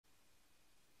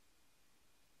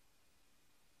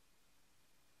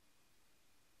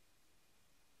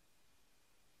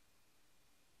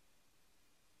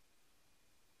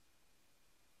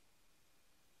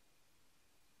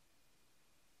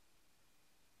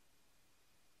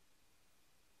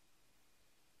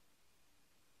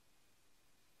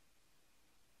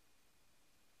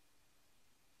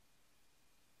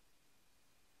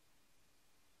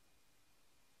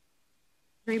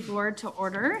Board to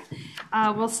order.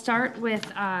 We'll start with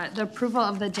the approval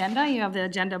of the agenda. You have the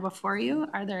agenda before you.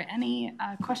 Are there any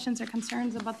questions or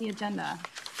concerns about the agenda?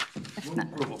 If not,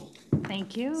 approval.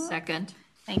 Thank you. Second.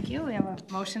 Thank you. We have a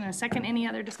motion and a second. Any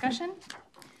other discussion?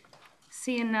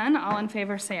 Seeing none, all in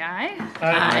favor say aye.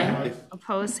 Aye.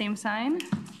 Opposed, same sign.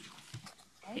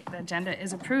 Okay, the agenda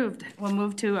is approved. We'll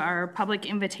move to our public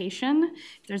invitation.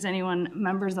 If there's anyone,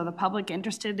 members of the public,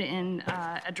 interested in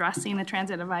addressing the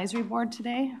Transit Advisory Board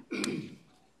today.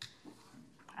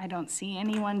 I don't see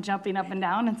anyone jumping up and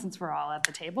down, and since we're all at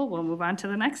the table, we'll move on to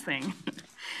the next thing.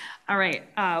 All right,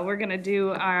 we're gonna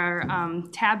do our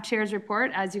tab chairs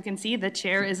report. As you can see, the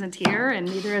chair isn't here and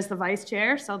neither is the vice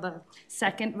chair, so the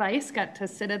second vice got to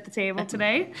sit at the table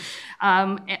today.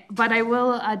 But I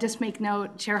will just make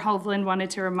note, Chair Hovland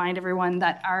wanted to remind everyone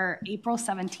that our April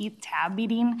 17th tab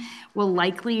meeting will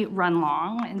likely run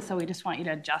long, and so we just want you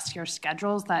to adjust your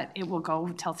schedules that it will go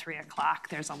till 3 o'clock.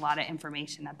 There's a lot of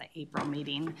information at the April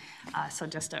meeting, so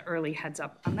just an early heads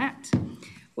up on that.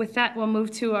 With that, we'll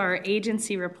move to our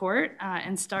agency report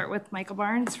and start with Michael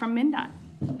Barnes from MnDOT.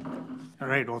 All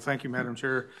right, well, thank you, Madam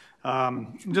Chair.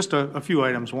 Just a few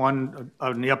items. One,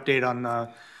 the update on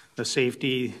the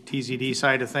safety TZD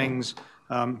side of things.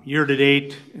 Year to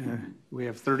date, we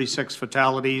have 36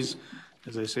 fatalities.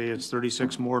 As I say, it's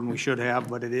 36 more than we should have,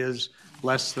 but it is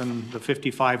less than the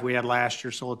 55 we had last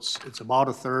year, so it's about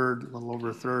a third, a little over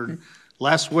a third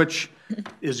less, which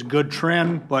is a good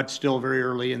trend, but still very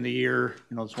early in the year.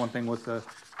 You know, it's one thing with the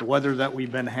weather that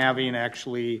we've been having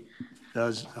actually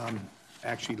does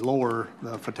actually lower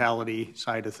the fatality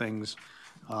side of things.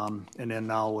 And then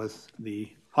now with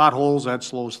the potholes, that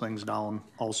slows things down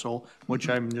also, which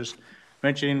I'm just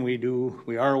mentioning. We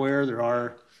are aware there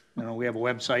are, you know, we have a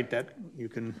website that you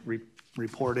can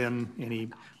report in any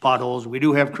potholes. We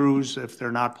do have crews, if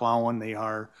they're not plowing, they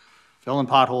are filling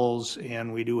potholes,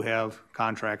 and we do have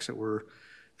contracts that we're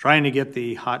trying to get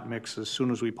the hot mix as soon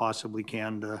as we possibly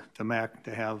can to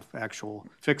have actual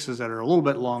fixes that are a little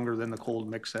bit longer than the cold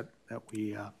mix that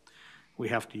we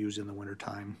have to use in the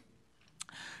wintertime.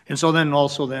 And so then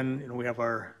also you know, we have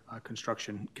our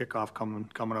construction kickoff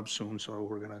coming up soon, so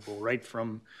we're gonna go right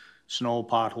from snow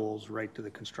potholes right to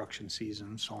the construction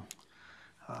season. So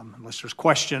unless there's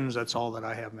questions, that's all that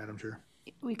I have, Madam Chair.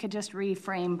 We could just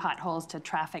reframe potholes to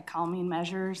traffic calming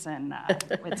measures, and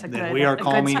it's a good we are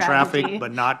calming strategy. traffic,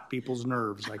 but not people's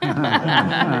nerves.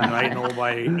 I know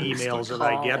by emails that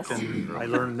I get, and I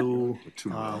learn new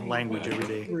language every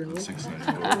day.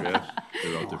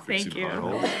 Thank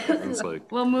you.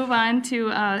 We'll move on to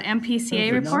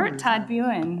MPCA report. Todd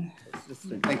Buin.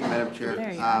 Thank you, Madam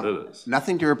Chair.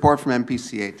 Nothing to report from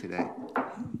MPCA today.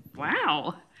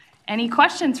 Wow. Any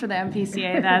questions for the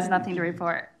MPCA that has nothing to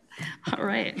report? All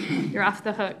right, you're off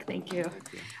the hook. Thank you.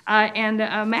 And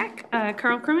Mac,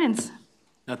 Carl Crimmins.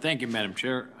 Thank you, Madam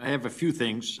Chair. I have a few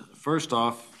things. First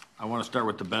off, I want to start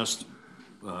with the best.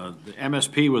 The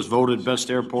MSP was voted best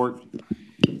airport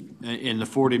in the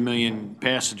 40 million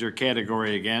passenger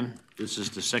category again. This is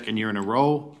the second year in a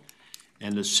row,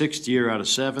 and the 6th year out of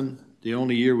 7. The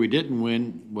only year we didn't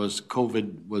win was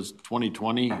COVID, was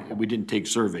 2020. We didn't take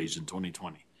surveys in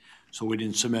 2020, so we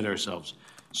didn't submit ourselves.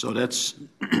 So that's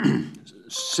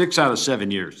 6 out of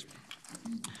 7 years.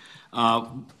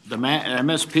 The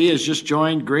MSP has just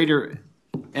joined Greater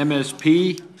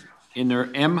MSP in their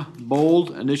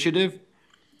M-Bold initiative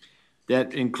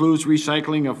that includes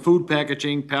recycling of food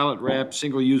packaging, pallet wrap,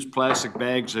 single-use plastic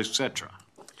bags, etc.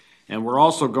 And we're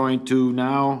also going to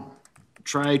now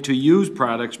try to use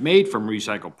products made from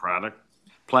recycled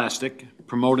plastic,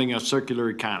 promoting a circular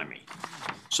economy.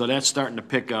 So that's starting to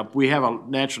pick up.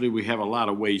 Naturally we have a lot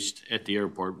of waste at the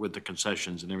airport with the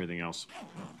concessions and everything else.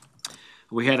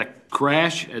 We had a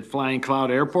crash at Flying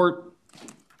Cloud Airport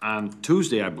on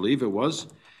Tuesday, I believe it was.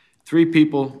 3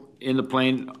 people in the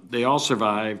plane, they all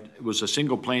survived. It was a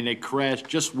single plane. They crashed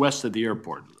just west of the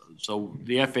airport. So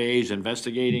the FAA is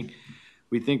investigating.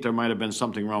 We think there might have been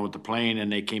something wrong with the plane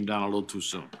and they came down a little too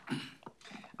soon.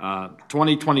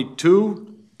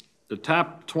 2022, the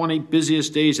top 20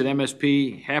 busiest days at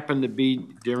MSP happen to be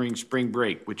during spring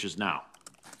break, which is now.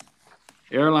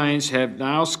 Airlines have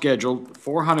now scheduled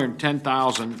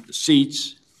 410,000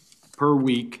 seats per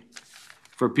week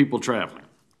for people traveling.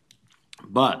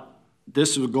 But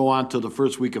this will go on till the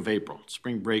first week of April.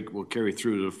 Spring break will carry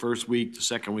through the first week, the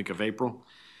second week of April.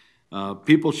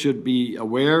 People should be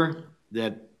aware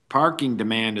that parking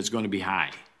demand is going to be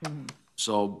high.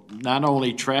 So not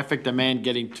only traffic demand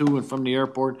getting to and from the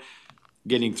airport,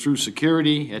 getting through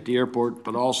security at the airport,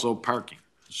 but also parking.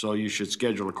 So you should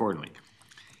schedule accordingly.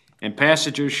 And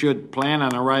passengers should plan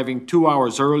on arriving 2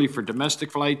 hours early for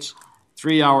domestic flights,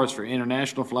 3 hours for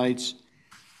international flights.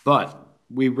 But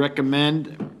we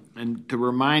recommend and to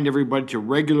remind everybody to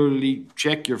regularly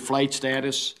check your flight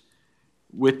status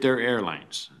with their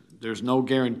airlines. There's no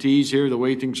guarantees here, the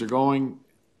way things are going.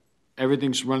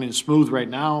 Everything's running smooth right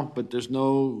now, but there's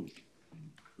no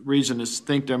reason to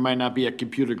think there might not be a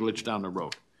computer glitch down the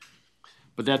road.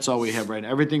 But that's all we have right now.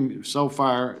 Everything so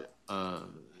far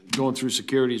going through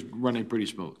security is running pretty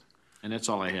smooth. And that's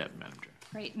all I have, Madam Chair.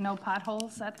 Great, no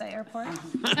potholes at the airport?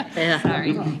 Yeah.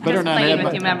 Sorry, Better just not playing have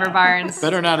with a- you, Member Barnes.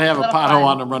 Better not have a Little pothole fun.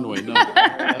 on the runway, no.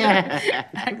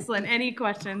 Excellent. Any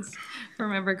questions for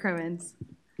Member Crimmins?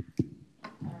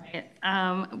 All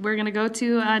right, we're gonna go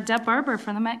to Deb Barber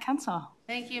from the Met Council.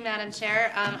 Thank you, Madam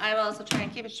Chair. I will also try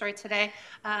and keep it short today.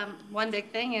 One big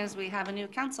thing is we have a new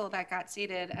council that got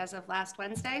seated as of last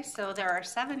Wednesday. So there are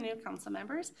 7 new council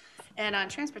members. And on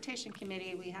Transportation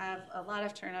Committee, we have a lot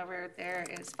of turnover. There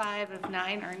is 5 of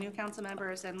 9 are new council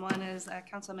members, and 1 is a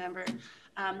council member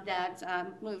that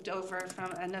moved over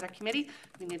from another committee.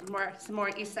 We needed some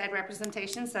more East Side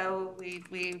representation, so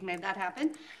we made that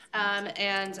happen.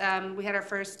 We had our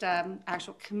first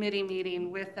actual committee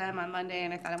meeting with them on Monday,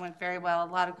 and I thought it went very well.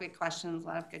 A lot of great questions, a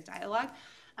lot of good dialogue.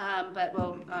 But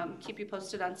we'll keep you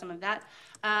posted on some of that.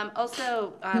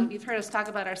 You've heard us talk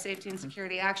about our Safety and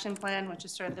Security Action Plan, which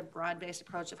is sort of the broad-based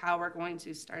approach of how we're going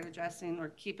to start addressing or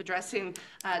keep addressing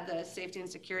the safety and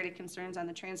security concerns on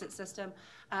the transit system.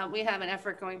 We have an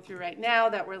effort going through right now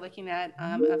that we're looking at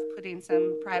of putting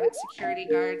some private security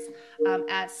guards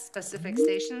at specific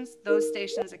stations. Those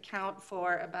stations account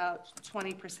for about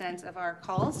 20% of our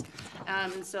calls.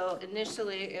 So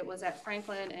initially, it was at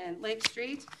Franklin and Lake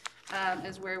Street.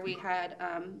 Is where we had,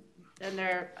 and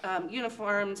they're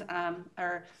uniformed,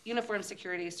 or uniform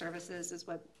security services is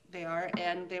what they are,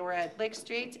 and they were at Lake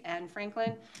Street and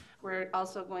Franklin. We're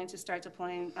also going to start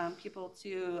deploying people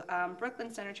to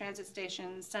Brooklyn Center Transit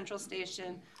Station, Central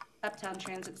Station, Uptown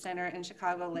Transit Center, and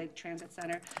Chicago Lake Transit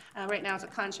Center. Right now, it's a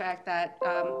contract that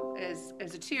is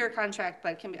a 2-year contract,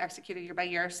 but can be executed year by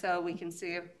year, so we can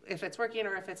see if it's working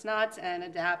or if it's not, and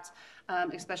adapt,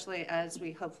 especially as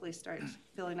we hopefully start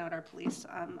filling out our police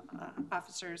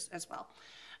officers as well.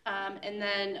 And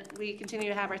then we continue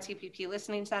to have our TPP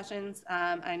listening sessions.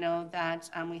 I know that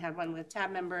we had one with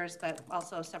TAB members, but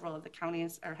also several of the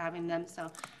counties are having them. So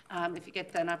if you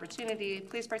get an opportunity,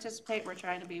 please participate. We're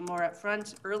trying to be more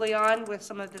upfront early on with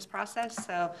some of this process.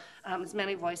 So as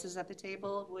many voices at the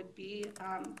table would be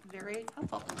very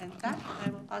helpful. And with that, I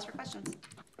will pause for questions.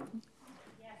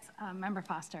 Yes, Member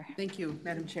Foster. Thank you,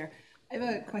 Madam Chair. I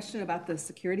have a question about the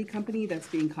security company that's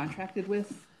being contracted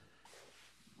with.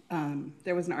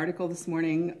 There was an article this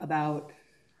morning about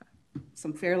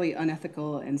some fairly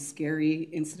unethical and scary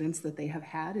incidents that they have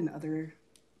had in other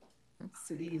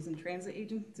cities and transit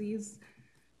agencies.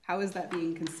 How is that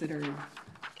being considered?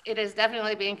 It is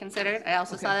definitely being considered. I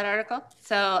also saw that article.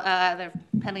 So there are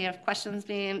plenty of questions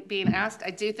being asked. I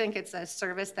do think it's a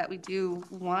service that we do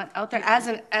want out there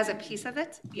as a piece of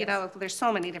it. You know, there's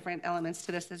so many different elements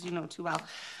to this, as you know too well,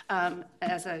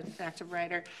 as an active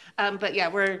writer. But yeah,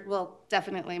 we'll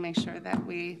definitely make sure that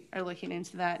we are looking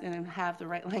into that and have the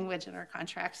right language in our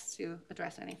contracts to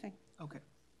address anything. Okay.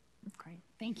 Great,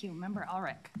 thank you. Member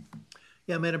Ulrich.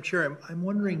 Yeah, Madam Chair, I'm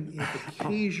wondering if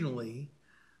occasionally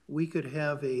we could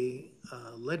have a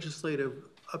legislative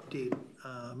update,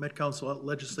 Met Council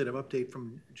legislative update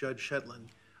from Judge Shetland.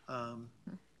 I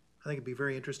think it'd be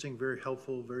very interesting, very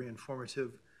helpful, very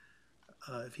informative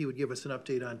if he would give us an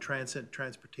update on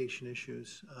transportation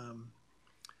issues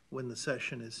when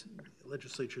the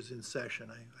legislature's in session.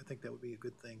 I think that would be a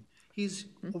good thing. He's,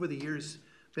 over the years,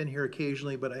 been here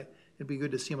occasionally, but it'd be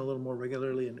good to see him a little more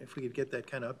regularly, and if we could get that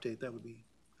kind of update, that would be,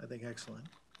 I think, excellent.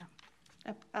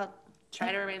 I'll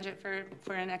try to arrange it for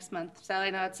next month. So I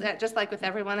know it's just like with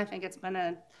everyone, I think it's been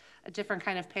a different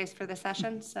kind of pace for the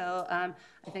session. So I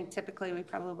think typically we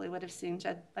probably would have seen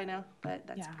Jed by now, but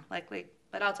that's likely.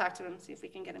 But I'll talk to him and see if we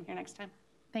can get him here next time.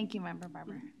 Thank you, Member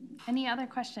Barber. Any other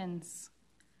questions?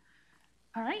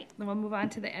 All right, then we'll move on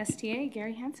to the STA.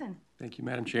 Gary Hansen. Thank you,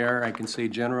 Madam Chair. I can say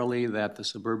generally that the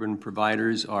suburban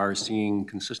providers are seeing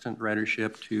consistent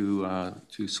ridership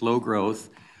to slow growth.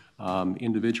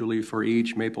 Individually for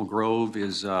each, Maple Grove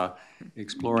is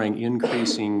exploring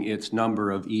increasing its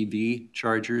number of EV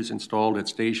chargers installed at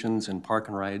stations and park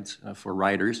and rides for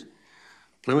riders.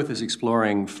 Plymouth is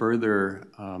exploring further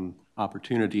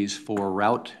opportunities for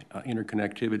route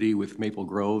interconnectivity with Maple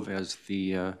Grove as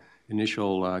the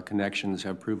initial connections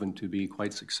have proven to be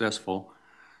quite successful.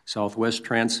 Southwest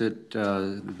Transit,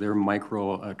 their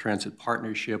micro transit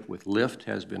partnership with Lyft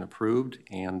has been approved,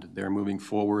 and they're moving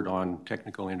forward on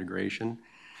technical integration.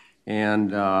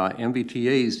 And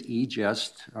MVTA's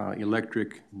E-Jest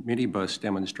electric minibus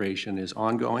demonstration is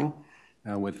ongoing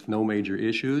with no major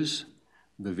issues.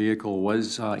 The vehicle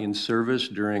was in service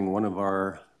during one of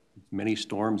our many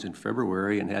storms in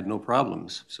February and had no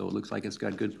problems. So it looks like it's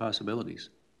got good possibilities.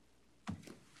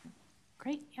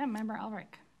 Great. Yeah, Member Ulrich.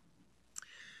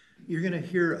 You're going to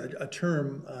hear a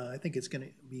term, I think it's going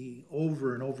to be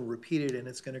over and over repeated, and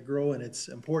it's going to grow in its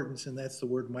importance, and that's the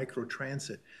word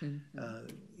microtransit.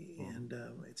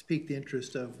 It's piqued the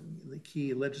interest of the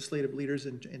key legislative leaders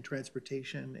in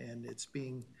transportation, and it's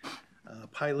being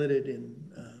piloted in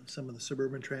some of the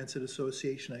Suburban Transit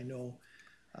Association. I know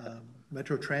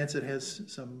Metro Transit has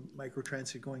some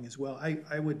microtransit going as well.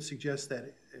 I would suggest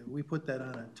that we put that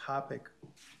on a topic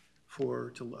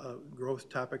growth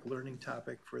topic, learning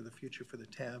topic for the future for the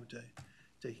TAB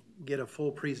to get a full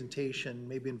presentation,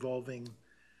 maybe involving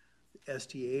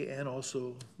STA and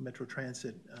also Metro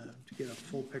Transit to get a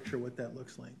full picture of what that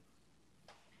looks like.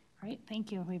 All right,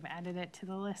 thank you. We've added it to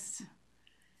the list.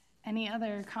 Any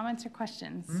other comments or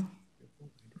questions?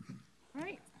 All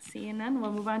right, seeing none,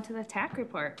 we'll move on to the TAC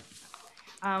report.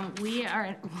 We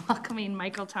are welcoming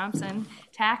Michael Thompson.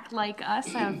 TAC, like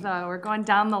us, we're going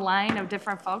down the line of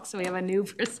different folks, so we have a new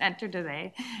presenter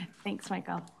today. Thanks,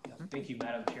 Michael. Thank you,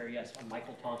 Madam Chair. Yes, I'm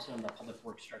Michael Thompson. I'm the Public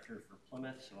Works Director for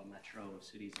Plymouth, so I'm Metro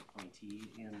City's appointee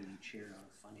and the Chair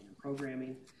of Funding and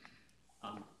Programming.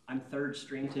 I'm third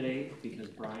string today because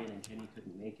Brian and Jenny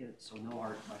couldn't make it, so no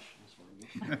hard questions for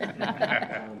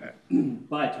me.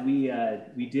 But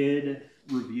we did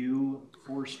review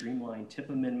 4 Streamlined tip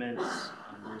amendments.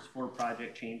 There's 4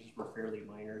 project changes were fairly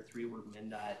minor. 3 were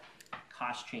MnDOT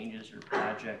cost changes or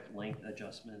project length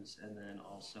adjustments, and then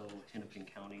also Hennepin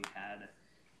County had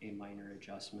a minor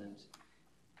adjustment.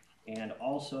 And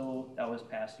also, that was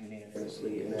passed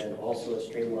unanimously, and then also a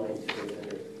Streamlined tip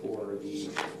amendment for the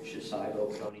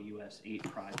Chisago County US 8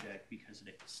 project because it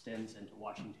extends into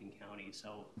Washington County.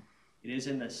 So it is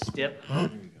in the STIP. Oh,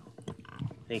 there you go.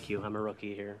 Thank you, I'm a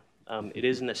rookie here. It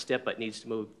is in the STIP, but needs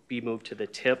to be moved to the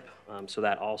TIP, so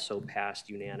that also passed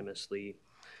unanimously.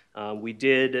 We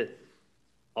did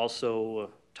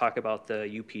also talk about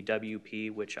the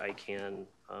UPWP, which I can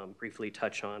briefly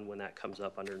touch on when that comes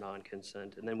up under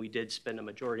non-consent. And then we did spend a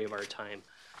majority of our time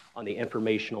on the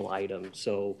informational item,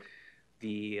 so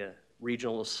the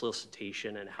regional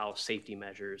solicitation and how safety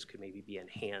measures could maybe be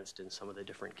enhanced in some of the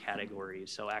different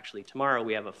categories. So actually tomorrow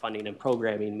we have a funding and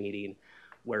programming meeting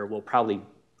where we'll probably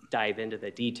dive into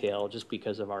the detail. Just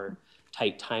because of our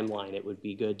tight timeline, it would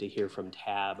be good to hear from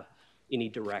TAB any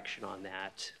direction on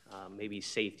that, maybe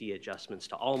safety adjustments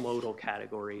to all modal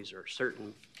categories or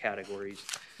certain categories.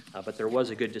 But there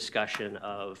was a good discussion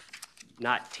of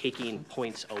not taking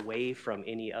points away from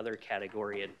any other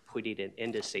category and putting it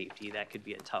into safety. That could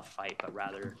be a tough fight, but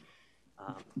rather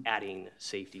adding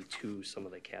safety to some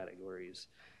of the categories.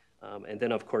 And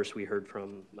then, of course, we heard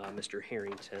from Mr.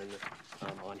 Harrington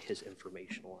on his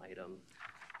informational item.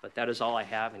 But that is all I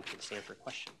have and can stand for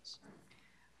questions.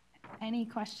 Any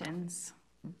questions?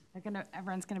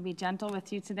 Everyone's going to be gentle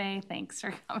with you today. Thanks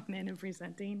for coming in and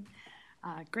presenting.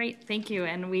 Great, thank you.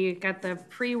 And we got the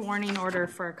pre-warning order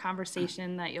for a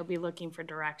conversation that you'll be looking for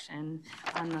direction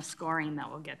on the scoring that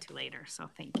we'll get to later. So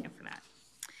thank you for that.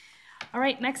 All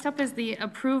right, next up is the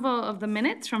approval of the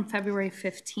minutes from February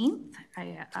 15th.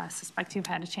 I suspect you've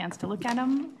had a chance to look at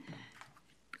them.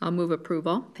 I'll move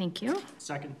approval. Thank you.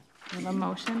 Second. We have a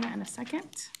motion and a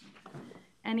second.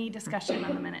 Any discussion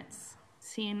on the minutes?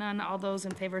 Seeing none, all those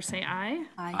in favor say aye.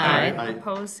 Aye. Aye.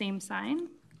 Opposed, same sign.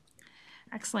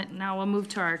 Excellent. Now we'll move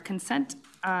to our consent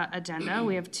agenda.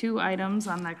 We have 2 items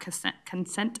on the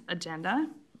consent agenda.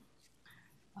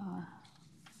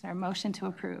 Is there a motion to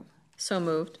approve? So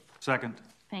moved. Second.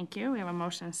 Thank you. We have a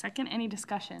motion and a second. Any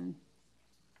discussion?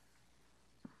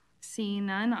 Seeing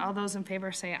none, all those in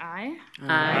favor say aye.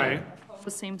 Aye.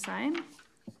 Opposed, same sign.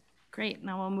 Great.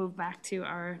 Now we'll move back to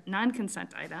our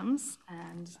non-consent items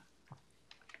and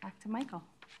back to Michael.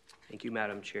 Thank you,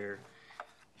 Madam Chair.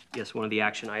 Yes, one of the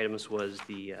action items was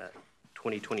the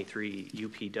 2023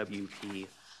 UPWP.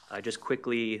 Just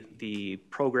quickly, the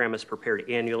program is prepared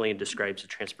annually and describes the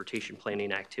transportation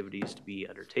planning activities to be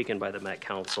undertaken by the Met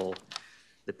Council,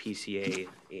 the PCA,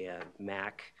 and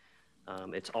MAC.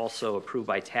 It's also approved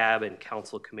by TAB and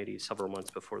Council committees several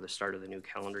months before the start of the new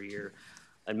calendar year.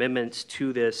 Amendments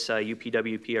to this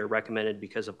UPWP are recommended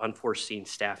because of unforeseen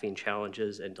staffing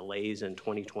challenges and delays in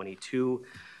 2022,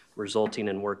 resulting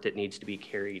in work that needs to be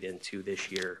carried into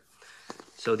this year.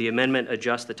 So the amendment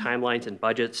adjusts the timelines and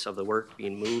budgets of the work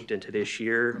being moved into this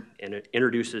year, and it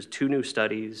introduces 2 new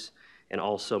studies and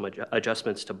also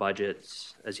adjustments to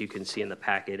budgets. As you can see in the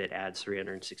packet, it adds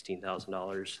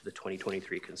 $316,000 to the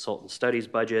 2023 consultant studies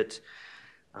budget.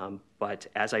 But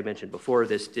as I mentioned before,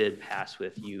 this did pass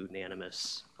with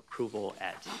unanimous approval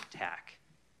at TAC.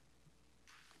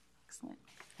 Excellent.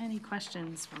 Any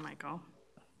questions for Michael?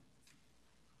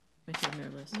 Make you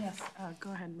nervous. Yes,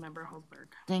 go ahead, Member Holberg.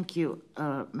 Thank you,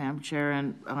 Madam Chair,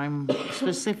 and I'm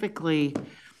specifically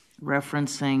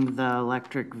referencing the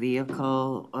electric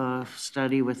vehicle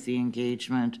study with the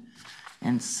engagement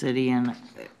and city, and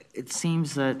it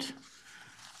seems that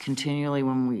continually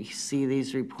when we see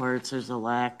these reports, there's a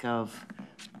lack of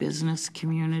business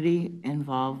community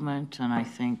involvement, and I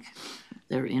think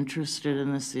they're interested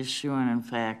in this issue and in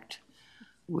fact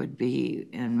would be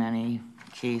in many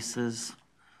cases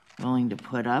willing to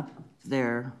put up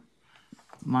their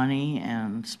money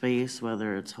and space,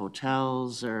 whether it's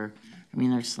hotels or, I mean,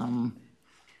 there's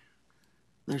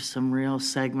some real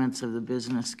segments of the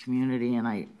business community,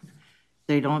 and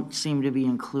they don't seem to be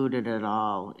included at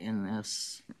all in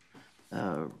this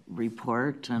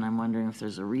report, and I'm wondering if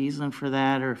there's a reason for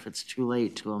that or if it's too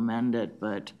late to amend it,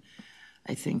 but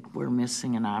I think we're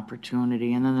missing an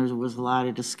opportunity. And then there was a lot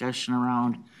of discussion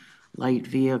around light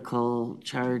vehicle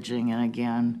charging, and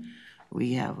again,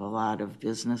 we have a lot of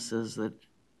businesses that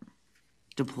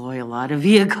deploy a lot of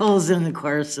vehicles in the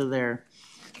course of their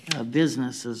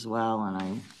business as well, and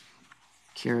I'm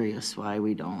curious why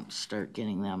we don't start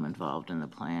getting them involved in the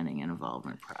planning and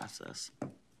involvement process.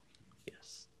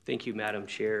 Yes, thank you, Madam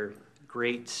Chair.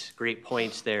 Great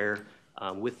points there.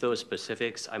 With those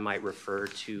specifics, I might refer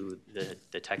to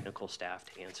the technical staff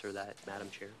to answer that, Madam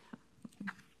Chair.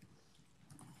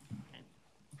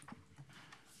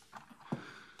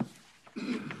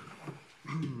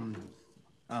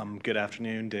 Good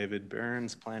afternoon, David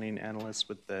Burns, planning analyst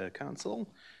with the council.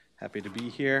 Happy to be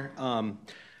here.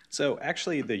 So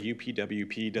actually the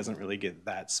UPWP doesn't really get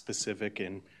that specific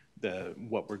in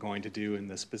what we're going to do in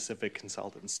the specific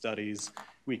consultant studies.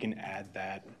 We can add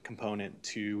that component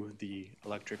to the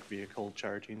electric vehicle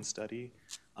charging study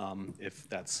if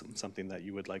that's something that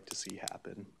you would like to see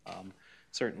happen.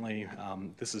 Certainly,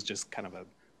 this is just kind of a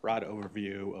broad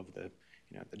overview of the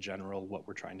general what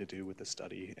we're trying to do with the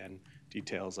study, and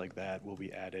details like that will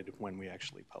be added when we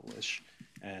actually publish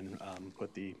and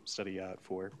put the study out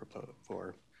for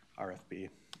RFP.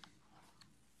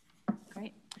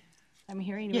 Great. I'm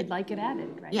hearing you'd like it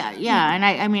added, right? Yeah, and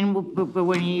I mean, but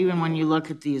when you look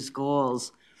at these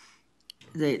goals,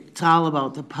 it's all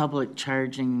about the public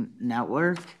charging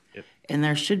network, yep. And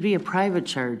there should be a private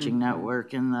charging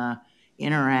network, and the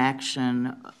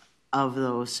interaction of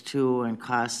those two and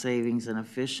cost savings and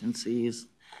efficiencies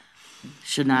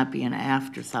should not be an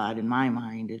afterthought in my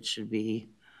mind. It should be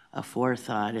a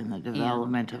forethought in the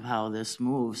development of how this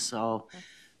moves. So,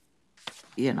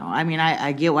 I mean,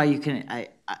 I get why you can,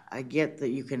 I get that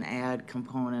you can add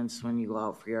components when you go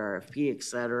out for your RFP, et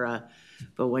cetera,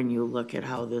 but when you look at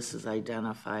how this is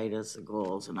identified as the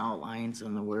goals and outlines,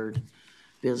 and the word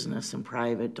business and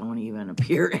private don't even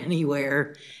appear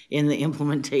anywhere in the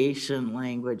implementation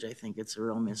language, I think it's a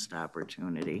real missed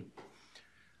opportunity.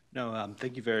 No,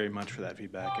 thank you very much for that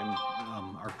feedback, and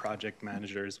our project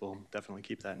managers will definitely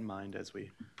keep that in mind as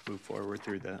we move forward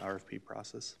through the RFP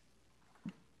process.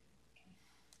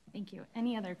 Thank you.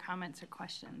 Any other comments or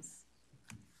questions?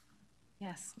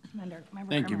 Yes, Member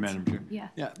Thank you, Hermans. Madam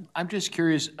Chair. Yeah. I'm just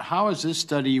curious, how is this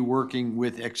study working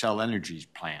with Xcel Energy's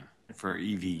plan for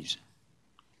EVs?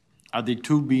 Are the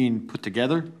two being put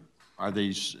together? Are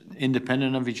they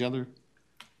independent of each other?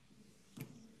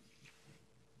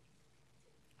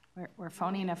 We're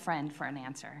phoning a friend for an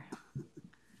answer.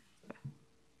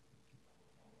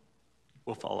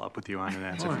 We'll follow up with you on an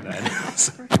answer for that.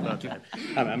 Sorry about that.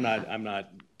 I'm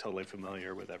not totally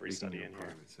familiar with every study in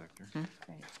here.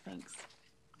 Great, thanks.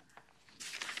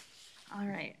 All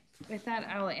right, with that,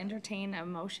 I will entertain a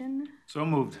motion. So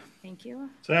moved. Thank you.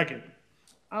 Second.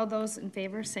 All those in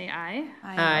favor say aye.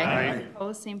 Aye.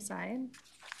 Opposed, same side.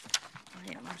 All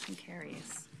right, motion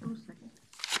carries. Who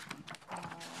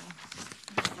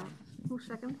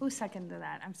seconded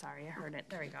that? I'm sorry, I heard it.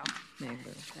 There we go. Okay,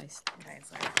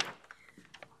 sorry.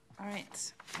 All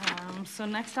right, so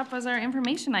next up was our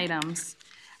information items.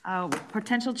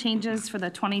 Potential changes for the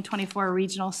 2024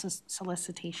 regional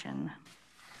solicitation.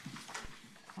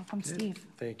 Welcome, Steve.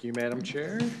 Thank you, Madam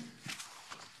Chair.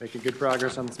 Making good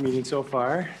progress on this meeting so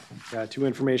far. Got two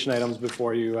information items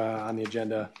before you on the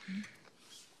agenda.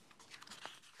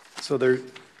 So there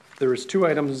was two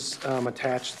items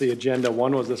attached to the agenda.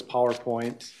 One was this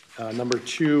PowerPoint. Number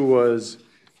two was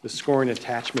the scoring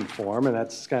attachment form, and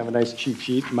that's kind of a nice cheat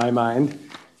sheet in my mind.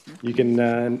 You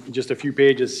can, just a few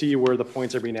pages, see where the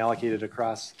points are being allocated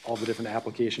across all the different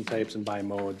application types and by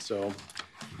mode. So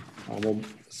we'll,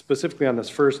 specifically on this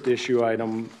first issue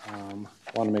item, I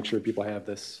want to make sure people have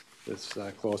this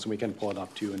close, and we can pull it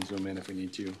up too and zoom in if we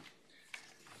need to.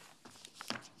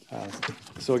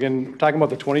 So again, talking about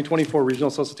the 2024 regional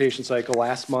solicitation cycle,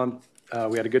 last month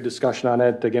we had a good discussion on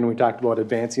it. Again, we talked about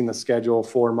advancing the schedule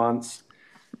 4 months,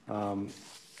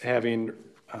 having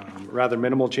rather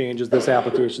minimal changes this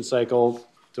application cycle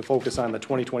to focus on the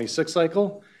 2026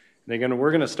 cycle. And again,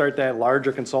 we're going to start that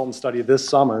larger consultant study this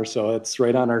summer, so it's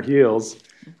right on our heels,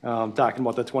 talking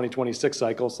about the 2026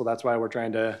 cycle. So that's why we're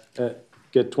trying to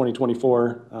get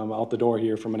 2024 out the door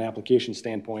here from an application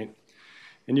standpoint.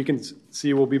 And you can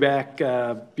see we'll be back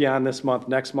beyond this month.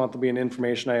 Next month will be an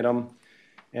information item,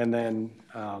 and then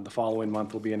the following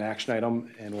month will be an action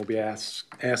item, and we'll be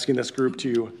asking this group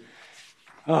to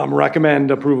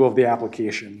recommend approval of the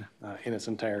application in its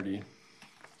entirety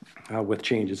with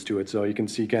changes to it. So you can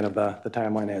see kind of the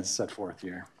timeline as set forth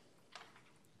here.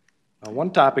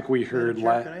 One topic we heard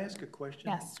Madam Chair, can I ask a question?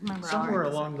 Yes, remember. Somewhere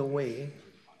along the way,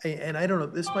 and I don't know,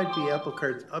 this might be apple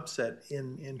cart upset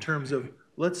in terms of,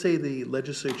 let's say the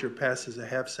legislature passes a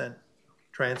half-cent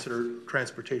transit or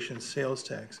transportation sales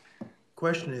tax.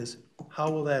 Question is, how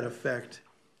will that affect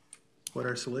what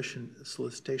our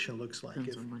solicitation looks like?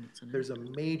 If there's a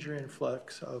major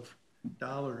influx of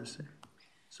dollars,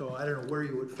 so I don't know where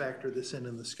you would factor this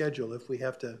in the schedule if we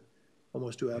have to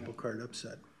almost do apple cart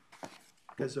upset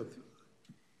because of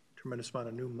tremendous amount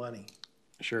of new money.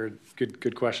 Sure,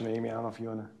 good question, Amy. I don't know if you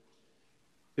want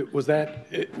to. Was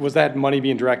that money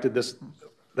being directed?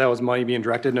 That was money being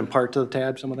directed in part to the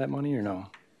tab, some of that money, or no?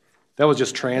 That was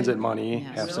just transit money,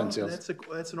 half-cent sales.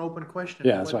 That's an open question.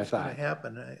 Yeah, that's what I thought. What's going to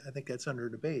happen? I think that's under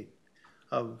debate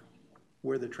of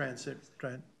where the transit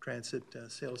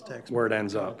sales tax. Where it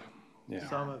ends up. Yeah.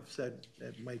 Some have said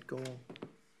it might go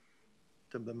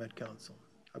to the Met Council,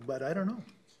 but I don't know.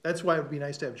 That's why it would be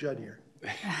nice to have Judd here.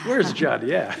 Where's Judd?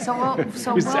 Yeah.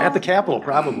 So he's at the Capitol,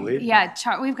 probably. Yeah,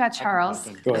 we've got Charles.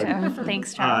 Go ahead.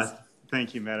 Thanks, Charles.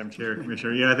 Thank you, Madam Chair,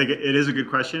 Commissioner. Yeah, I think it is a good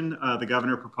question. The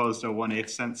governor proposed a 1/8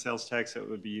 cent sales tax that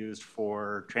would be used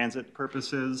for transit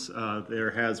purposes.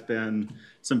 There has been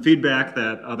some feedback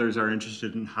that others are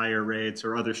interested in higher rates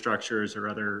or other structures or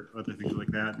other things like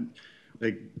that.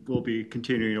 We'll be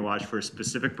continuing to watch for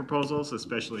specific proposals,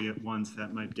 especially ones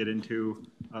that might get into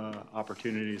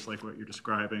opportunities like what you're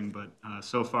describing. But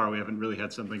so far, we haven't really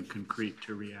had something concrete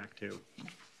to react to.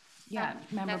 Yeah,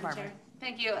 Member Barber. Chair.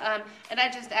 Thank you. And I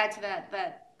just add to that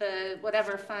the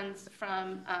whatever funds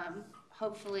from,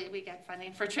 hopefully we get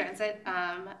funding for transit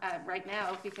right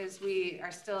now, because we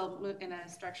are still in a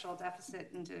structural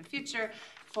deficit into the future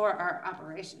for our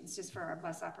operations, just for our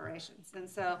bus operations. And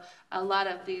so a lot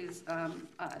of these,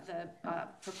 the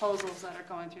proposals that are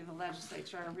going through the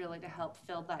legislature are really to help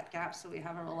fill that gap so we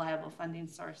have a reliable funding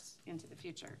source into the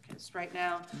future. Because right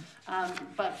now,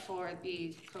 but for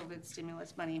the COVID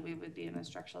stimulus money, we would be in a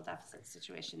structural deficit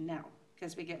situation now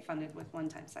because we get funded with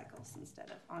one-time cycles instead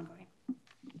of ongoing.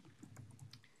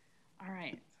 All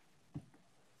right.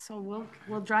 So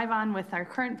we'll drive on with our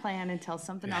current plan until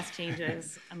something else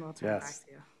changes, and we'll turn it back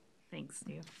to you. Thanks,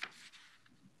 Steve.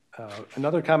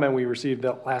 Another comment we received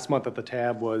last month at the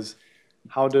tab was,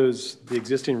 how does the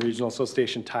existing regional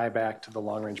solicitation tie back to the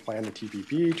long-range plan, the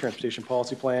TPP, Transportation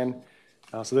Policy Plan?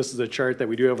 So this is a chart that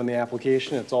we do have in the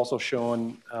application. It's also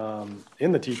shown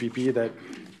in the TPP that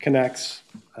connects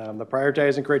the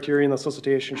prioritizing criteria in the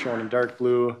solicitation, shown in dark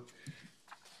blue,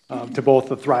 to both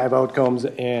the Thrive outcomes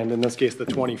and, in this case, the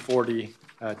 2040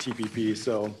 TPP.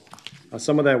 So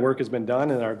some of that work has been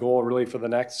done, and our goal really for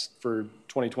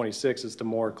 2026 is to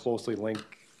more closely link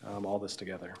all this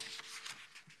together.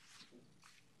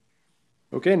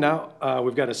 Okay, now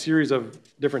we've got a series of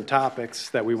different topics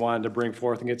that we wanted to bring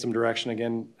forth and get some direction.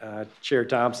 Again, Chair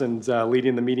Thompson's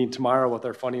leading the meeting tomorrow with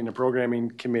our Funding and Programming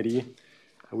Committee.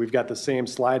 We've got the same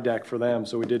slide deck for them,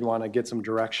 so we did want to get some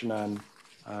direction on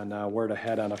where to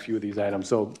head on a few of these items.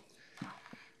 So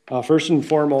first and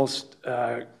foremost,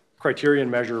 criteria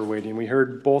and measure weighting. We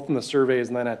heard both in the surveys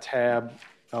and then at TAB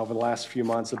over the last few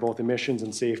months that both emissions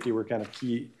and safety were kind of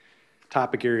key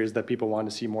topic areas that people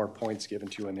wanted to see more points given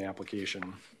to in the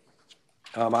application.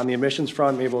 On the emissions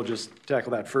front, maybe we'll just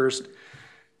tackle that first.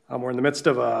 We're in the midst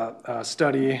of a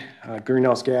study, a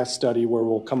greenhouse gas study, where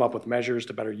we'll come up with measures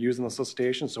to better use in the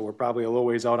solicitation, so we're probably a little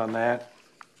ways out on that.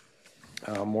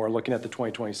 More looking at the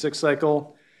 2026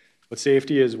 cycle. But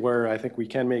safety is where I think we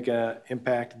can make an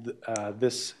impact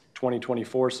this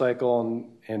 2024 cycle,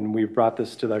 and we've brought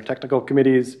this to our technical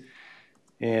committees.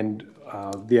 And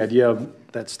the idea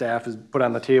that staff has put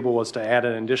on the table was to add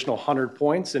an additional 100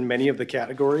 points in many of the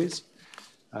categories.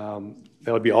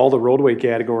 That would be all the roadway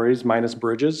categories minus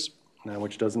bridges,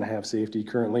 which doesn't have safety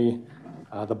currently,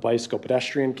 the bicycle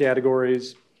pedestrian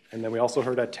categories, and then we also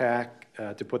heard at TAC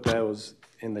to put those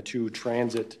in the 2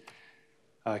 transit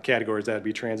categories. That would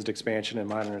be transit expansion and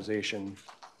modernization.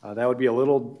 That would be a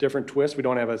little different twist. We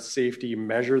don't have a safety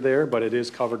measure there, but it is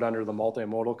covered under the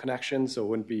multimodal connection, so it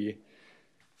wouldn't be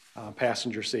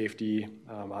passenger safety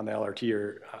on the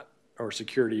LRT or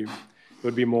security. It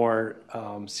would be more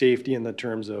safety in the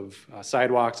terms of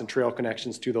sidewalks and trail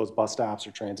connections to those bus stops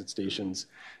or transit stations,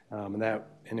 and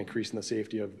increasing the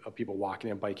safety of people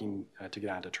walking and biking to get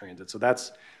onto transit. So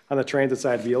that's on the transit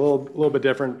side, be a little bit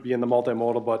different, being the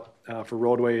multimodal, but for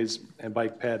roadways and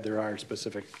bike ped, there are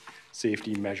specific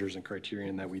safety measures and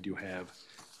criterion that we do have.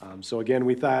 So again,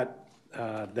 we thought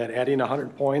that adding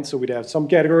 100 points, so we'd have some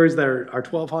categories that are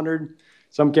 1,200,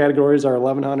 some categories are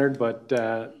 1,100, but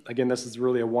again, this is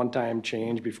really a one-time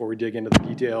change before we dig into the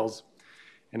details.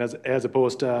 And as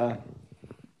opposed to,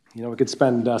 we could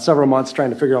spend several months trying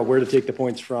to figure out where to take the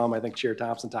points from. I think Chair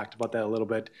Thompson talked about that a little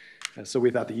bit. So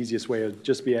we thought the easiest way would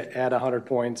just be add 100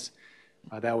 points.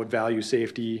 That would value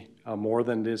safety more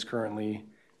than it is currently,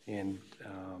 and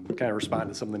kind of respond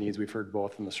to some of the needs we've heard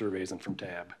both from the surveys and from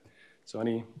TAB. So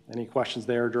any questions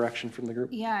there or direction from the group?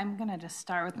 Yeah, I'm going to just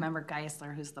start with Member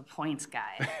Geisler, who's the points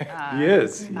guy. He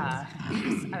is. I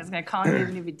was going to call him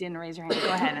even if you didn't raise your hand. Go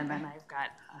ahead, and then I've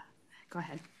got, go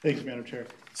ahead. Thank you, Madam Chair.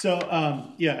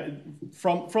 So, yeah,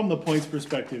 from the points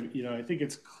perspective, I think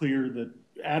it's clear that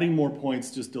adding more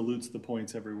points just dilutes the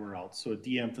points everywhere else. So it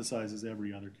de-emphasizes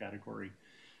every other category.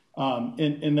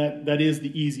 And that is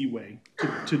the easy way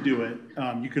to do it.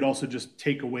 You could also just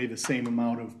take away the same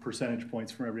amount of percentage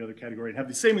points from every other category and have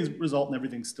the same result, and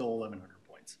everything's still 1,100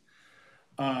 points.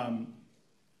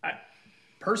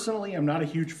 Personally, I'm not a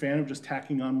huge fan of just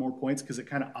tacking on more points because it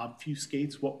kind of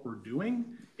obfuscates what we're doing,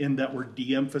 in that we're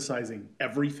de-emphasizing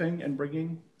everything and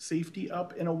bringing safety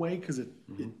up in a way, because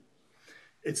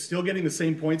it's still getting the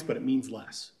same points, but it means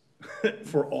less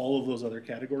for all of those other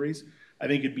categories. I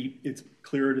think it's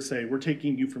clearer to say we're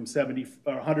taking you from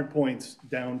 100 points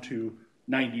down to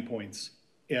 90 points,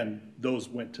 and those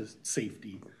went to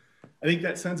safety. I think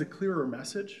that sends a clearer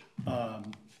message.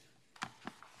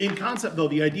 In concept, though,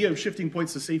 the idea of shifting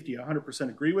points to safety, I 100%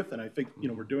 agree with, and I think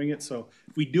we're doing it. So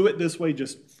if we do it this way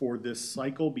just for this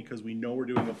cycle, because we know we're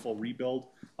doing a full rebuild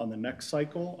on the next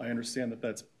cycle, I understand that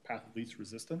that's path of least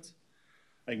resistance.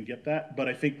 I can get that, but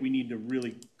I think we need to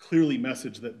really clearly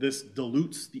message that this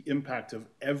dilutes the impact of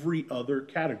every other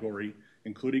category,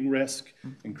 including risk,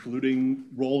 including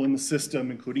role in the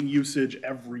system, including usage.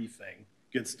 Everything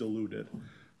gets diluted.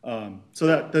 So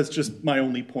that's just my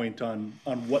only point on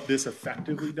what this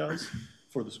effectively does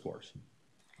for the scores.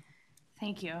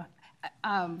 Thank you.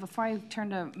 Before I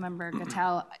turn to Member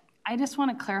Gattel, I just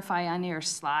want to clarify on your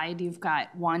slide, you've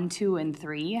got 1, 2, and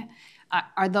 3.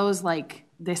 Are those like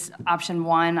this option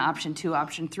 1, option 2,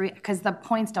 option 3? Because the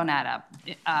points don't add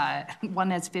up.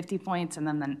 One has 50 points, and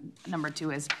then the number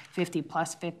 2 is 50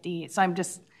 plus 50. So I'm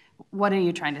just, what are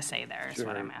you trying to say there is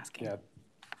what I'm asking. Yeah.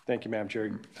 Thank you, Madam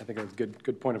Chair. I think that's a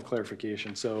good point of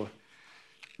clarification. So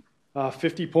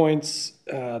 50 points,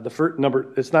 the first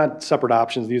number, it's not separate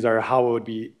options. These are how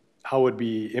it would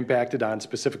be impacted on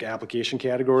specific application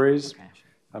categories. Okay.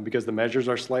 Because the measures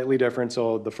are slightly different.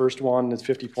 So the first one is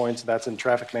 50 points. That's in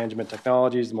traffic management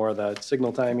technologies, more of the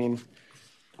signal timing.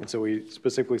 And so we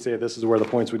specifically say this is where the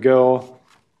points would go.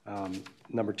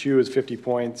 Number 2 is 50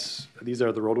 points. These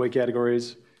are the roadway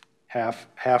categories.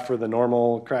 Half for the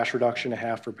normal crash reduction,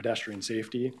 half for pedestrian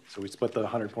safety. So we split the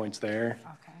 100 points there.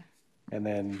 Okay. And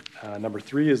then number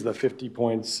 3 is the 50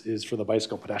 points is for the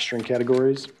bicycle pedestrian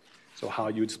categories. So how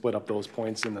you would split up those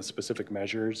points in the specific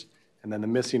measures. And then the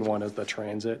missing one is the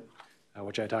transit,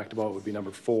 which I talked about would be number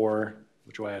 4,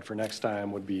 which we'll add for next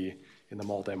time, would be in the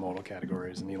multimodal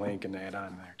categories. And Elaine can add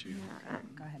on there too.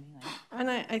 Go ahead, Elaine.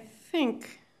 And I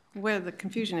think where the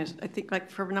confusion is, I think like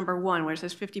for number 1, where it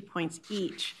says 50 points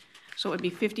each, so it would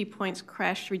be 50 points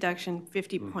crash reduction,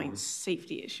 50 points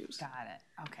safety issues. Got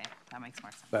it. Okay, that makes more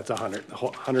sense. That's 100.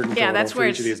 100 in total. Yeah, that's where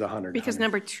each of these 100. Because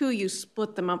number 2, you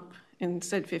split them up and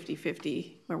said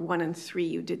 50-50, where 1 and 3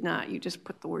 you did not. You just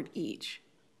put the word each.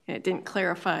 And it didn't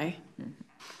clarify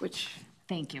which.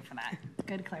 Thank you for that.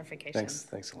 Good clarification.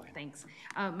 Thanks, Elaine. Thanks.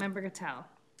 Member Gattel.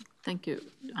 Thank you,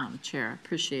 Chair.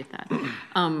 Appreciate that.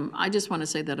 I just want to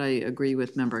say that I agree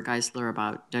with Member Geisler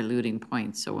about diluting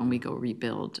points. So when we go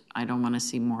rebuild, I don't want to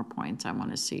see more points. I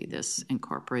want to see this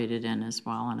incorporated in as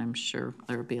well. And I'm sure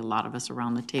there will be a lot of us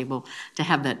around the table to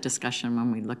have that discussion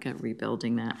when we look at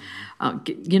rebuilding that.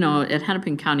 You know, at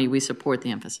Hennepin County, we support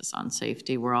the emphasis on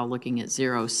safety. We're all looking at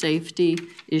zero safety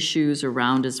issues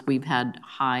around us. We've had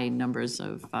high numbers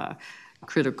of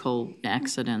critical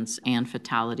accidents and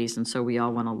fatalities, and so we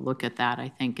all want to look at that, I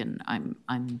think, and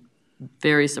I'm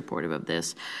very supportive of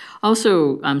this.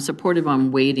 Also, I'm supportive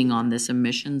on waiting on this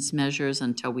emissions measures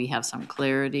until we have some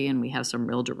clarity and we have some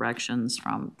real directions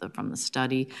from the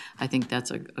study. I think that's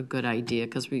a good idea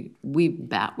because we've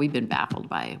been baffled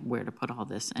by where to put all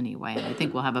this anyway, and I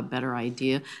think we'll have a better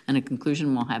idea, and in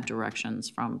conclusion, we'll have directions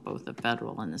from both the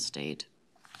federal and the state.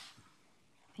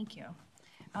 Thank you.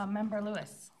 Member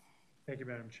Lewis. Thank you,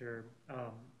 Madam Chair.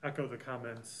 Echo the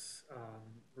comments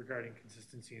regarding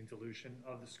consistency and dilution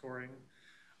of the scoring.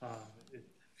 It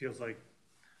feels like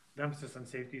the emphasis on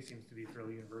safety seems to be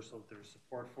fairly universal. There's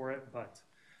support for it, but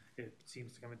it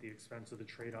seems to come at the expense of the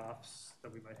trade-offs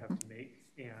that we might have to make.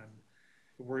 And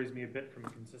it worries me a bit from a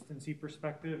consistency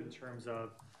perspective in terms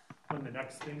of when the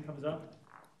next thing comes up,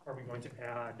 are we going to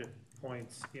add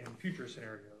points in future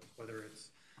scenarios, whether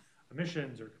it's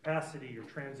emissions or capacity or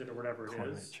transit or whatever it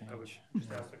is. I would just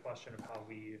ask the question of how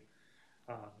we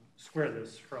square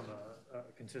this from a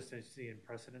consistency and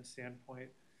precedent standpoint.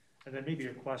 And then maybe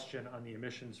a question on the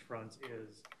emissions front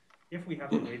is, if we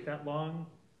have to wait that long,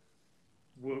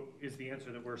 is the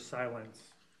answer that we're silent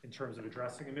in terms of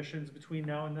addressing emissions between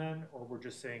now and then, or we're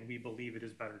just saying we believe it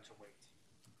is better to wait?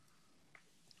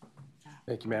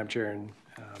 Thank you, Madam Chair and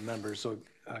members. So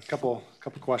a couple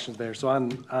questions there. So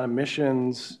on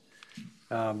emissions,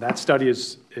 that study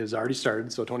is already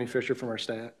started. So Tony Fisher from our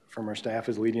staff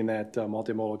is leading that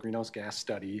multimodal greenhouse gas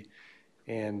study,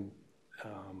 and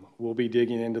we'll be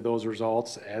digging into those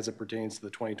results as it pertains to the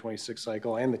 2026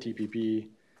 cycle and the TPP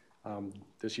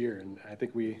this year. And I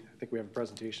think we have a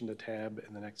presentation to TAB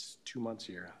in the next 2 months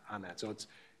here on that. So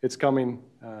it's coming,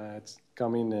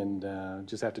 and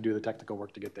just have to do the technical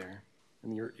work to get there.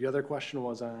 And your other question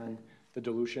was on the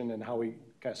dilution and how we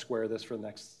kind of square this for the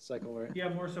next cycle, right? Yeah,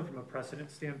 more so from a precedent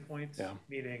standpoint,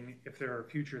 meaning if there are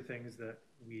future things that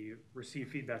we receive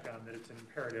feedback on that it's an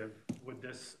imperative, would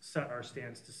this set our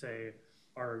stance to say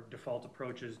our default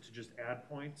approach is to just add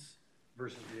points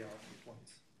versus reallocate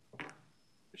points?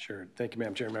 Sure. Thank you,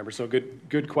 Madam Chair. Member. So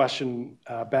good question.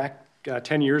 Back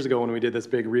 10 years ago when we did this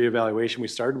big reevaluation, we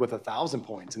started with 1,000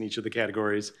 points in each of the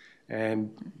categories,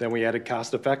 and then we added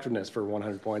cost effectiveness for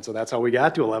 100 points. So that's how we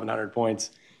got to 1,100 points.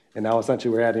 And now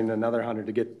essentially we're adding another 100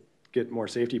 to get more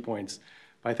safety points.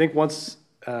 But I think once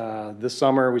this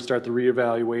summer we start the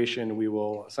reevaluation, we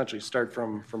will essentially start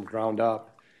from ground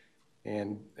up.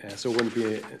 And so it wouldn't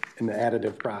be an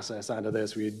additive process onto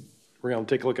this. We're going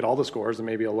to take a look at all the scores, and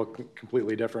maybe it'll look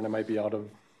completely different. It might be out of,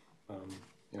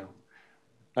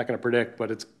 not going to predict,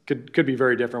 but it could be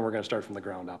very different. We're going to start from the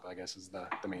ground up, I guess, is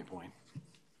the main point.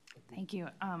 Thank you.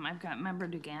 I've got Member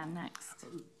Dugan next.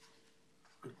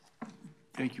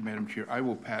 Thank you, Madam Chair. I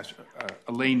will pass.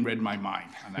 Elaine read my mind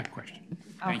on that question.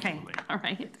 Okay, all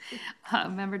right.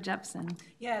 Member Jepson.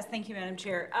 Yes, thank you, Madam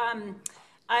Chair.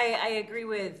 I agree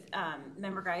with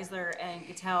Member Geisler and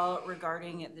Gattell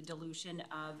regarding the dilution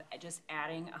of just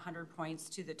adding 100 points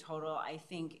to the total. I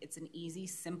think it's an easy,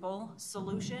 simple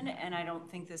solution, and I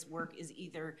don't think this work is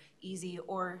either easy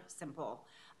or simple.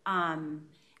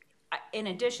 In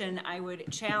addition, I would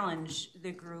challenge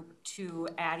the group to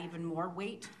add even more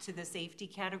weight to the safety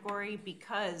category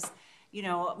because,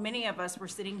 many of us were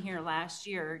sitting here last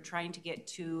year trying to get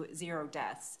to 0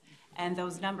 deaths. And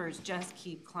those numbers just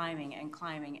keep climbing and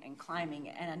climbing and climbing.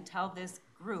 And until this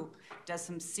group does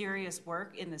some serious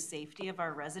work in the safety of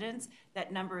our residents,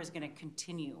 that number is going to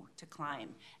continue to climb.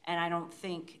 And I don't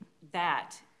think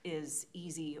that is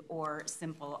easy or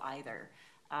simple either.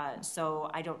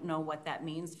 So I don't know what that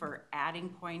means for adding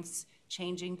points,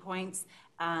 changing points,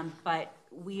 but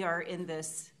we are in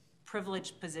this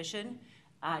privileged position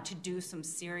to do some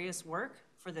serious work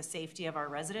for the safety of our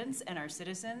residents and our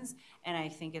citizens, and I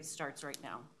think it starts right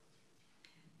now.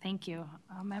 Thank you.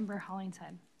 Member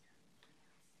Hollingshead.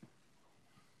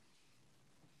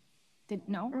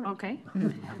 No? Okay.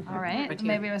 All right.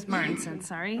 Maybe it was Martinson.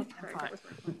 Sorry.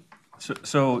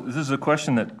 So this is a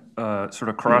question that sort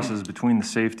of crosses between the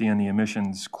safety and the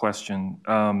emissions question,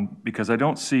 because I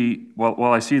don't see,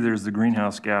 while I see there's the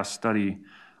greenhouse gas study,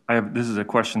 this is a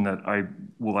question that I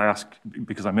will ask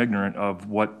because I'm ignorant of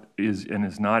what is and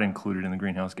is not included in the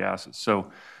greenhouse gases.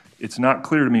 So it's not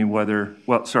clear to me whether,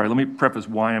 let me preface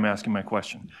why I'm asking my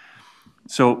question.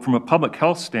 So from a public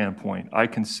health standpoint, I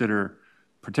consider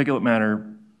particulate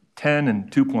matter 10 and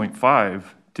 2.5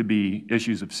 to be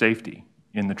issues of safety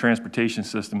in the transportation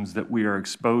systems that we are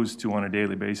exposed to on a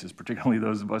daily basis, particularly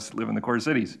those of us that live in the core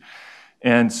cities.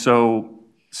 And so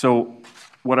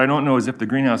what I don't know is if the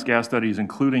greenhouse gas study is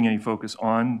including any focus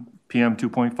on PM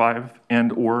 2.5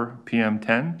 and or PM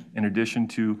 10 in addition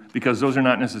to, because those are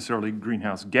not necessarily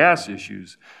greenhouse gas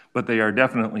issues, but they are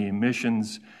definitely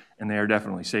emissions and they are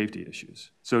definitely safety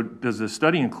issues. So does the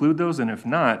study include those? And if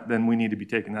not, then we need to be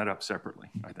taking that up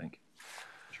separately, I think.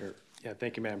 Sure. Yeah,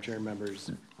 thank you, Madam Chair and members.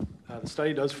 The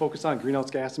study does focus on greenhouse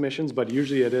gas emissions, but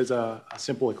usually it is a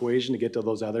simple equation to get to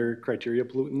those other criteria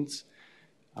pollutants.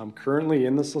 Currently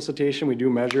in the solicitation, we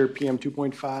do measure PM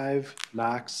 2.5,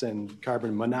 NOx, and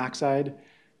carbon monoxide.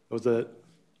 Those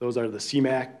are the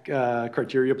CMAQ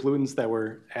criteria pollutants that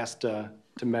we're asked to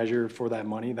measure for that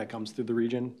money that comes through the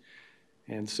region.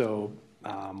 And so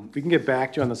we can get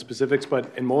back to you on the specifics,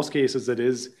 but in most cases it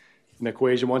is an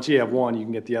equation. Once you have one, you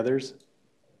can get the others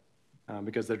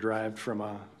because they're derived from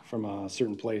a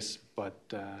certain place. But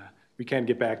we can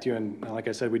get back to you, and like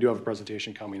I said, we do have a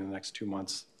presentation coming in the next 2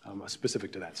 months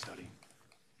specific to that study.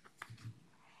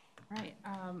 All right,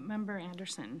 Member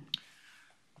Anderson.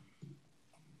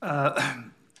 I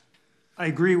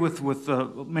agree with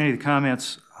many of the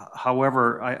comments.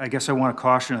 However, I guess I want to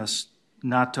caution us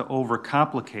not to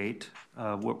overcomplicate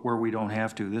where we don't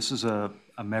have to. This is a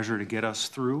measure to get us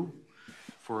through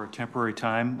for a temporary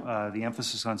time. The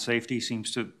emphasis on safety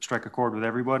seems to strike a chord with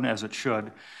everyone, as it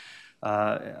should.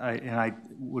 And I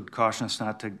would caution us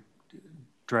not to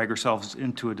drag ourselves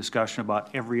into a discussion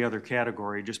about every other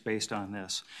category just based on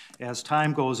this. As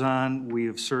time goes on, we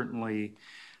have certainly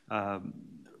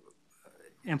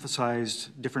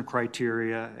emphasized different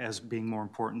criteria as being more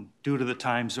important due to the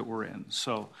times that we're in.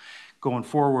 So going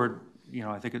forward,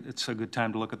 I think it's a good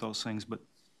time to look at those things, but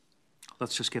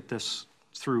let's just get this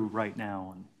through right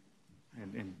now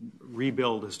and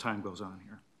rebuild as time goes on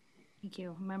here. Thank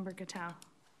you. Member Gattau.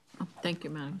 Thank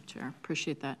you, Madam Chair.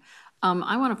 Appreciate that.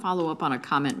 I want to follow up on a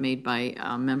comment made by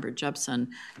Member Jepson,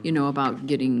 about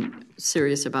getting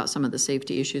serious about some of the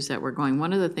safety issues that we're going.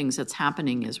 One of the things that's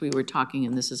happening is we were talking,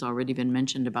 and this has already been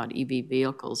mentioned, about EV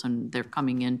vehicles, and they're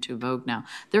coming into vogue now.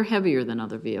 They're heavier than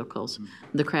other vehicles.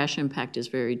 The crash impact is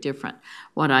very different.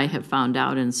 What I have found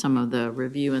out in some of the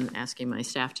review and asking my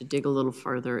staff to dig a little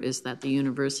further is that the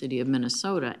University of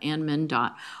Minnesota and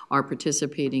MnDOT are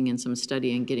participating in some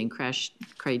study and getting crash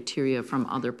criteria from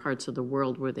other parts of the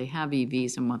world where they have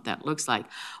EVs and what that looks like.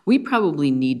 We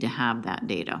probably need to have that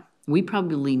data. We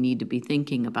probably need to be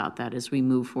thinking about that as we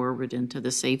move forward into the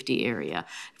safety area.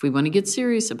 If we want to get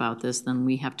serious about this, then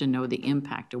we have to know the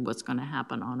impact of what's going to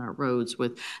happen on our roads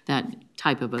with that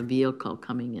type of a vehicle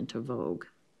coming into vogue.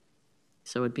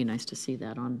 So it'd be nice to see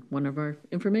that on one of our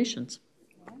informations.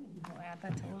 We'll add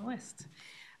that to the list.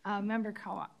 Member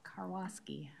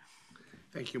Karwoski.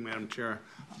 Thank you, Madam Chair.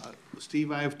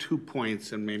 Steve, I have 2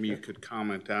 points, and maybe you could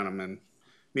comment on them, and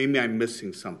maybe I'm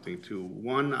missing something too.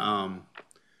 One,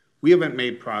 we haven't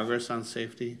made progress on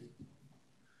safety.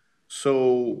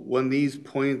 So when these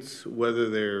points, whether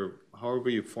they're, however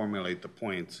you formulate the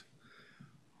points,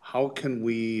 how can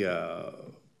we,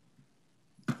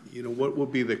 what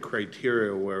would be the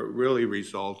criteria where it really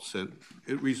results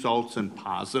in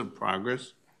positive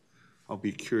progress? I'll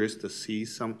be curious to see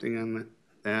something on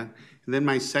that. And then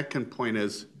my second point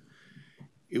is,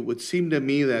 it would seem to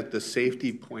me that the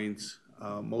safety points,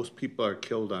 most people are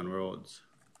killed on roads.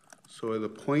 So are the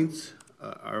points,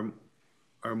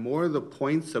 are more of the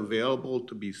points available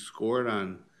to be scored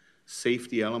on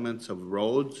safety elements of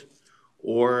roads?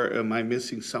 Or am I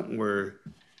missing something where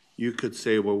you could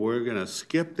say, well, we're gonna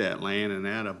skip that lane and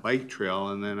add a bike trail,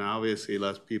 and then obviously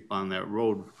less people on that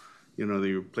road, they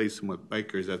replace them with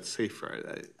bikers, that's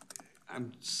safer.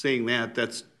 I'm saying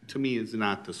that's, to me, is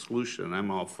not the solution.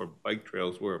 I'm all for bike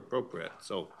trails where appropriate,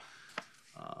 so.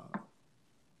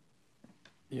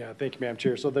 Yeah, thank you, Madam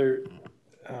Chair. So there,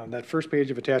 that first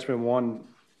page of attachment 1,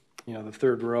 the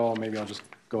third row, maybe I'll just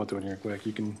go into it here quick.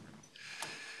 You can.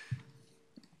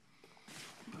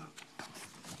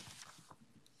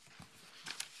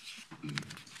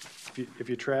 If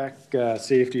you track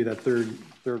safety, that third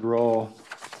row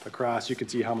across, you can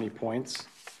see how many points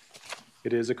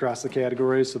it is across the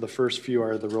categories. So the first few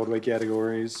are the roadway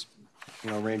categories,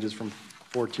 ranges from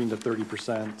 14 to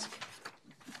 30%.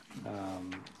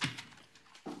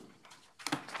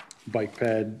 Bike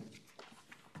ped,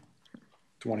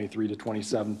 23 to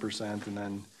 27%, and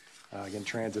then again,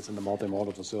 transit's in the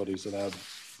multimodal facilities, so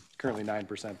that's currently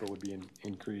 9%, but would be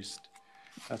increased.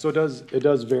 So it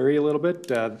does vary a little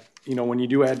bit. When you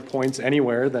do add points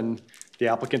anywhere, then the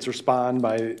applicants respond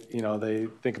by, they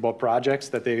think about projects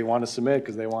that they want to submit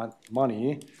because they want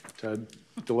money to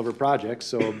deliver projects.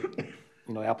 So,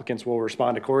 the applicants will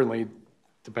respond accordingly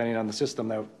depending on the system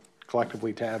that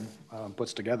collectively TAB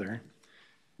puts together.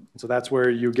 And so that's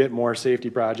where you get more safety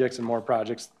projects and more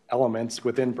projects, elements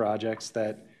within projects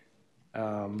that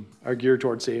are geared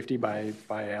towards safety by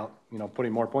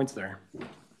putting more points there.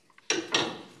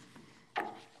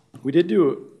 We did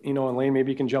do, and Lane,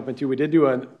 maybe you can jump into, we did do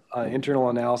an internal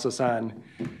analysis on,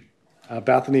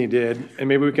 Bethany did, and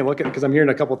maybe we can look at, because I'm hearing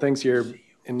a couple things here,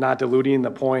 in not diluting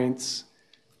the points,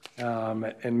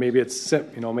 and maybe it's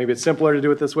simpler to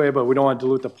do it this way, but we don't want to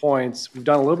dilute the points. We've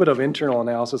done a little bit of internal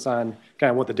analysis on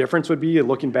kind of what the difference would be,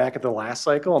 looking back at the last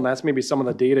cycle, and that's maybe some of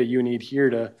the data you need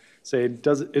here to say,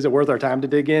 is it worth our time to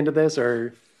dig into this,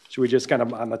 or should we just kind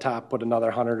of on the top put another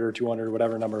 100 or 200 or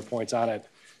whatever number of points on it?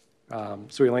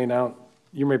 So Elaine, out,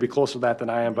 you may be closer to that than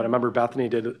I am, but I remember Bethany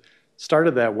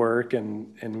started that work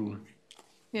and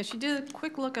yeah, she did a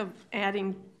quick look of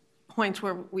adding points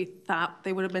where we thought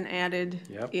they would have been added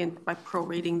by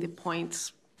prorating the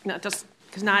points, not just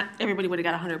because not everybody would have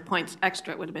got 100 points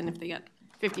extra. It would have been if they got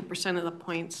 50% of the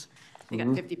points, they got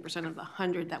 50% of the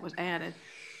 100 that was added,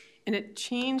 and it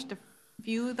changed a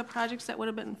few of the projects that would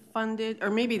have been funded, or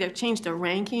maybe they've changed the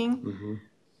ranking.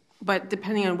 But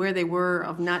depending on where they were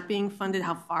of not being funded,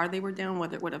 how far they were down,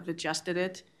 whether it would have adjusted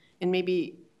it, and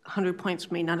maybe 100 points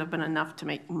may not have been enough to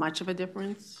make much of a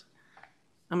difference.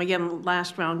 Again,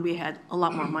 last round we had a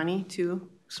lot more money too,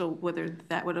 so whether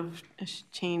that would have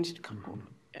changed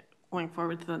going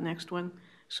forward to the next one.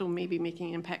 So maybe making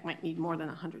an impact might need more than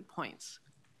 100 points.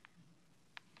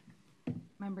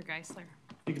 Member Geisler.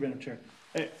 Thank you, Madam Chair.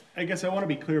 I guess I want to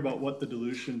be clear about what the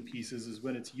dilution piece is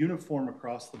when it's uniform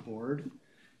across the board.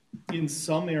 In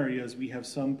some areas, we have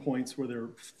some points where there are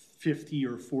 50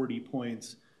 or 40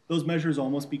 points. Those measures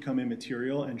almost become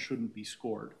immaterial and shouldn't be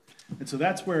scored. And so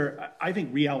that's where I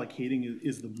think reallocating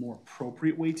is the more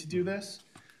appropriate way to do this.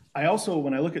 I also,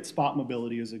 when I look at spot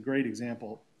mobility as a great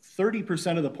example,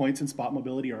 30% of the points in spot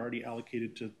mobility are already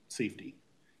allocated to safety.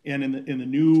 And in the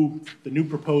new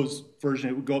proposed version,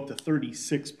 it would go up to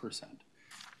 36%.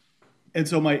 And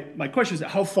so my question is,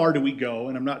 how far do we go?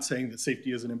 And I'm not saying that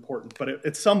safety isn't important, but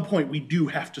at some point we do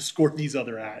have to score these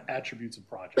other attributes of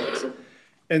projects.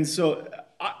 And so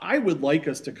I would like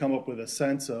us to come up with a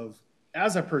sense of,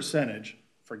 as a percentage,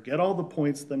 forget all the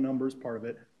points, the numbers part of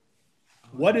it,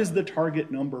 what is the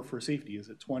target number for safety? Is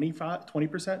it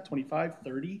 20%, 25,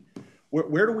 30?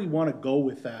 Where do we want to go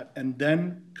with that? And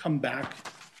then come back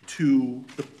to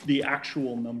the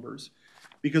actual numbers.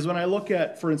 Because when I look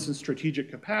at, for instance,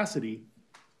 strategic capacity,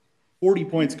 40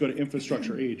 points go to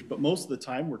infrastructure age, but most of the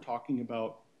time we're talking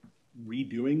about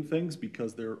redoing things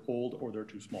because they're old or they're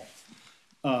too small.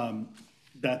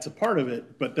 That's a part of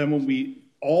it, but then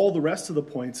all the rest of the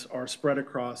points are spread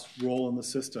across role in the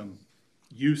system,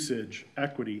 usage,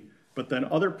 equity, but then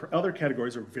other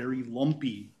categories are very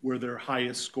lumpy where their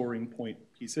highest scoring point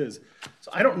piece is. So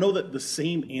I don't know that the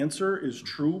same answer is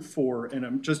true for, and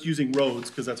I'm just using roads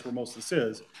because that's where most of this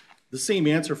is, the same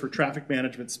answer for traffic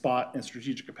management, spot, and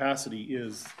strategic capacity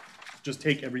is just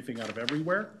take everything out of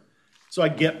everywhere. So I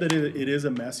get that it is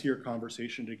a messier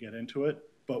conversation to get into it,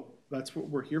 but that's what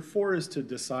we're here for, is to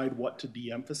decide what to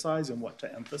de-emphasize and what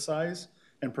to emphasize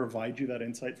and provide you that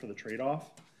insight for the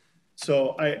trade-off.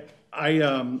 So I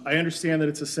understand that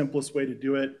it's the simplest way to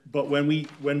do it, but when we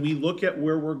look at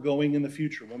where we're going in the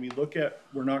future, when we look at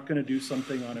we're not going to do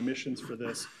something on emissions for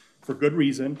this for good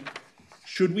reason,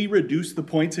 should we reduce the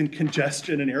points in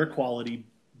congestion and air quality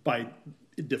by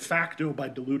de facto by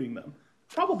diluting them?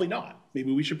 Probably not.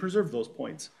 Maybe we should preserve those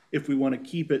points if we want to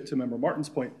keep it, to Member Martin's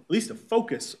point, at least a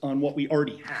focus on what we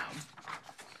already have.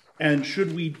 And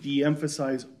should we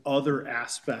de-emphasize other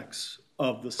aspects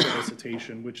of the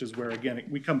solicitation, which is where, again,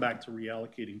 we come back to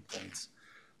reallocating points.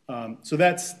 So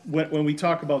that's when we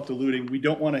talk about diluting, we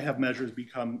don't want to have measures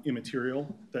become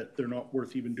immaterial, that they're not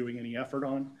worth even doing any effort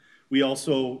on. We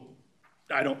also,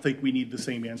 I don't think we need the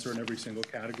same answer in every single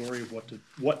category of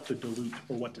what to dilute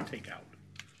or what to take out.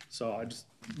 So I just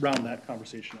round that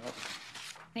conversation out.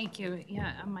 Thank you.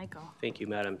 Yeah, Michael. Thank you,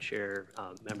 Madam Chair,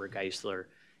 Member Geisler.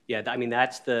 Yeah, I mean,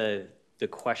 that's the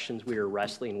questions we are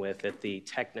wrestling with at the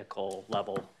technical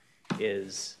level.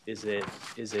 Is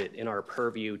it in our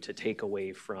purview to take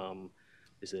away from,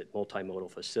 is it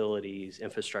multimodal facilities,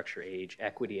 infrastructure age,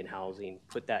 equity in housing,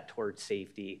 put that towards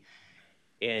safety?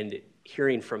 And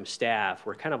hearing from staff,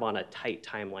 we're kind of on a tight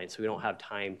timeline, so we don't have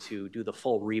time to do the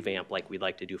full revamp like we'd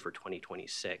like to do for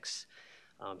 2026.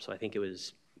 So I think it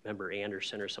was Member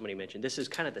Anderson or somebody mentioned, this is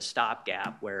kind of the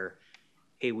stopgap where,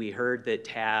 hey, we heard that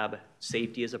TAB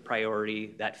safety is a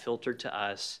priority, that filtered to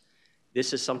us.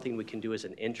 This is something we can do as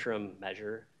an interim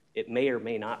measure. It may or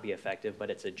may not be effective, but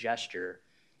it's a gesture.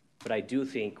 But I do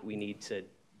think we need to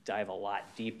dive a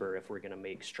lot deeper if we're going to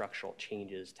make structural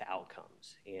changes to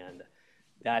outcomes. And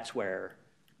that's where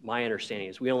my understanding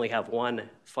is we only have one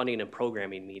funding and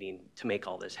programming meeting to make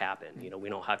all this happen. You know, we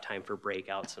don't have time for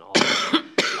breakouts and all that.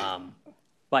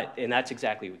 And that's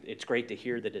exactly, it's great to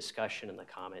hear the discussion and the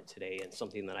comment today and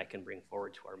something that I can bring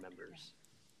forward to our members.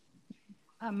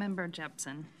 Member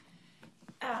Jepson.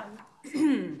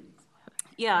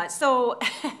 Yeah, so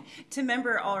to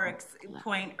Member Ulrich's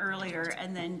point earlier,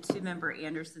 and then to Member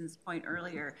Anderson's point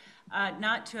earlier,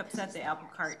 not to upset the apple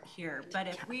cart here, but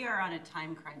if we are on a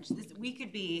time crunch, we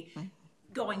could be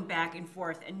going back and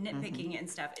forth and nitpicking and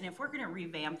stuff, and if we're going to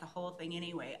revamp the whole thing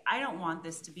anyway, I don't want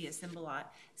this to be a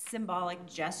symbolic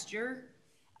gesture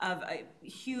of a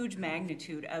huge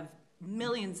magnitude of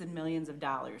millions and millions of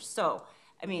dollars. So,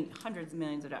 I mean, hundreds of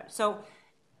millions of dollars. So,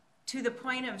 to the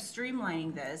point of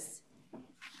streamlining this,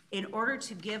 in order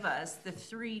to give us the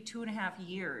 2.5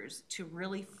 years to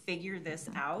really figure this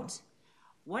out,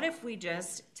 what if we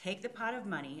just take the pot of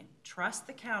money, trust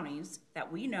the counties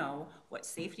that we know what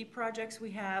safety projects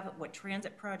we have, what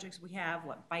transit projects we have,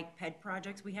 what bike ped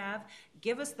projects we have,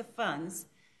 give us the funds,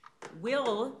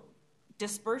 we'll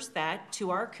disperse that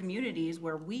to our communities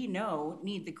where we know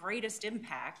need the greatest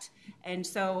impact. And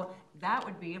so that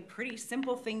would be a pretty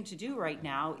simple thing to do right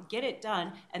now, get it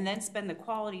done, and then spend the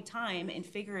quality time in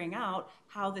figuring out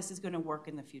how this is going to work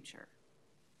in the future.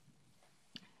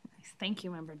 Thank you,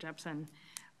 Member Jepson.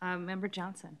 Member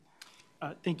Johnson.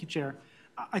 Thank you, Chair.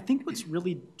 I think what's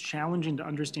really challenging to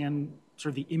understand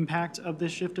sort of the impact of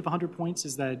this shift of 100 points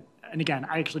is that, and again,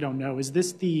 I actually don't know, is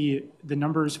this the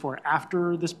numbers for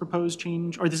after this proposed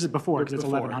change, or this is before, because it's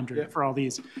 1,100 for all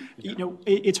these. You know,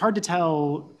 it's hard to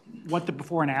tell what the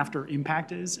before and after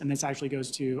impact is, and this actually goes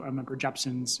to Member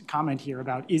Jepson's comment here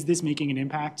about, is this making an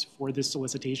impact for this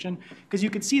solicitation? Because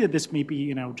you could see that this may be,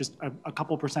 you know, just a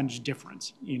couple percentage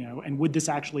difference, you know, and would this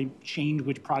actually change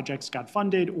which projects got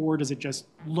funded, or does it just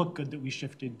look good that we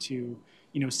shifted to,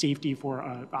 you know, safety for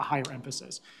a higher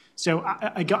emphasis? So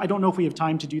I don't know if we have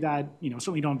time to do that, you know,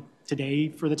 certainly don't today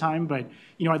for the time, but,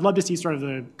 you know, I'd love to see sort of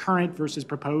the current versus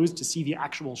proposed to see the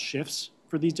actual shifts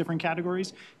for these different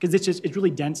categories, because it's really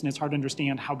dense and it's hard to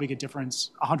understand how big a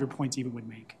difference 100 points even would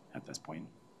make at this point.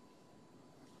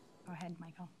 Go ahead,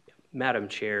 Michael. Madam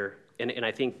Chair, and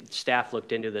I think staff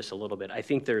looked into this a little bit. I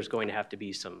think there's going to have to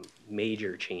be some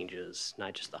major changes,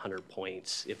 not just the 100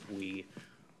 points, if we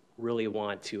really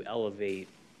want to elevate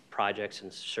projects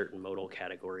in certain modal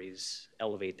categories,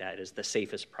 elevate that as the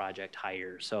safest project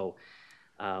higher. So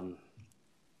I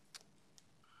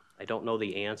don't know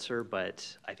the answer,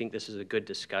 but I think this is a good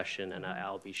discussion, and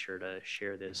I'll be sure to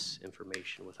share this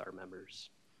information with our members.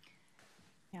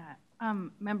 Yeah,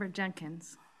 Member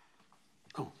Jenkins.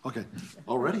 Oh, okay,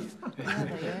 already.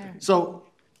 So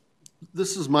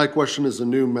this is my question as a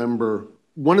new member.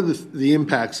 One of the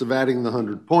impacts of adding the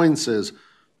 100 points is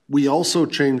we also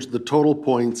changed the total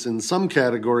points in some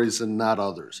categories and not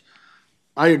others.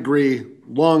 I agree,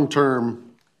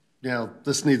 long-term, you know,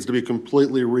 this needs to be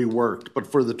completely reworked.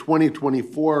 But for the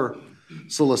 2024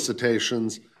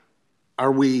 solicitations,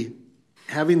 are we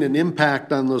having an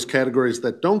impact on those categories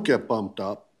that don't get bumped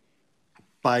up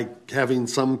by having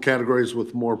some categories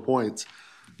with more points?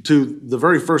 To the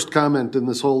very first comment in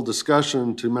this whole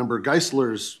discussion, to Member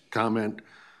Geisler's comment,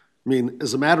 I mean,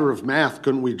 as a matter of math,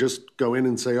 couldn't we just go in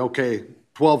and say, okay,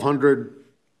 1,200,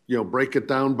 you know, break it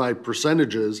down by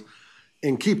percentages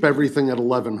and keep everything at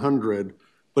 1,100,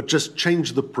 but just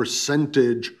change the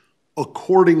percentage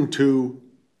according to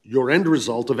your end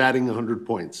result of adding 100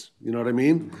 points. You know what I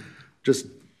mean? Just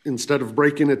instead of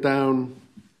breaking it down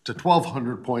to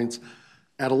 1,200 points,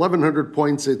 at 1,100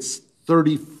 points, it's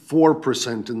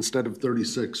 34% instead of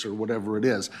 36 or whatever it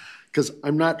is. Because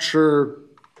I'm not sure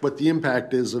what the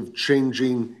impact is of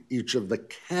changing each of the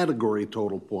category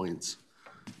total points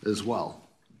as well.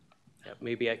 Yeah,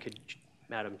 maybe I could,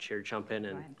 Madam Chair, jump in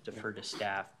and defer to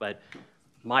staff, but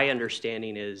my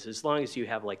understanding is as long as you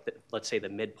have like, let's say the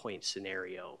midpoint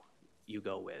scenario you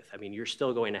go with, I mean, you're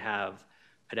still going to have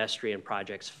pedestrian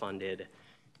projects funded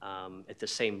at the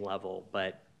same level,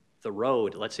 but the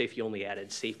road, let's say if you only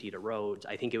added safety to roads,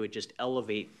 I think it would just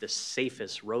elevate the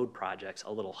safest road projects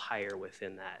a little higher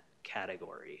within that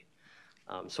category.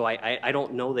 So I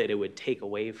don't know that it would take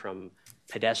away from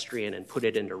pedestrian and put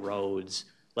it into roads.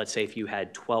 Let's say if you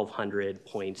had 1,200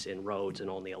 points in roads and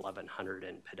only 1,100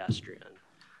 in pedestrian.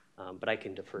 But I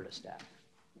can defer to staff.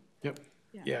 Yep.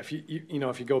 Yeah, if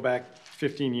if you go back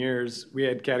 15 years, we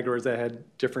had categories that had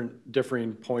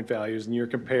differing point values, and you're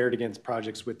compared against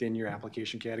projects within your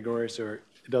application category, so it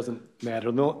doesn't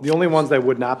matter. The only ones that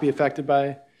would not be affected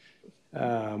by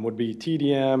would be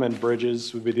TDM and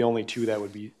bridges would be the only two that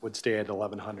would stay at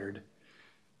 1,100.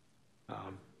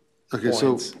 Okay, points.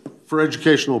 so for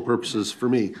educational purposes, for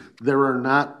me, there are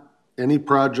not any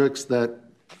projects that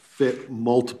fit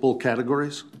multiple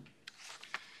categories?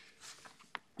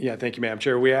 Yeah, thank you, Madam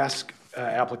Chair. We ask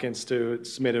applicants to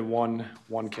submit in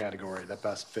one category that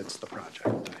best fits the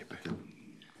project type.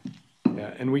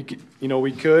 Yeah, and we could,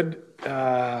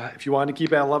 if you wanted to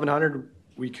keep it at 1,100,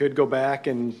 we could go back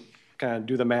and kind of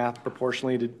do the math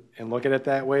proportionally and look at it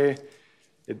that way.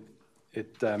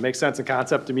 It makes sense in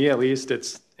concept to me, at least.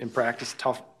 It's in practice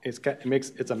tough.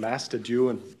 It's a mess to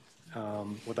do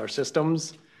with our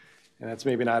systems, and that's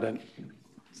maybe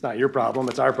it's not your problem.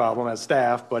 It's our problem as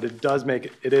staff, but it does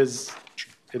make it is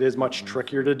much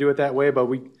trickier to do it that way. But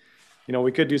we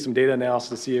could do some data analysis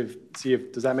to see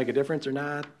if does that make a difference or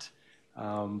not.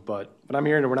 But I'm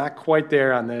hearing that we're not quite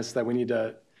there on this. That we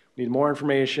need more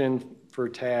information for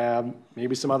TAB,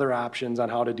 maybe some other options on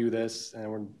how to do this,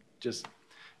 and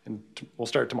we'll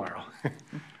start tomorrow.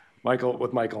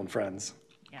 Michael and friends.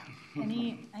 Yeah.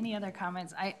 Any other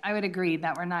comments? I would agree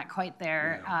that we're not quite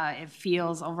there. It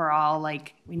feels overall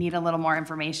like we need a little more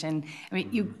information. I mean,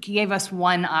 you gave us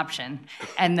one option,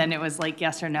 and then it was like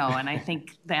yes or no, and I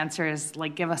think the answer is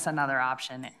like give us another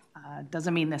option.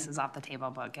 Doesn't mean this is off the table,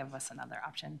 but give us another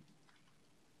option.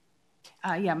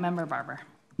 Yeah, Member Barber.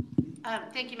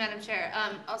 Thank you, Madam Chair.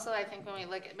 Also, I think when we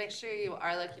make sure you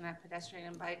are looking at pedestrian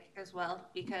and bike as well,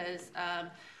 because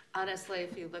honestly,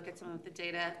 if you look at some of the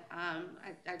data,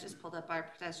 I just pulled up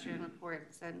our pedestrian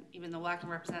report, and even though walking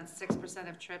represents 6%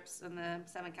 of trips in the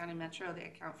 7-county metro, they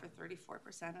account for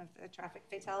 34% of the traffic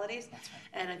fatalities. Right.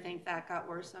 And I think that got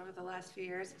worse over the last few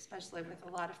years, especially with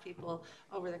a lot of people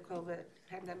over the COVID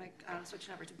pandemic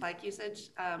switching over to bike usage.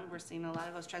 We're seeing a lot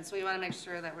of those trends. So we want to make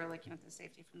sure that we're looking at the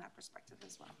safety from that perspective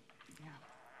as well. Yeah.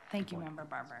 Thank you, Member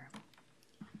Barber.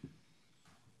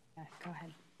 Yeah, go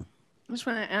ahead. I just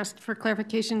want to ask for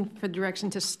clarification for direction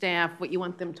to staff, what you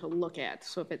want them to look at.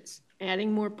 So if it's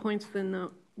adding more points than the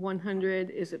 100,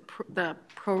 is it the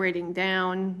prorating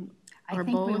down? I think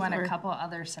we want a couple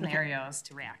other scenarios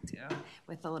to react to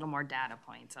with a little more data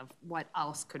points of what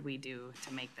else could we do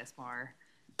to make this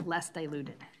less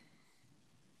diluted.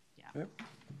 Yeah.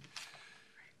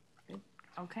 Yep.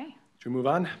 Okay. Should we move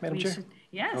on, Madam Chair?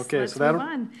 Yes, okay, let's move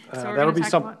on. So we're that'll going to be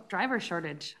talk about driver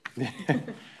shortage.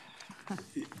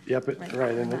 Yep,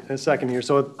 right, in a second here.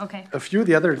 So okay. A few of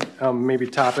the other maybe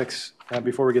topics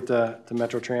before we get to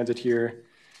Metro Transit here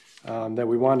that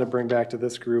we wanted to bring back to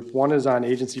this group. One is on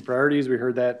agency priorities. We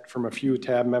heard that from a few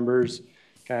TAB members,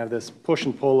 kind of this push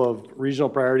and pull of regional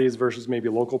priorities versus maybe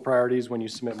local priorities when you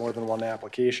submit more than one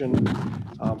application.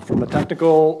 From the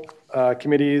technical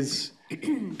committees,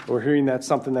 we're hearing that's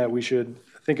something that we should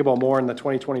think about more in the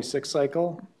 2026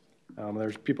 cycle.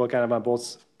 There's people kind of on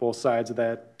both sides of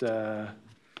that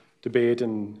debate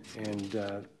and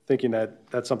thinking that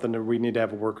that's something that we need to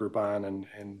have a work group on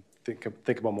and think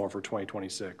about more for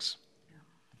 2026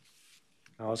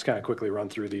 I'll just kind of quickly run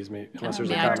through these, unless there's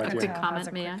a comment. Quick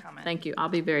comment, may I? Thank you. I'll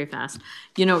be very fast.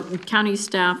 County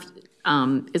staff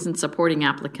isn't supporting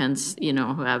applicants,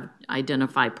 who have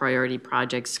identified priority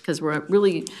projects because we're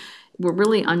really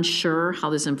unsure how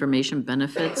this information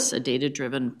benefits a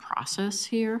data-driven process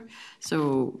here.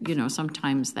 So,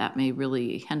 sometimes that may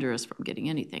really hinder us from getting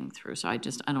anything through. So I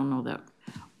don't know that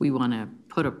we want to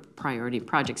put a priority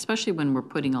project, especially when we're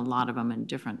putting a lot of them in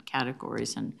different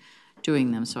categories and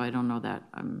doing them. So I don't know that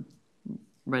I'm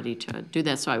ready to do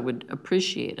that. So I would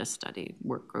appreciate a study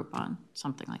work group on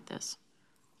something like this.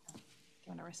 Do you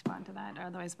want to respond to that?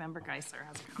 Otherwise, Member Geisler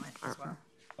has a comment as well.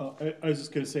 I was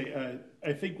just going to say,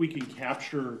 I think we can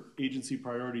capture agency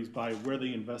priorities by where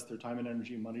they invest their time and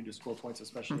energy and money to score points,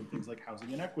 especially in things like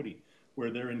housing and equity,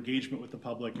 where their engagement with the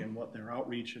public and what their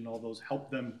outreach and all those help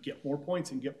them get more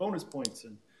points and get bonus points.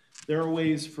 And there are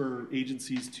ways for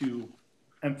agencies to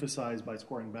emphasize by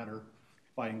scoring better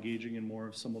by engaging in more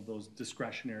of some of those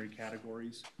discretionary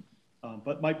categories.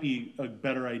 But might be a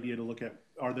better idea to look at,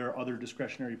 are there other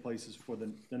discretionary places for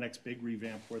the next big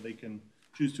revamp where they can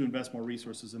choose to invest more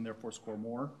resources and therefore score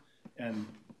more and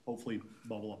hopefully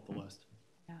bubble up the list.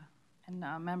 Yeah,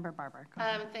 and Member Barber.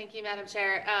 Thank you, Madam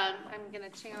Chair. I'm going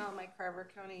to channel my Carver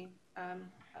County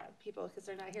people because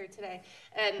they're not here today.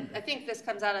 And I think this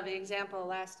comes out of the example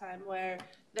last time where,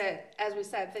 as we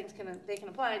said, they can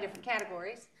apply in different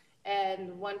categories.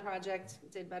 And one project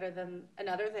did better than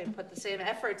another. They put the same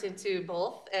effort into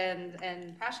both and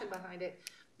passion behind it.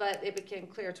 but it became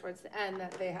clear towards the end that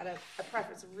they had a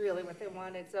preference, really what they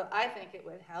wanted. So I think it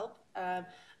would help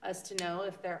us to know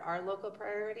if there are local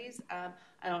priorities.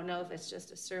 I don't know if it's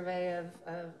just a survey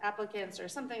of applicants or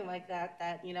something like that,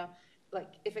 that, you know,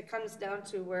 like if it comes down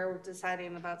to where we're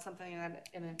deciding about something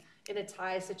in a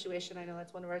tie situation, I know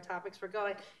that's one of our topics we're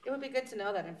going, it would be good to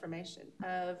know that information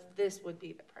of this would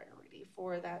be the priority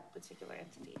for that particular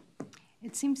entity.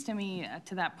 It seems to me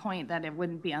to that point that it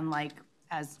wouldn't be unlike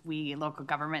as we local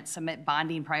government submit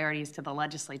bonding priorities to the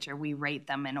legislature, we rate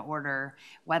them in order,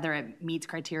 whether it meets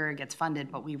criteria or gets funded,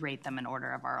 but we rate them in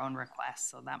order of our own requests.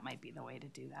 So that might be the way to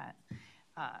do that.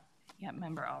 Yeah,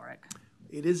 Member Ulrich.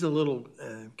 It is a little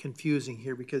confusing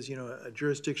here because, you know, a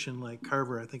jurisdiction like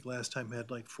Carver, I think last time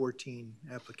had like 14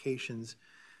 applications,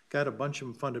 got a bunch of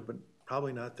them funded, but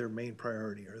probably not their main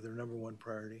priority or their number one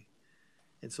priority.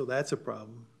 And so that's a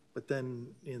problem. But then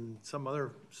in some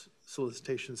other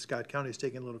solicitations, Scott County is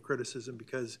taking a little criticism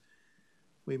because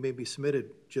we maybe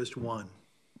submitted just one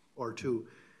or two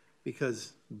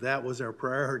because that was our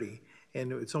priority.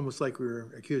 And it's almost like we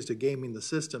were accused of gaming the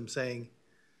system, saying,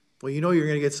 well, you know you're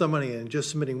going to get some money and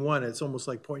just submitting one, it's almost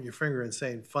like pointing your finger and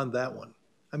saying, fund that one.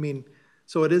 I mean,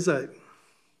 so it's a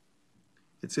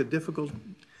difficult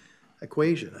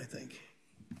equation, I think.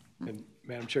 And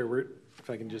Madam Chair, if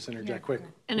I can just interject quick.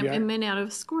 And it may not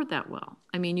have scored that well.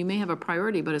 I mean, you may have a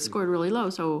priority, but it scored really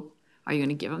low. So are you going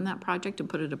to give them that project and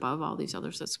put it above all these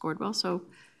others that scored well? So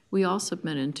we all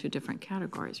submit into different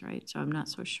categories, right? So I'm not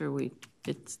so sure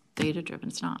it's data-driven.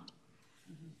 It's not.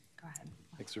 Go ahead.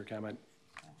 Thanks for your comment.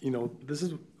 You know, this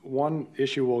is one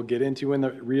issue we'll get into in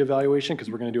the reevaluation because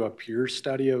we're going to do a peer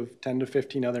study of 10 to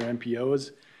 15 other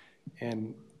MPOs.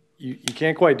 And you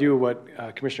can't quite do what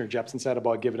Commissioner Jepson said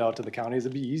about giving it out to the counties.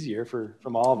 It'd be easier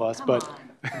from all of us, but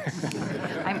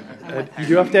you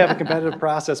do have to have a competitive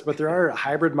process. But there are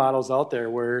hybrid models out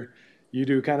there where you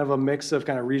do kind of a mix of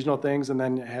kind of regional things and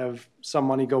then have some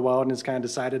money go out and it's kind of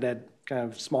decided at kind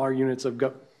of smaller units of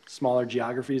smaller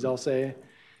geographies, I'll say.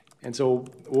 And so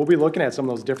we'll be looking at some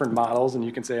of those different models and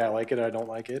you can say, I like it or I don't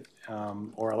like it,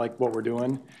 or I like what we're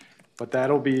doing. But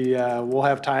that'll be, we'll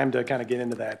have time to kind of get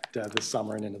into that this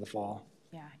summer and into the fall.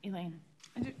 Yeah, Elaine.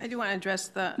 I do want to address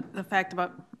the fact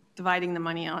about dividing the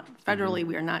money out. Federally,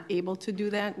 we are not able to do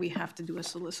that. We have to do a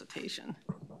solicitation.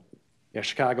 Yeah,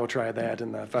 Chicago tried that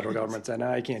and the federal government said,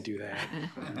 no, you can't do that.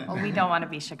 Well, we don't want to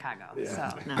be Chicago, yeah.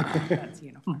 So no, that's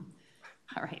uniform.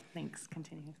 All right, thanks.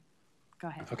 Continue. Go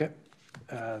ahead. Okay.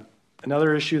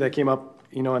 Another issue that came up,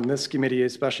 you know, in this committee,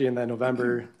 especially in the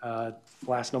November,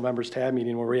 last November's TAB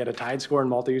meeting where we had a tide score in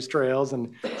multi-use trails,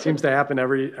 and it seems to happen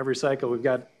every cycle. We've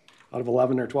got out of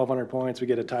 11 or 1,200 points, we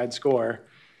get a tide score.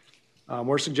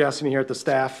 We're suggesting here at the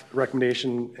staff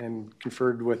recommendation and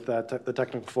conferred with the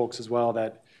technical folks as well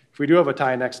that if we do have a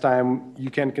tie next time,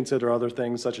 you can consider other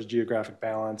things such as geographic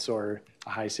balance or a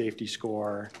high safety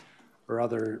score or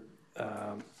other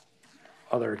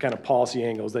kind of policy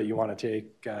angles that you want to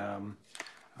take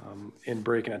in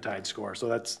breaking a tide score.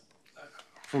 So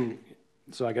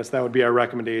so I guess that would be our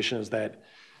recommendation, is that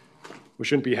we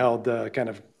shouldn't be held to kind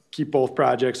of keep both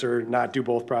projects or not do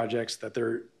both projects, that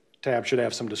their tab should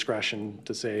have some discretion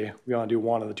to say we want to do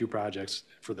one of the two projects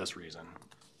for this reason.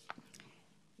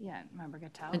 Yeah, Member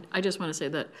Gattel. I just want to say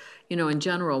that, you know, in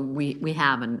general, we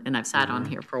have, and I've sat on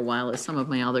here for a while, as some of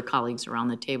my other colleagues around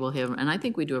the table have, and I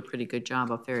think we do a pretty good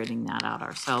job of ferreting that out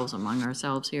among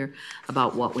ourselves here,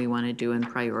 about what we want to do in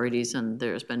priorities. And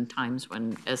there's been times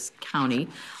when, as county,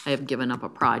 I have given up a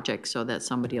project so that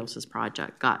somebody else's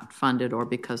project got funded, or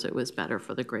because it was better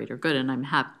for the greater good. And I'm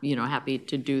happy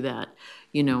to do that,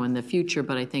 you know, in the future.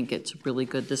 But I think it's really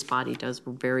good. This body does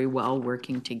very well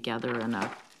working together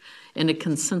in a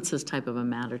consensus type of a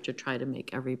matter to try to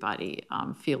make everybody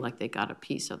feel like they got a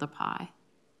piece of the pie.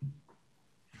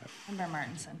 Member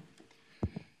Martinson.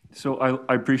 So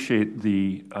I appreciate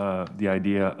the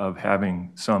idea of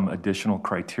having some additional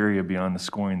criteria beyond the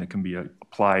scoring that can be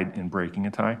applied in breaking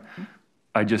a tie. Mm-hmm.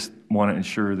 I just want to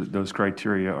ensure that those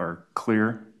criteria are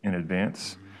clear in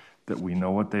advance, that we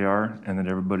know what they are, and that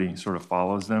everybody sort of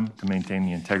follows them to maintain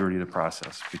the integrity of the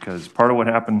process. Because part of what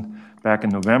happened back in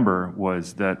November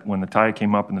was that when the tie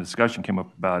came up and the discussion came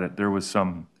up about it, there was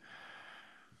some,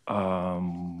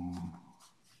 I'll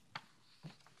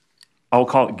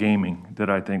call it gaming, that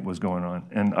I think was going on.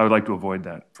 And I would like to avoid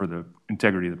that for the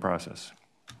integrity of the process.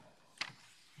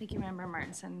 Thank you, Member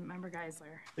Martinson. Member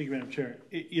Geisler. Thank you, Madam Chair.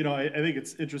 I think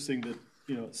it's interesting that,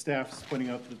 you know, staff's pointing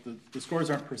out that the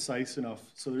scores aren't precise enough,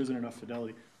 so there isn't enough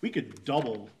fidelity. We could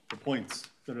double the points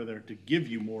that are there to give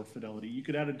you more fidelity. You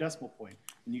could add a decimal point,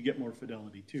 and you get more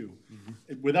fidelity too.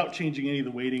 Without changing any of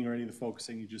the weighting or any of the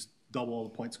focusing, you just double all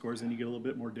the point scores, and you get a little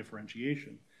bit more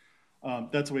differentiation.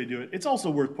 That's the way to do it. It's also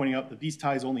worth pointing out that these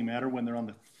ties only matter when they're on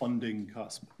the funding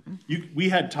cusp. We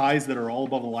had ties that are all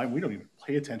above the line. We don't even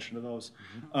pay attention to those.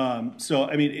 So,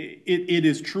 I mean, it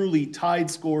is truly tied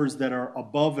scores that are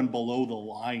above and below the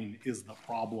line is the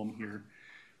problem here.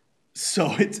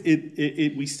 So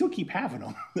we still keep having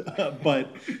them,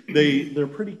 but they're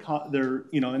pretty,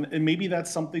 and maybe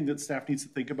that's something that staff needs to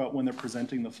think about when they're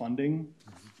presenting the funding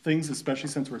things, especially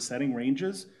since we're setting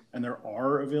ranges and there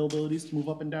are availabilities to move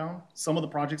up and down. Some of the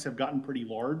projects have gotten pretty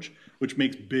large, which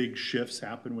makes big shifts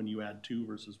happen when you add 2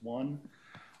 versus 1.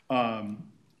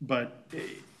 But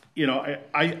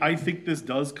I think this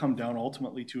does come down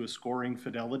ultimately to a scoring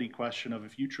fidelity question of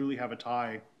if you truly have a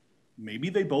tie, maybe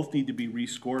they both need to be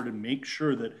rescored and make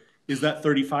sure that, is that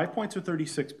 35 points or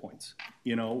 36 points?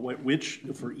 Which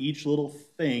for each little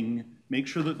thing, make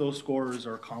sure that those scorers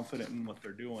are confident in what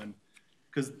they're doing,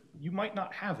 because you might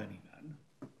not have any then.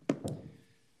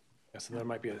 Yeah, so there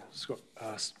might be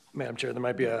Madam Chair, there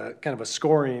might be a kind of a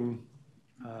scoring,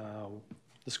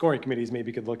 the scoring committees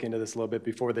maybe could look into this a little bit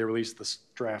before they release the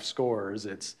draft scores.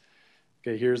 It's,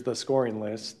 okay, here's the scoring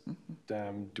list.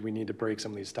 Do we need to break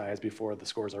some of these ties before the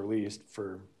scores are released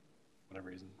for whatever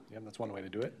reason? Yeah, that's one way to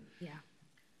do it. Yeah,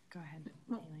 go ahead,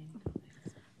 Elaine.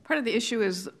 Part of the issue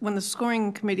is when the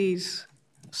scoring committees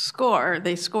score,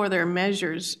 they score their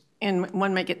measures, and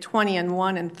one might get 20 and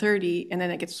 1 and 30, and then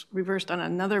it gets reversed on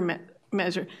another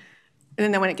measure.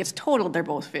 And then when it gets totaled, they're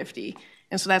both 50.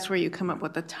 And so that's where you come up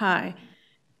with the tie.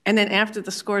 And then after the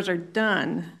scores are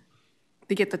done,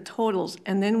 they get the totals,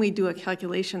 and then we do a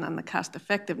calculation on the cost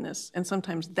effectiveness, and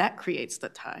sometimes that creates the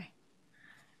tie.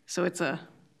 So it's a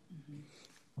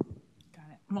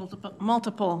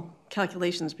multiple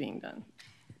calculations being done.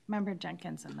 Member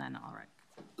Jenkins, and then Ulrich.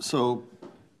 So,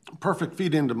 perfect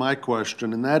feed into my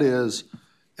question, and that is,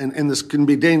 and this can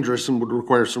be dangerous and would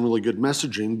require some really good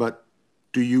messaging, but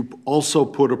do you also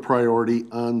put a priority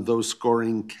on those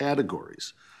scoring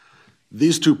categories?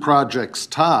 These two projects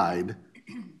tied,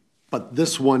 but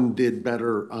this one did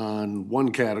better on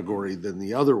one category than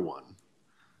the other one,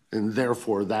 and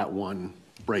therefore that one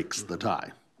breaks the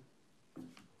tie.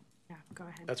 Yeah, go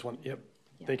ahead. That's one, yep.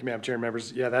 Yeah. Thank you, Madam Chair and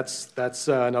members. Yeah, that's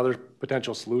another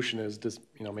potential solution is just,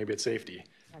 maybe it's safety.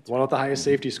 That's the one with the highest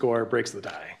safety score breaks the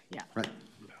tie. Yeah. Right.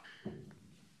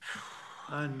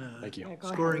 On Thank you.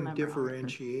 scoring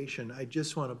differentiation, I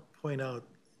just want to point out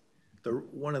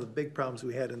one of the big problems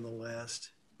we had in the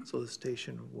last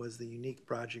solicitation was the unique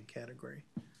project category.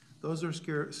 Those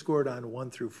are scored on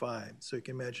 1 through 5, so you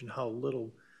can imagine how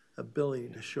little ability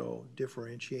to show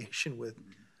differentiation with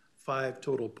 5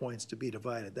 total points to be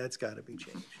divided. That's got to be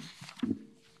changed.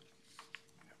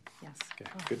 Yes.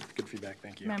 Okay. Good feedback.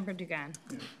 Thank you. Member Dugan.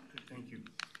 Yeah, thank you.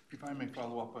 If I may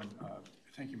follow up on,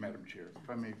 thank you, Madam Chair. If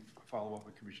I may follow up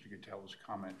with Commissioner Gattel's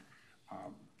comment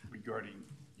regarding,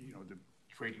 the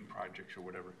trading projects or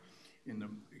whatever,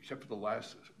 except for the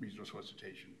last regional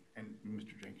solicitation and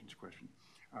Mr. Jenkins' question,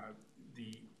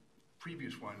 the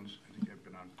previous ones, I think I've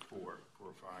been on 4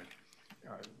 or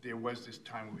 5. There was this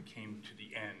time when we came to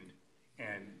the end,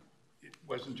 and it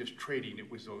wasn't just trading;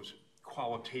 it was those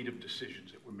qualitative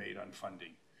decisions that were made on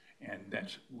funding, and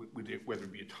that's whether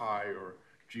it be a tie or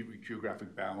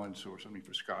geographic balance or something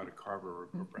for Scott or Carver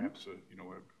or perhaps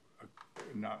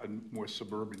a more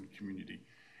suburban community.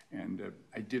 And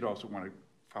I did also want to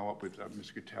follow up with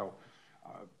Ms. Gattel.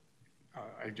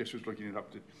 I just was looking it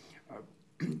up that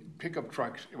pickup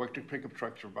trucks, electric pickup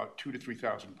trucks, are about 2,000 to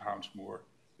 3,000 pounds more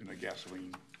than a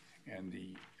gasoline, and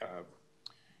the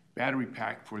battery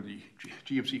pack for the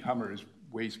GMC Hummer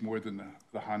weighs more than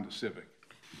the Honda Civic.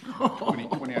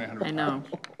 2,900 pounds. I know.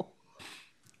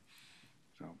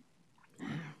 So.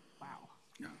 Wow.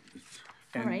 Yeah.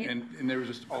 All right. And there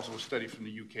was also a study from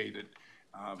the UK that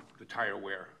the tire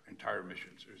wear and tire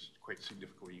emissions is quite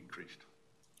significantly increased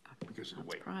because of the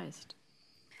weight. Surprised.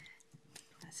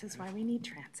 This is why we need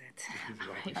transit.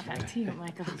 Right, back to you,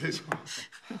 Michael.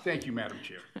 Thank you, Madam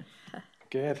Chair.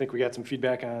 Okay, I think we got some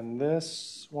feedback on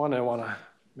this one. I want to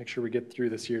make sure we get through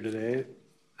this here today.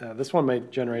 This one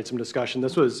might generate some discussion.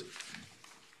 This was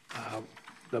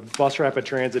the bus rapid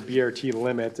transit BRT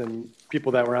limit, and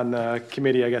people that were on the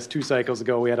committee, I guess 2 cycles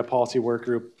ago, we had a policy work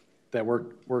group that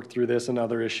worked through this and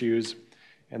other issues.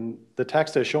 And the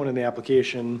text as shown in the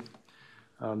application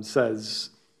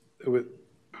says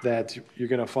that you're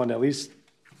going to fund at least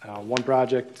one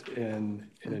project in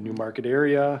a new market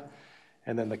area.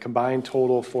 And then the combined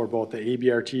total for both the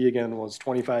ABRT, again, was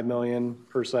 $25 million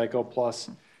per cycle,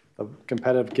 plus the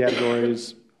competitive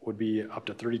categories would be up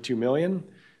to $32 million.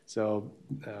 So,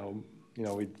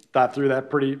 we thought through that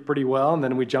pretty well, and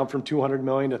then we jumped from $200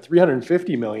 million to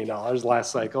 $350 million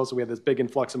last cycle. So we had this big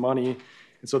influx of money,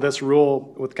 And so this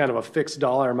rule with kind of a fixed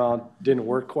dollar amount didn't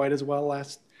work quite as well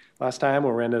last time,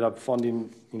 where we ended up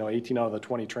funding, 18 out of the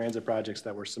 20 transit projects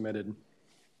that were submitted.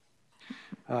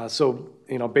 So,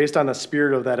 based on the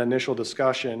spirit of that initial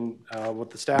discussion,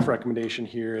 what the staff recommendation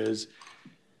here is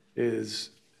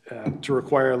to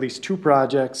require at least 2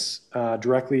 projects not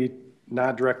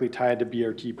directly tied to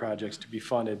BRT projects to be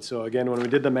funded. So again, when we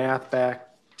did the math back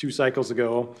 2 cycles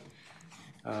ago,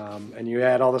 and you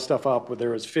add all the stuff up, there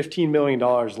was $15 million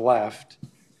left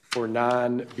for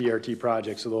non-BRT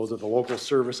projects. So those are the local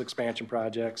service expansion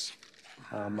projects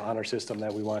on our system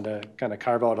that we wanted to kind of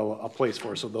carve out a place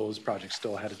for, so those projects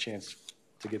still had a chance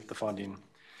to get the funding.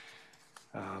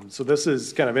 So this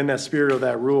is kind of in that spirit of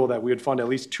that rule that we would fund at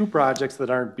least 2 projects that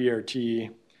aren't BRT,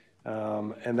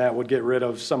 and that would get rid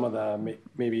of some of the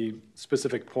maybe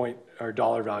specific point or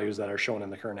dollar values that are shown in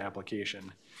the current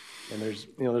application. And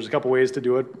there's a couple ways to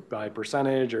do it, by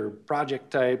percentage or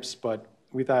project types, but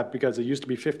we thought because it used to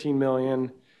be 15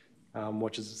 million,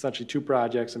 which is essentially 2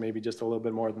 projects and maybe just a little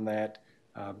bit more than that,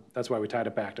 that's why we tied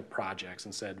it back to projects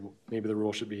and said maybe the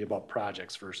rule should be about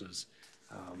projects versus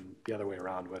the other way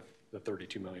around with the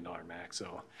 $32 million max.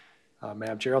 So,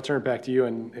 Madam Chair, I'll turn it back to you,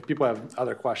 and if people have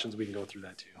other questions, we can go through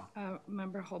that too.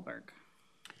 Member Holberg.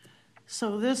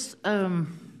 So this,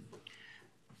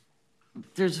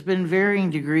 there's been varying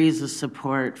degrees of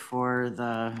support for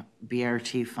the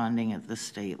BRT funding at the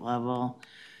state level.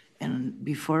 And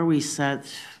before we set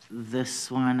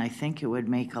this one, I think it would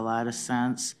make a lot of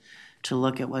sense to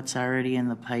look at what's already in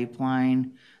the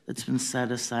pipeline that's been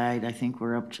set aside. I think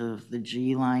we're up to the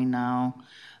G line now,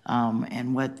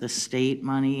 and what the state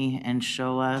money, and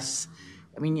show us.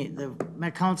 I mean, the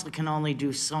Met Council can only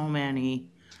do so many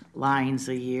lines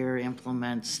a year,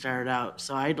 implement, start out.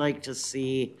 So I'd like to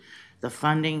see the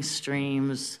funding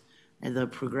streams and the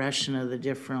progression of the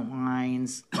different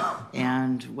lines,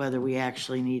 and whether we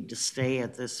actually need to stay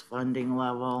at this funding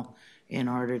level in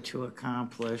order to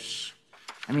accomplish.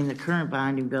 I mean, the current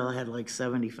bonding bill had like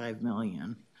 75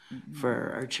 million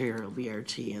for arterial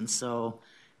BRT. And so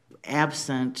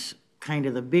absent kind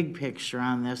of the big picture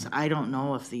on this, I don't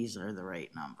know if these are the right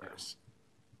numbers.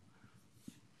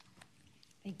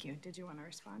 Thank you. Did you want to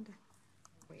respond?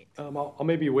 Wait. I'll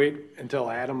maybe wait until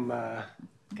Adam,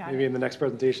 maybe in the next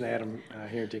presentation, Adam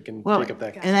here can take up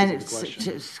that. And then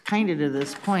it's kind of to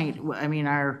this point, I mean,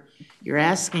 you're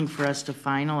asking for us to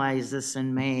finalize this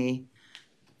in May,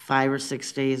 5 or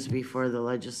 6 days before the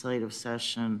legislative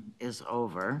session is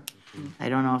over. I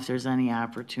don't know if there's any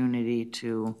opportunity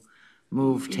to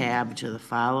move tab to the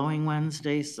following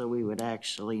Wednesday so we would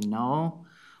actually know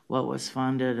what was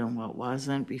funded and what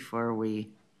wasn't before we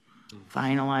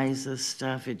finalize this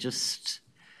stuff. It just,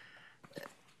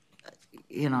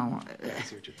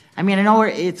 I mean, I know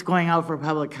it's going out for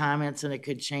public comments and it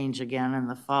could change again in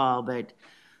the fall, but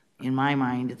in my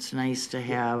mind, it's nice to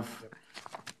have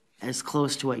as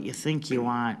close to what you think you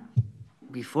want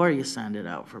before you send it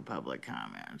out for public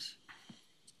comments.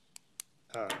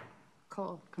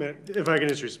 Cole. If I can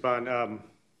just respond,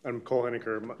 I'm Cole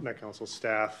Henniker, Met Council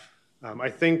staff. I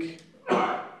think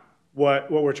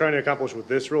what we're trying to accomplish with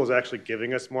this rule is actually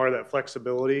giving us more of that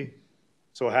flexibility.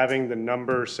 So having the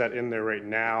number set in there right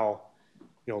now,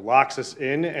 locks us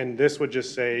in, and this would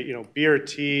just say,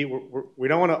 BRT, we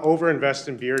don't want to overinvest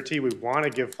in BRT. We want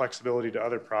to give flexibility to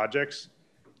other projects.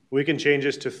 We can change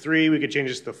this to 3, we could change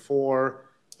this to 4,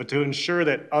 but to ensure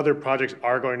that other projects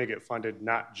are going to get funded,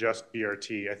 not just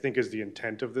BRT, I think is the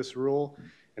intent of this rule.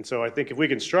 And so I think if we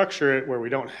can structure it where we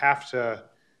don't have to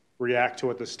react to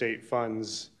what the state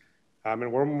funds, and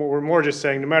we're more just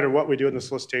saying no matter what we do in the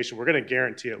solicitation, we're going to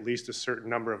guarantee at least a certain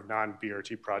number of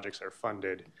non-BRT projects are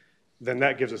funded, then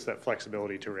that gives us that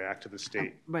flexibility to react to the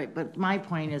state. Right, but my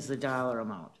point is the dollar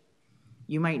amount.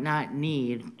 You might not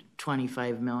need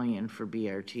 25 million for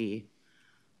BRT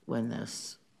when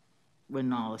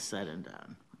all is said and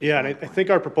done. Yeah, and I think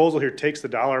our proposal here takes the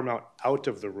dollar amount out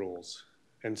of the rules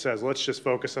and says, let's just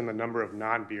focus on the number of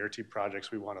non-BRT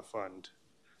projects we want to fund.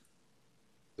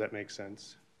 Does that make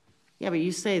sense? Yeah, but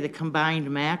you say the combined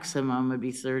maximum would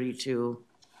be 32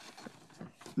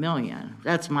 million.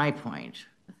 That's my point.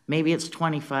 Maybe it's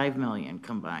 25 million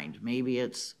combined. Maybe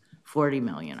it's 40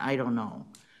 million. I don't know.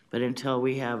 But until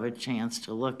we have a chance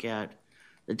to look at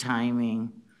the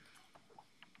timing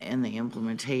and the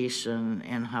implementation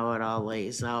and how it all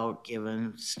lays out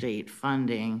given state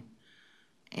funding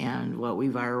and what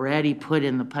we've already put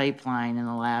in the pipeline in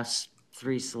the last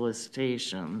 3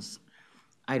 solicitations,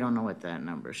 I don't know what that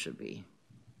number should be.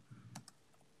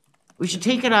 We should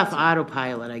take it off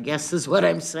autopilot, I guess is what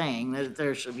I'm saying, that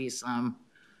there should be some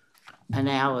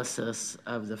analysis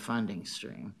of the funding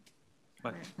stream.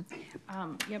 But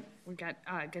Yep, we got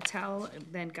Gattell,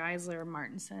 then Geisler,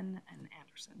 Martinson, and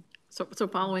Anderson. So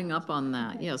following up on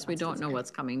that, yes, we don't know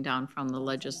what's coming down from the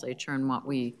legislature and what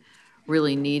we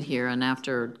really need here. And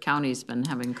after county's been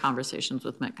having conversations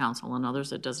with Met Council and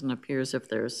others, it doesn't appear as if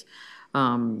there's,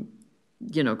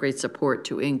 great support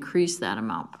to increase that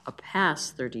amount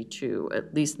past 32,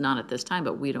 at least not at this time,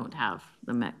 but we don't have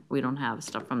we don't have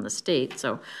stuff from the state.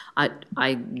 So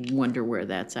I wonder where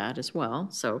that's at as well.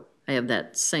 So I have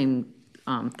that same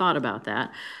thought about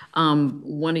that.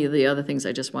 One of the other things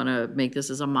I just want to make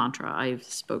this as a mantra I've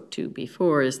spoke to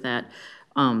before is that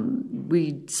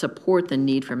we support the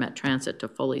need for Met Transit to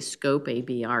fully scope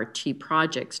ABRT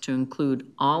projects to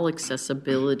include all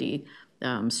accessibility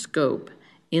scope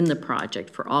in the project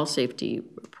for all safety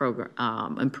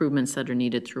improvements that are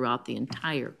needed throughout the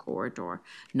entire corridor,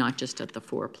 not just at the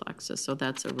four plexes. So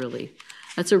that's a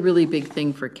really big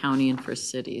thing for county and for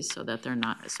cities, so that they're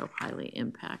not so highly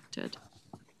impacted.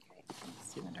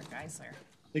 Senator Geisler.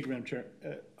 Thank you, Madam Chair.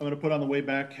 I'm going to put on the way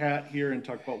back hat here and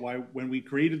talk about why, when we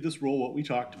created this rule, what we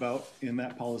talked about in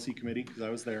that policy committee, because I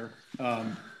was there.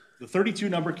 The 32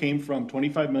 number came from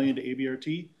 25 million to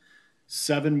ABRT.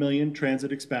 7 million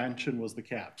transit expansion was the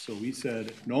cap. So we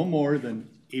said no more than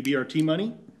ABRT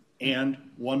money and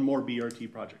one more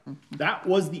BRT project. That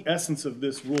was the essence of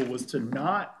this rule, was to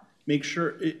not make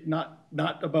sure, not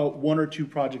about one or two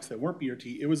projects that weren't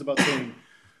BRT. It was about saying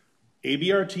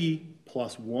ABRT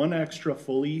plus one extra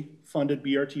fully funded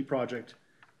BRT project,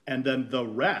 and then the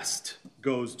rest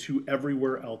goes to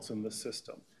everywhere else in the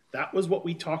system. That was what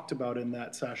we talked about in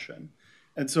that session.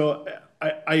 And so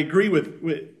I agree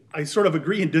I sort of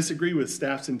agree and disagree with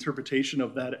staff's interpretation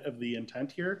of the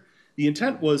intent here. The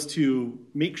intent was to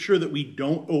make sure that we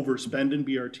don't overspend in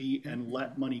BRT and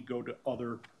let money go to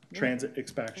other transit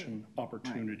expansion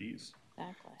opportunities.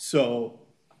 Exactly. So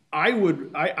I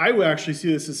would actually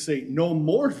see this as say no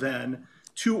more than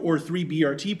 2 or 3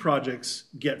 BRT projects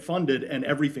get funded and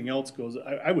everything else goes.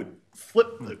 I would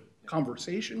flip the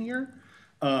conversation here.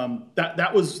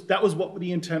 That was what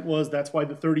the intent was. That's why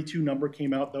the 32 number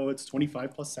came out, though. It's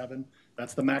 25 plus 7.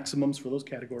 That's the maximums for those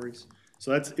categories.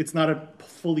 So it's not a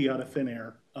fully out of thin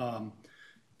air.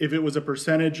 If it was a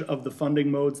percentage of the funding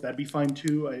modes, that'd be fine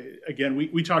too. Again,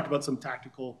 we talked about some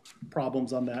tactical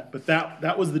problems on that, but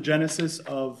that was the genesis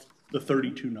of the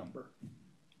 32 number.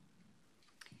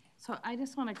 So I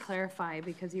just want to clarify,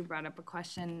 because you brought up a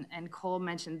question and Cole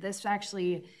mentioned this,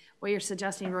 actually what you're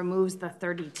suggesting removes the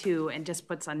 32 and just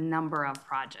puts a number of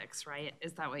projects, right?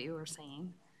 Is that what you were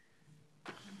saying?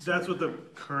 That's what the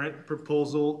current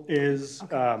proposal is.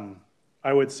 Okay.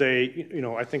 I would say,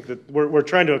 I think that we're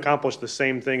trying to accomplish the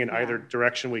same thing in either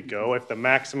direction we go. If the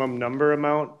maximum number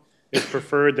amount is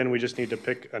preferred, then we just need to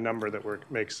pick a number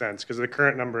that makes sense, because the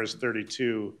current number is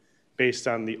 32 based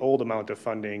on the old amount of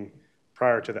funding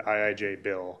prior to the IIJ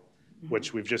bill,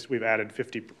 which we've added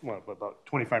about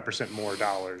 25% more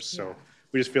dollars. So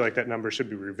we just feel like that number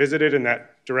should be revisited, and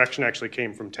that direction actually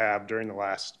came from TAB during the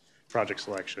last project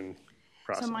selection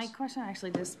process. So my question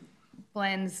actually just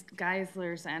blends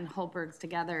Geisler's and Holberg's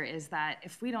together, is that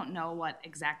if we don't know what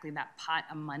exactly that pot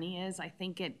of money is, I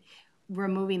think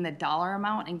removing the dollar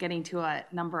amount and getting to a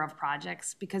number of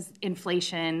projects, because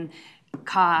inflation,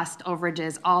 cost,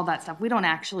 overages, all that stuff, we don't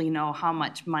actually know how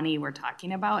much money we're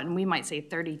talking about, and we might say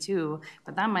 32,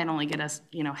 but that might only get us,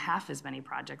 half as many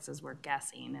projects as we're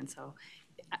guessing, and so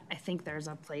I think there's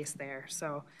a place there.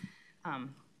 So,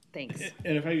 thanks.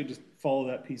 And if I could just follow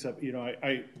that piece up,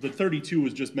 the 32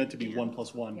 was just meant to be 1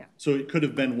 plus 1, so it could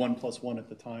have been 1 plus 1 at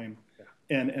the time,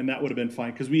 and that would have been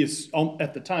fine, because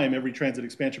at the time every transit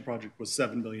expansion project was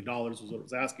 $7 billion was what it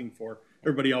was asking for.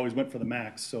 Everybody always went for the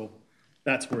max, so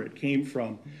that's where it came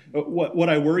from. What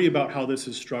I worry about how this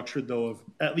is structured, though, of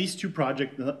at least 2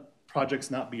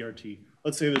 projects not BRT.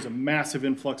 Let's say there's a massive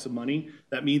influx of money.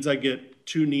 That means I get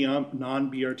 2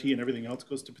 non-BRT and everything else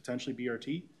goes to potentially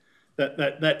BRT.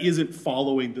 That isn't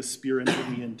following the spirit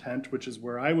of the intent, which is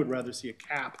where I would rather see a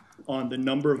cap on the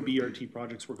number of BRT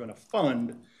projects we're going to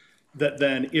fund, that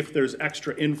then if there's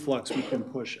extra influx, we can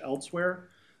push elsewhere.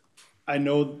 I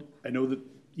know that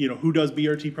who does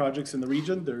BRT projects in the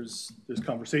region. There's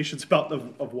conversations about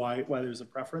of why there's a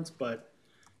preference, but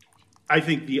I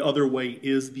think the other way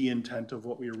is the intent of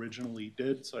what we originally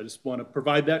did. So I just want to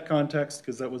provide that context,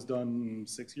 because that was done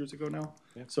 6 years ago now.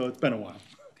 So it's been a while.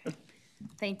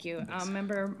 Thank you.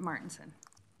 Member Martinson.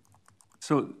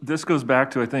 So this goes back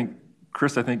to,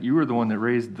 Chris, I think you were the one that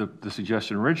raised the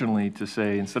suggestion originally to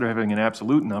say, instead of having an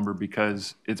absolute number,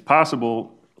 because it's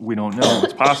possible, we don't know,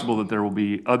 it's possible that there will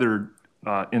be other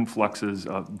influxes,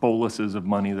 boluses of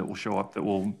money that will show up that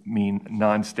will mean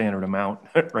non-standard amount,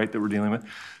 right, that we're dealing with.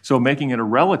 So making it a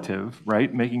relative,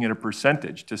 right, making it a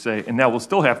percentage to say, and now we'll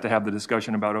still have to have the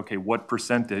discussion about, okay, what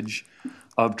percentage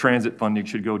of transit funding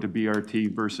should go to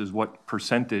BRT versus what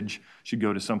percentage should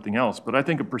go to something else. But I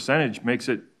think a percentage makes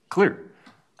it clear,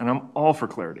 and I'm all for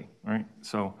clarity, right?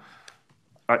 So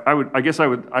I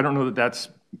don't know that that's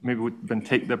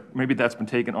maybe that's been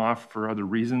taken off for other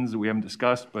reasons that we haven't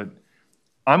discussed, but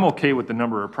I'm okay with the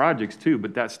number of projects too,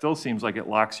 but that still seems like it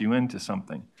locks you into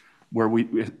something where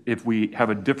if we have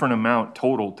a different amount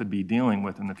total to be dealing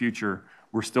with in the future,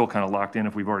 we're still kind of locked in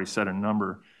if we've already set a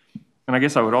number. And I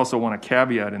guess I would also want a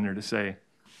caveat in there to say,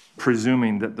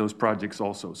 presuming that those projects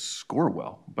also score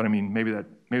well. But I mean, maybe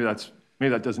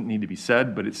that doesn't need to be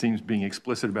said, but it seems being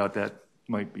explicit about that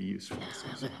might be useful.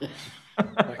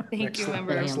 Thank you,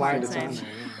 Member Johnson.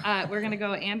 We're going to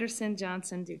go Anderson,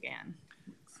 Johnson, Dugan.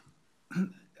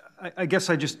 I guess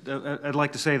I'd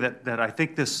like to say that I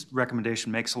think this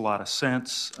recommendation makes a lot of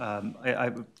sense.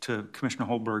 To Commissioner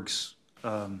Holberg's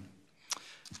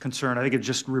concern, I think it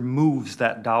just removes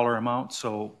that dollar amount.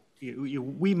 So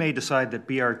we may decide that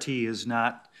BRT is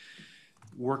not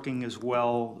working as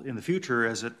well in the future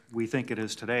as we think it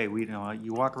is today.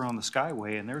 You walk around the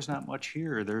Skyway and there's not much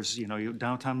here. There's,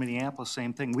 downtown Minneapolis,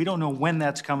 same thing. We don't know when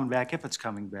that's coming back, if it's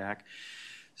coming back.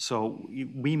 So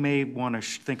we may want to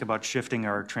think about shifting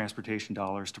our transportation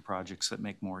dollars to projects that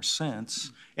make more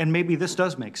sense. And maybe this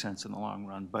does make sense in the long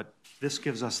run, but this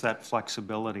gives us that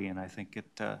flexibility. And I think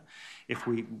if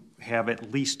we have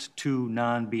at least 2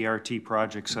 non-BRT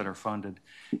projects that are funded,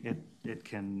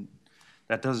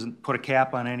 that doesn't put a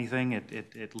cap on anything.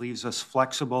 It leaves us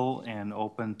flexible and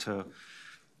open to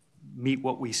meet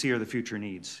what we see are the future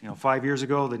needs. 5 years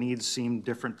ago, the needs seemed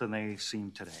different than they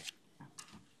seem today.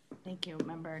 Thank you,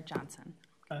 Member Johnson.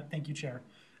 Thank you, Chair.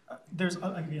 There's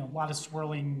a lot of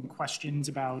swirling questions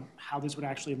about how this would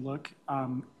actually look.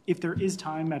 If there is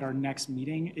time at our next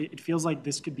meeting, it feels like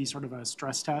this could be sort of a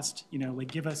stress test,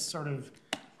 give us sort of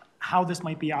how this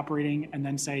might be operating and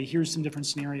then say, here's some different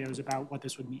scenarios about what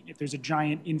this would mean. If there's a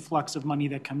giant influx of money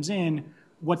that comes in,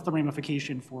 what's the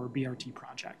ramification for BRT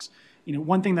projects?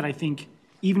 One thing that I think,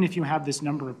 even if you have this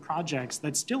number of projects,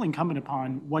 that's still incumbent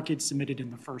upon what gets submitted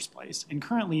in the first place. And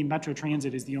currently, Metro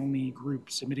Transit is the only group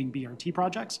submitting BRT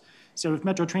projects. So if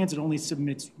Metro Transit only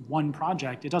submits one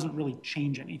project, it doesn't really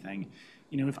change anything.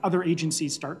 If other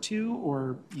agencies start to,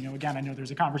 or, again, I know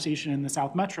there's a conversation in the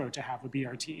South Metro to have a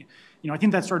BRT. I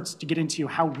think that starts to get into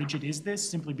how rigid is this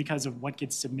simply because of what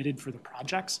gets submitted for the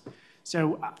projects.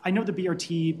 So I know the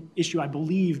BRT issue, I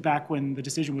believe back when the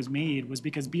decision was made, was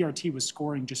because BRT was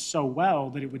scoring just so well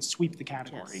that it would sweep the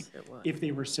category if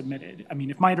they were submitted. I mean,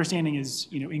 if my understanding is,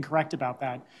 incorrect about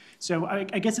that. So I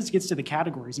guess it gets to the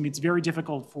categories. I mean, it's very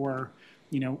difficult for,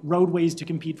 roadways to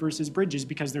compete versus bridges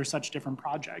because they're such different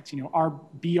projects. Our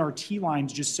BRT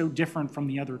line's just so different from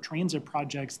the other transit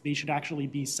projects, they should actually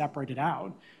be separated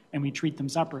out, and we treat them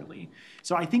separately.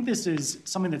 So I think this is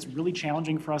something that's really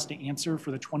challenging for us to answer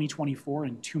for the 2024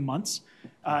 in 2 months.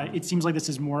 It seems like this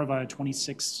is more of a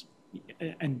 26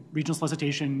 and regional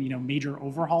solicitation, major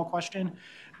overhaul question.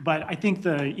 But I think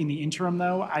in the interim,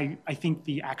 though, I think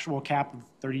the actual cap of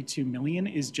 32 million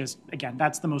is just, again,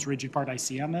 that's the most rigid part I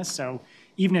see on this. So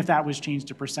even if that was changed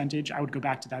to percentage, I would go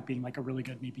back to that being like a really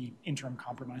good, maybe interim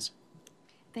compromise.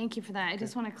 Thank you for that. I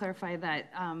just want to clarify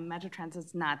that Metro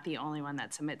Transit's not the only one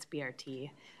that submits BRT.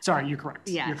 Sorry, you're correct.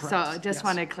 Yeah, you're correct. So just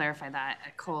want to clarify that.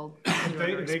 Cole.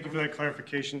 Thank you for that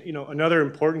clarification. Another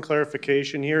important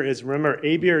clarification here is, remember,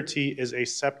 ABRT is a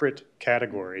separate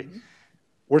category. Mm-hmm.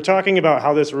 We're talking about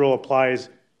how this rule applies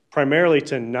primarily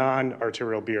to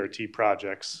non-arterial BRT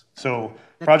projects. So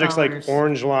projects like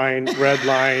Orange Line, Red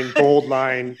Line, Gold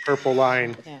Line, Purple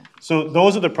Line. Yeah. So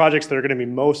those are the projects that are going to be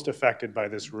most affected by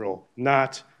this rule,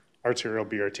 not arterial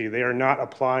BRT. They are not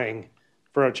applying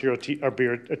for arterial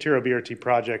BRT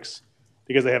projects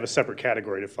because they have a separate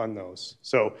category to fund those.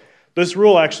 So this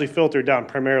rule actually filtered down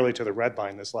primarily to the Red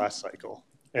Line this last cycle.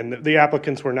 And the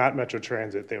applicants were not Metro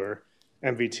Transit. They were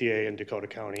MVTA in Dakota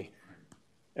County.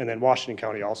 And then Washington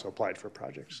County also applied for a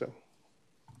project. So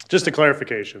just a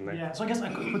clarification there. Yeah, so I guess a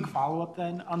quick follow-up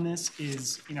then on this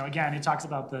is, again, it talks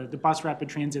about the bus rapid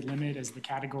transit limit as the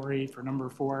category for number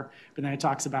 4, but then it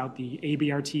talks about the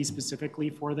ABRT specifically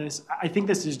for this. I think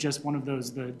this is just one of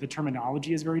those, the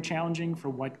terminology is very challenging for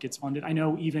what gets funded. I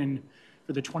know even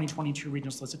for the 2022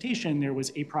 regional solicitation, there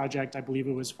was a project, I believe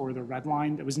it was for the Red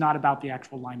Line, that was not about the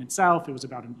actual line itself. It was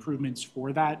about improvements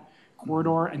for that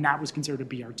corridor, and that was considered a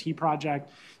BRT project.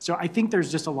 So I think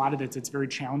there's just a lot of it that's very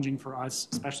challenging for us,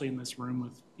 especially in this room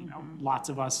with, you know, lots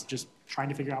of us just trying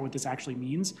to figure out what this actually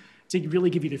means, to really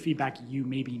give you the feedback you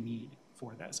maybe need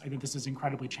for this. I think this is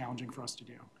incredibly challenging for us to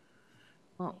do.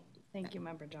 Well, thank you,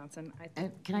 Member Johnson.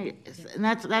 and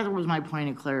that was my point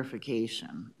of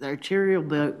clarification. The arterial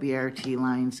BRT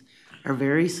lines are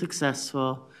very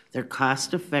successful, they're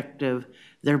cost effective,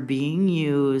 they're being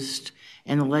used,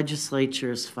 and the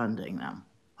legislature is funding them,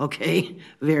 okay?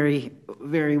 Very,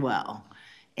 very well.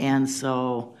 And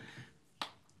so,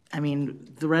 I mean,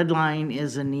 the red line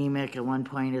is anemic. At one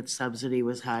point, its subsidy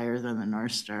was higher than the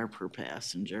North Star per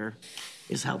passenger,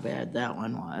 is how bad that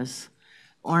one was.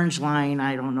 Orange line,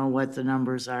 I don't know what the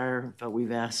numbers are, but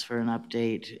we've asked for an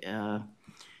update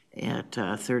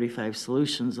at 35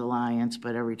 Solutions Alliance,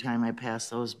 but every time I pass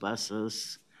those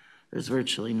buses, there's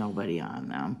virtually nobody on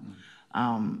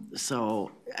them.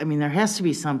 So, I mean, there has to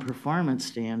be some performance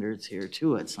standards here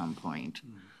too at some point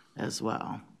as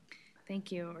well.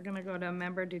 Thank you. We're gonna go to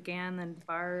Member Dugan, then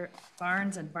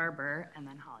Barnes and Barber, and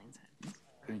then Hollingshead.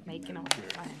 Thank you, Making Madam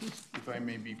a Chair. way. If I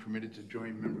may be permitted to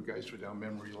join Member Geisler down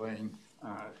memory lane,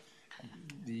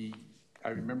 I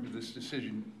remember this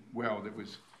decision well. That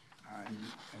was, and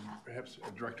perhaps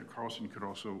Director Carlson could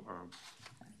also,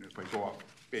 if I go off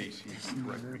base, he can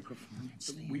correct me.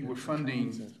 We were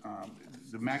funding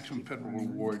the maximum federal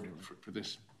reward for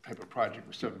this type of project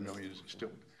was $7 million. Is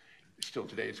still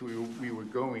today. So we were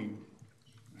going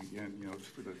again. You know,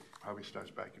 for the probably starts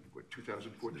back in what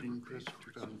 2014, Chris,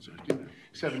 2016.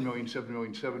 $7 million, $7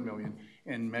 million, $7 million,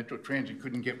 and Metro Transit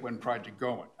couldn't get one project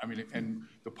going. I mean, and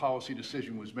the policy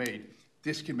decision was made.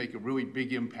 This can make a really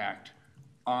big impact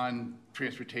on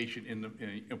transportation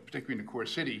particularly in the core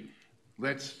city.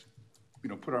 Let's, you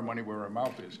know, put our money where our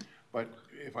mouth is. But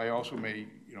if I also may,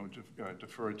 you know,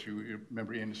 defer to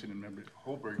Member Anderson and Member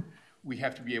Holberg, we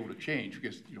have to be able to change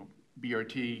because, you know,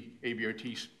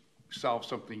 ABRT solve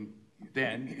something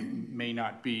then, it may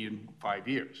not be in 5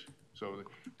 years. So,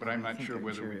 but I'm not sure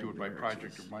whether we do it by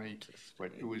project or money,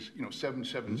 but it was, you know,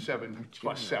 777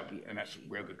 plus 7, and that's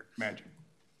where the magic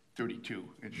 32.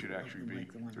 It should actually be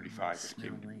 35.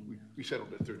 We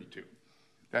settled at 32.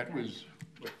 That was,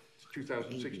 what,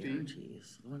 2016?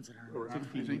 Around, I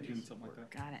think. Something like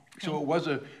that. Got it. So it was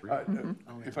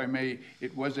if I may,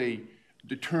 it was a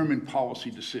determined policy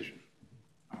decision.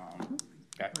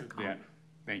 Thank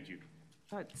you.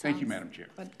 Thank you, Madam Chair.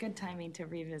 But good timing to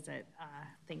revisit.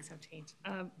 Things have changed.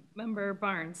 Member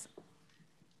Barnes.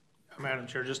 Madam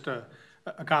Chair, just a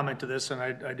comment to this, and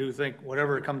I do think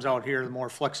whatever comes out here, the more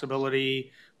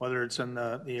flexibility, whether it's in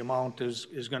the amount,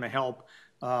 is going to help.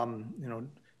 You know,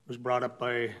 it was brought up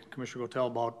by Commissioner Gotel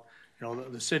about, you know,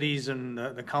 the cities and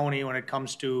the county when it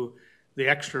comes to the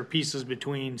extra pieces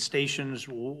between stations.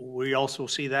 We also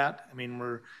see that. I mean,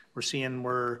 we're seeing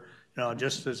where, you know,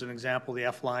 just as an example, the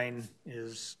F line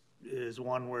is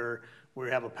one where we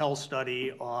have a Pell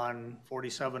study on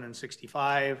 47 and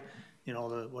 65. You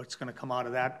know, what's going to come out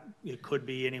of that, it could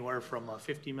be anywhere from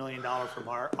 $50 million from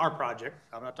our project.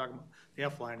 I'm not talking about the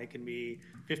F line. It can be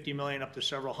 $50 million up to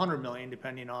several $100 million,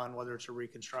 depending on whether it's a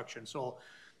reconstruction. So,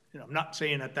 you know, I'm not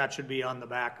saying that should be on the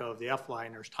back of the F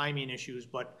line. There's timing issues,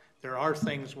 but there are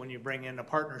things when you bring in the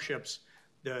partnerships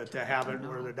to have it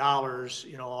where the dollars,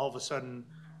 you know, all of a sudden,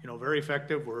 you know, very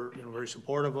effective. We're, you know, very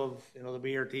supportive of, you know,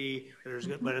 the BRT.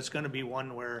 But it's going to be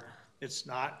one where it's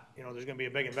not, you know, there's going to be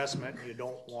a big investment, and you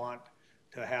don't want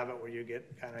to have it where you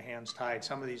get kind of hands tied.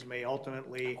 Some of these may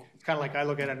ultimately, it's kind of like I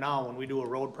look at it now when we do a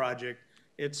road project.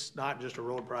 It's not just a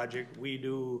road project. We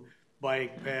do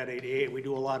bike, pad 88. We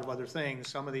do a lot of other things.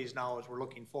 Some of these now, as we're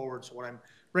looking forward. So what I'm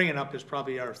bringing up is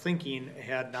probably our thinking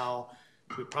ahead now.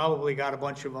 We probably got a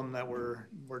bunch of them that we're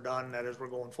done, that as we're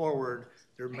going forward,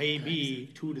 there may be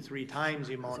 2 to 3 times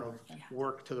the amount of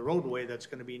work to the roadway that's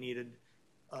going to be needed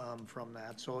from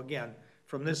that. So again,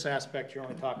 from this aspect, you're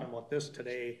only talking about this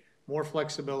today, more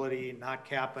flexibility, not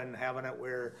capping, having it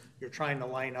where you're trying to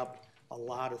line up a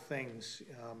lot of things.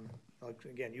 Like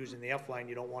again, using the F line,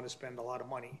 you don't want to spend a lot of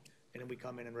money and then we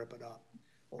come in and rip it up,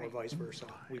 or vice versa.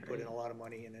 We put in a lot of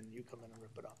money and then you come in and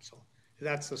rip it up. So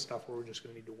that's the stuff where we're just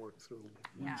going to need to work through.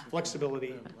 Yeah.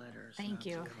 Flexibility. Thank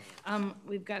you.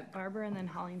 We've got Barbara and then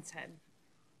Hollingshead.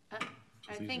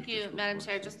 Thank you, Madam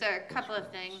Chair. Just a couple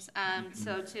of things.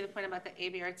 So to the point about the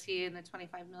ABRT and the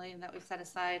 $25 million that we've set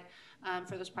aside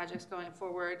for those projects going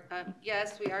forward,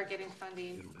 yes, we are getting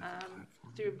funding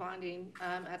through bonding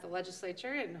at the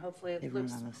legislature, and hopefully it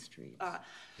looks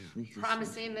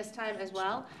promising this time as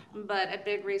well. But a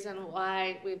big reason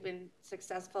why we've been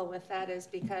successful with that is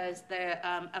because of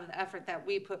the effort that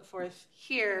we put forth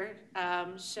here,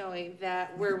 showing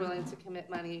that we're willing to commit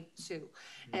money to,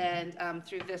 and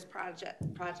through this project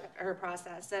or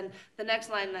process. And the next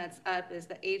line that's up is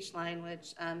the H line,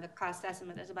 which the cost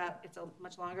estimate is it's a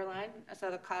much longer line.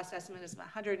 So the cost estimate is about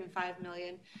 $105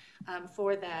 million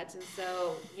for that. And so,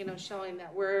 showing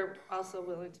that we're also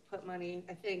willing to put money,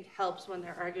 I think helps when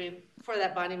they're arguing for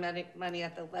that bonding money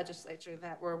at the legislature,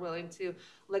 that we're willing to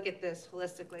look at this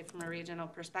holistically from a regional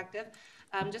perspective.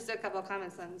 Just a couple of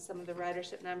comments on some of the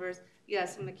ridership numbers.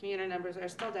 Yes, some of the commuter numbers are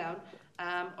still down.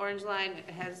 Orange Line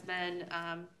has been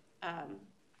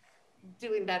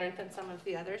doing better than some of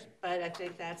the others, but I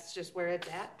think that's just where it's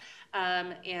at.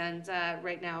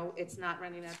 Right now, it's not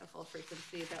running at the full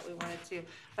frequency that we wanted to.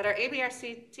 But our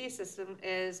ABRCT system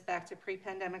is back to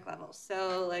pre-pandemic levels.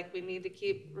 So, we need to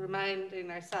keep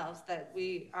reminding ourselves that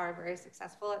we are very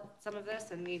successful at some of this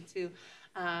and need to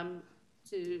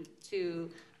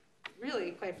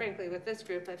really, quite frankly, with this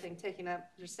group, I think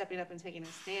stepping up and taking a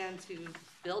stand to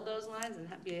build those lines and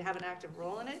have an active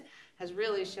role in it has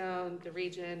really shown the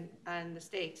region and the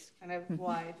state kind of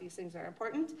why these things are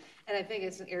important. And I think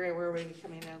it's an area where we're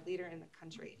becoming a leader in the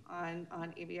country on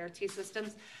ABRT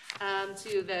systems.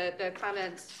 To the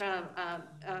comments from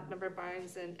Member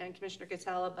Barnes and Commissioner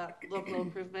Cattell about local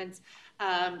improvements,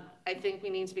 I think we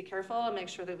need to be careful and make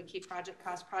sure that we keep project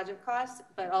costs,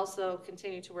 but also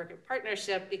continue to work in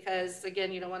partnership, because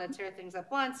again, you don't want to tear things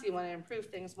up once, you want to improve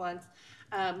things once.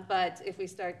 But if we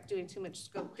start doing too much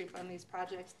scope creep on these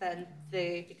projects, then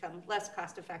they become less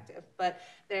cost effective. But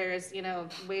there's,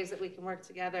 ways that we can work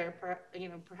together,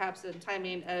 perhaps in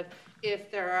timing of if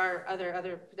there are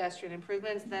other pedestrian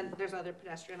improvements, then there's other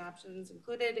pedestrian options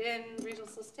included in regional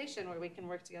solicitation where we can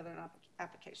work together on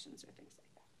applications or things like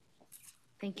that.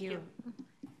 Thank you.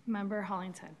 Member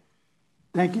Hollington.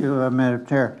 Thank you, Madam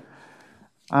Chair.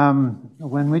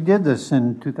 When we did this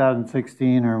in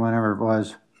 2016 or whenever it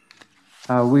was,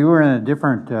 we were in a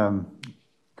different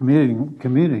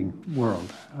commuting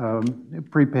world,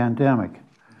 pre-pandemic.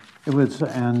 It was,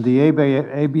 and the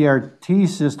ABRT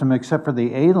system, except for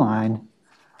the A line,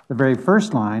 the very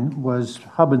first line was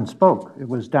hub and spoke. It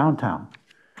was downtown.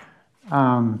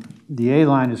 The A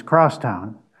line is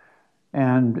crosstown,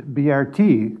 and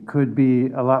BRT could be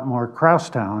a lot more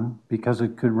crosstown because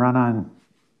it could run on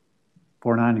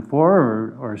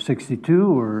 494 or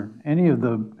 62 or any of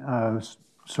the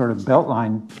sort of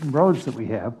beltline roads that we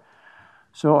have.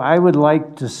 So I would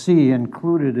like to see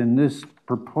included in this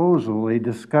proposal a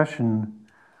discussion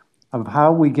of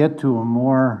how we get to a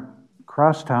more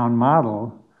crosstown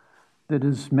model that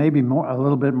is maybe a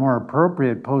little bit more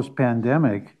appropriate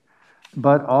post-pandemic,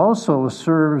 but also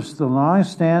serves the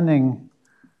long-standing,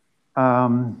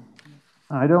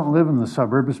 I don't live in the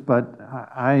suburbs, but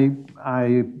I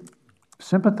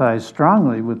sympathize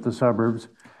strongly with the suburbs.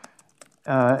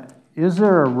 Is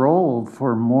there a role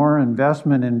for more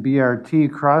investment in BRT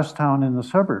crosstown in the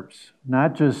suburbs,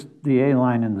 not just the A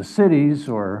line in the cities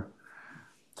or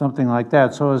something like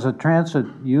that? So as a transit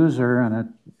user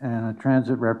and a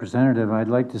transit representative, I'd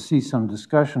like to see some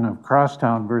discussion of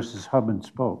crosstown versus hub and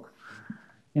spoke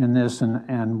in this,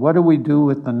 and what do we do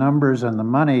with the numbers and the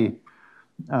money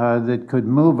that could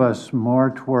move us more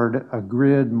toward a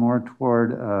grid, more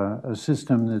toward a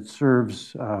system that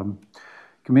serves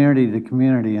community to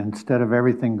community instead of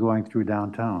everything going through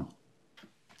downtown.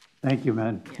 Thank you,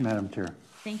 Madam Chair.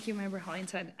 Thank you, Member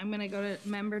Hollington. I'm going to go to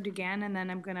Member Dugan, and then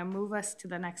I'm going to move us to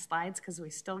the next slides because we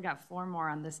still got 4 more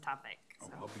on this topic. So.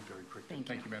 I'll be very quick.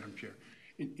 Thank you, Madam Chair.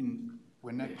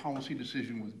 When that policy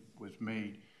decision was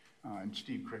made, and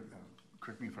Steve,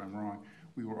 correct me if I'm wrong,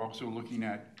 we were also looking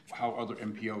at how other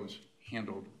MPOs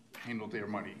handled their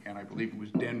money, and I believe it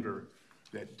was Denver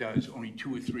that does only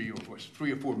 2 or 3 or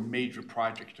 3 or 4 major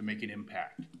projects to make an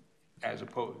impact, as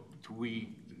opposed to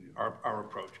our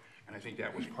approach. And I think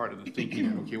that was part of the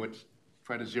thinking. Okay, let's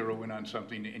try to zero in on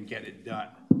something and get it done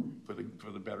for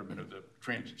the betterment of the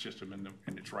transit system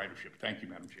and its ridership. Thank you,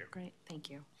 Madam Chair. Great, thank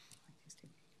you.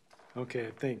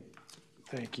 Okay,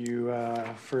 thank you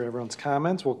for everyone's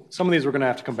comments. Well, some of these we're going to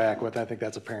have to come back with. I think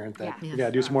that's apparent that we got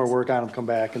to do some more work on them, come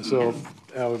back. And so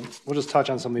we'll just touch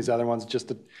on some of these other ones just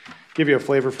to give you a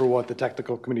flavor for what the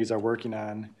technical committees are working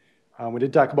on. We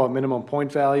did talk about minimum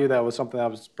point value. That was something that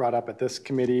was brought up at this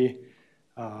committee.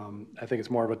 I think it's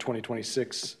more of a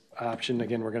 2026 option.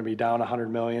 Again, we're going to be down 100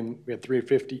 million. We had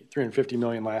 350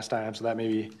 million last time, so that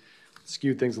maybe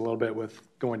skewed things a little bit with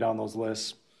going down those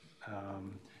lists.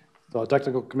 So the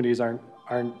technical committees aren't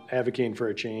advocating for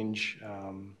a change,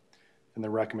 and the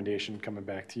recommendation coming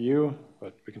back to you,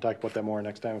 but we can talk about that more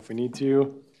next time if we need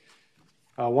to.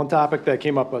 One topic that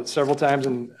came up several times,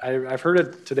 and I've heard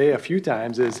it today a few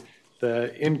times, is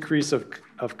the increase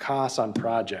of costs on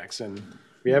projects. And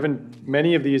we haven't,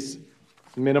 many of these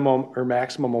minimum or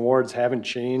maximum awards haven't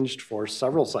changed for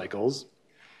several cycles.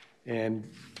 And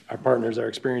our partners are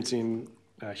experiencing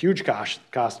huge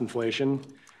cost inflation.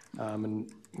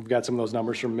 And we've got some of those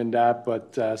numbers from MnDOT,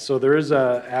 but so there is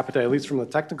a appetite, at least from the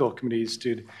technical committees,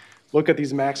 to look at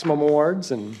these maximum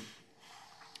awards and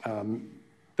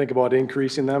think about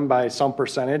increasing them by some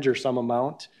percentage or some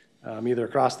amount, either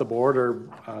across the board or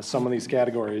some of these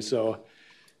categories. So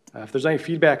if there's any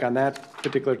feedback on that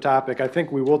particular topic, I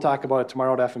think we will talk about it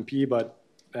tomorrow at F&P, but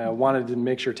wanted to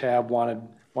make sure TAB wanted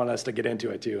us to get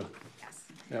into it too. Yes.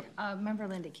 Yep. Member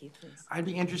Linda Keith, please. I'd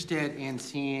be interested in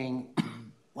seeing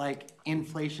like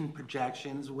inflation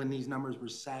projections when these numbers were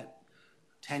set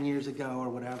 10 years ago or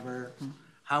whatever.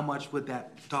 How much would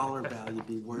that dollar value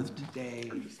be worth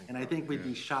today? And I think we'd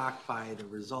be shocked by the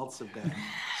results of that.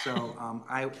 So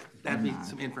that'd be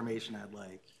some information I'd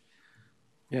like.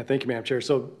 Yeah, thank you, Madam Chair.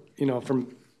 So, and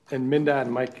MnDOT,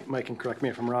 and Mike can correct me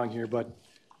if I'm wrong here, but,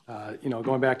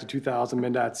 going back to 2000,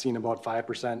 MnDOT's seen about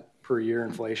 5% per year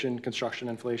inflation, construction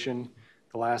inflation.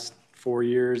 The last 4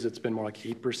 years, it's been more like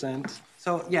 8%.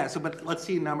 So, but let's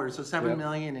see numbers. So 7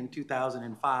 million in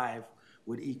 2005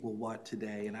 would equal what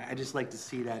today? And I just like to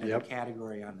see that in a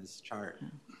category on this chart.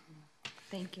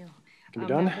 Thank you. Can be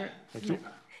done. Thank you.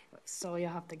 So you'll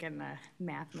have to get a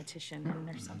mathematician in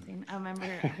or something. Member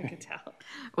Cattell.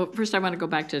 Well, first I want to go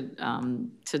back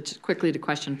to quickly to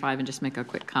question 5 and just make a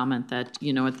quick comment that,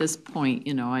 at this point,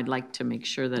 I'd like to make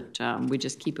sure that we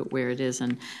just keep it where it is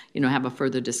and, have a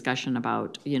further discussion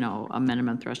about, a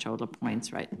minimum threshold of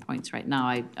points right now.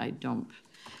 I don't,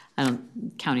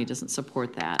 county doesn't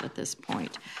support that at this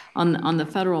point. On the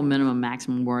federal minimum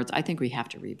maximum awards, I think we have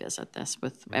to revisit this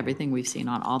with everything we've seen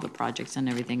on all the projects and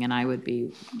everything, and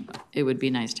it would be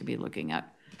nice to be looking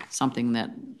at something that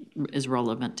is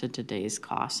relevant to today's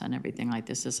costs and everything like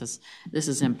this. This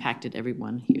has impacted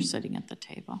everyone here sitting at the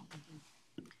table.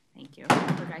 Thank you.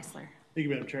 Member Geisler. Thank you,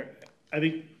 Madam Chair. I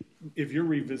think if you're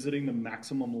revisiting the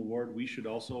maximum award, we should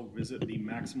also visit the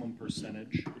maximum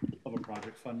percentage of a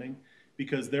project funding,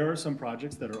 because there are some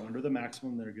projects that are under the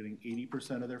maximum that are getting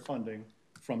 80% of their funding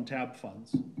from TAB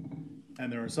funds.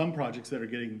 And there are some projects that are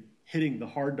hitting the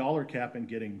hard dollar cap and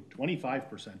getting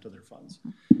 25% of their funds.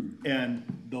 And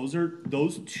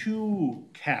those two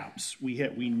caps we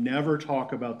hit. We never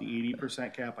talk about the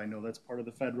 80% cap. I know that's part of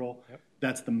the federal. Yep.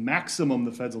 That's the maximum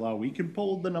the feds allow. We can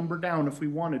pull the number down if we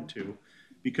wanted to,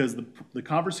 because the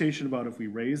conversation about if we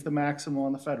raise the maximum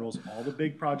on the federals, all the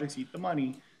big projects eat the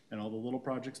money and all the little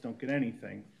projects don't get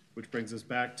anything, which brings us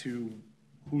back to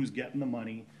who's getting the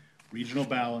money, regional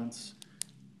balance.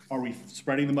 Are we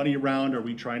spreading the money around? Are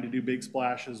we trying to do big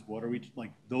splashes? What are we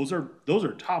like? Those are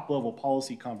top level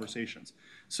policy conversations.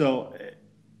 So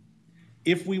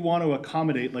if we want to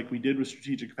accommodate, like we did with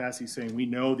strategic capacity, saying we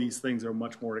know these things are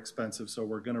much more expensive, so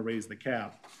we're going to raise the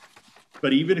cap.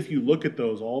 But even if you look at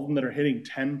those, all of them that are hitting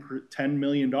 $10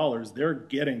 million, they're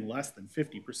getting less than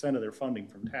 50% of their funding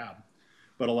from TAB.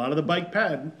 But a lot of the bike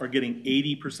ped are getting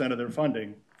 80% of their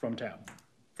funding from TAB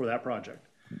for that project.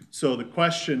 So the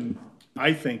question,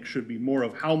 I think, should be more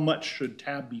of how much should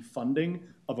TAB be funding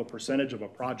of a percentage of a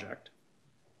project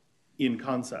in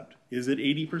concept? Is it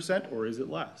 80% or is it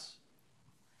less?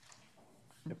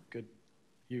 Yep, good.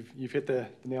 You've hit the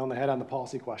nail on the head on the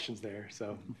policy questions there.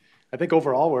 So I think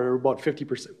overall we're about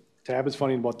 50%. TAB is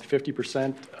funding about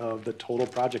 50% of the total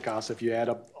project costs if you add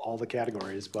up all the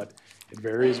categories, but it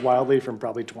varies wildly from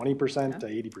probably 20% to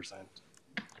 80%.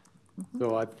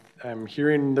 So I'm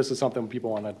hearing this is something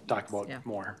people want to talk about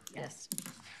more. Yes.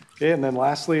 Okay, and then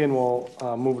lastly, and we'll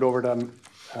move it over to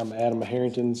Adam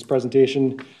Harrington's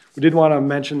presentation. We did want to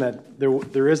mention that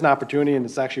there is an opportunity, and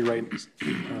it's actually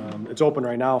it's open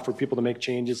right now for people to make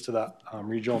changes to the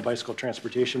regional bicycle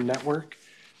transportation network.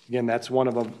 Again, that's one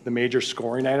of the major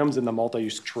scoring items in the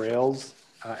multi-use trails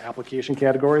application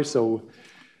category. So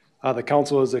the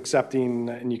council is accepting,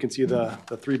 and you can see the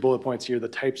 3 bullet points here, the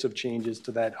types of changes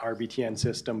to that RBTN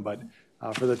system. But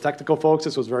for the technical folks,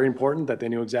 this was very important that they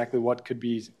knew exactly what could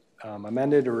be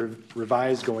amended or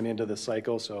revised going into the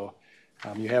cycle. So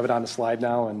you have it on the slide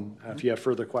now, and if you have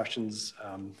further questions,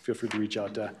 feel free to reach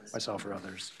out to myself or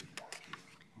others.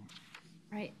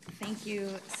 Right, thank you,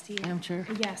 Steve. Madam Chair?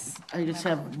 Yes. I just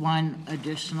have one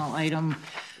additional item.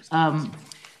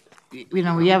 You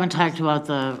know, we haven't talked about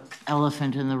the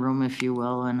elephant in the room, if you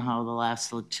will, and how the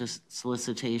last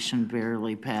solicitation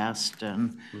barely passed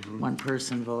and one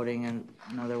person voting and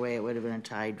another way it would have been a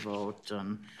tied vote,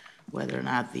 and whether or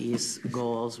not these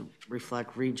goals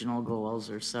reflect regional goals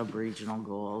or sub-regional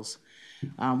goals.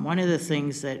 One of the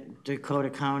things that Dakota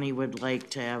County would like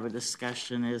to have a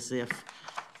discussion is if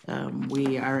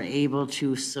we are able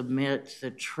to submit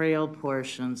the trail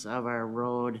portions of our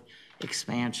road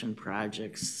expansion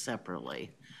projects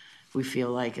separately. We feel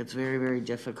like it's very, very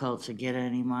difficult to get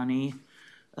any money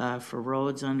for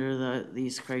roads under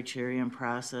these criterion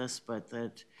process, but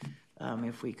that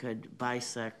if we could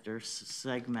bisect or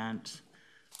segment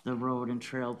the road and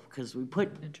trail, because we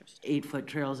put 8-foot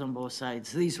trails on both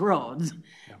sides of these roads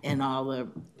and all the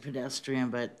pedestrian,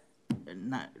 but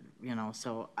not, you know,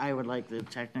 so I would like the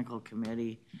technical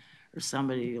committee or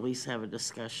somebody to at least have a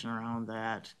discussion around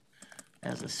that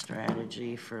as a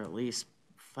strategy for at least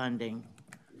funding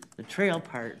the trail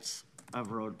parts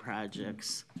of road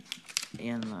projects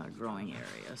in the growing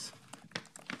areas.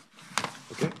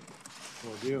 Okay,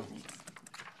 will do.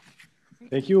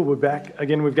 Thank you. We'll be back.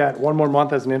 Again, we've got one more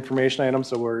month as an information item,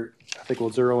 so I think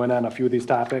we'll zero in on a few of these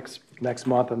topics next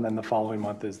month, and then the following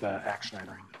month is the action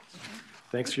item.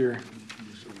 Thanks for your,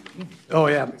 oh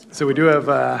yeah, so we do have,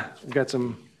 we've got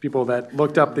some people that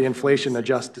looked up the inflation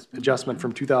adjustment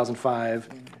from 2005.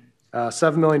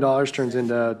 $7 million turns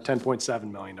into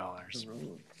 $10.7 million.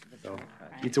 So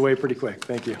eats away pretty quick.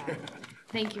 Thank you.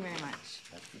 Thank you very much.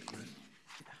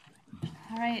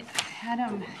 All right,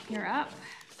 Adam, you're up.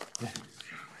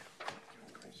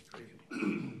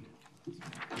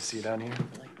 You see it down here?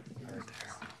 Right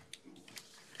there.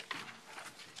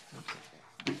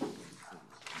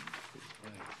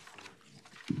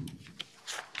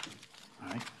 All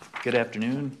right. Good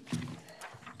afternoon.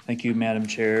 Thank you, Madam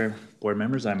Chair, board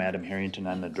members. I'm Adam Harrington.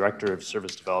 I'm the Director of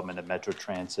Service Development at Metro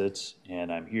Transit,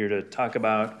 and I'm here to talk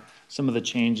about some of the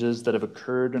changes that have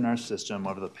occurred in our system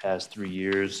over the past 3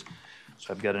 years.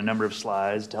 So I've got a number of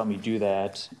slides to help me do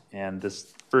that, and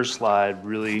this first slide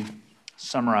really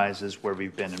summarizes where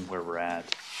we've been and where we're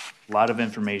at. A lot of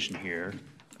information here,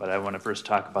 but I want to first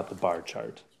talk about the bar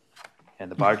chart. And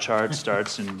the bar chart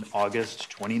starts in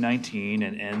August 2019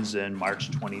 and ends in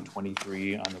March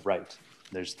 2023 on the right.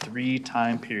 There's 3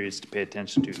 time periods to pay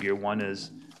attention to here. One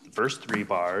is the first 3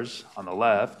 bars on the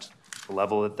left, the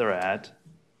level that they're at.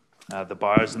 The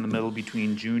bars in the middle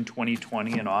between June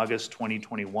 2020 and August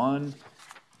 2021,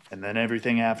 and then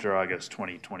everything after August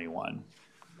 2021.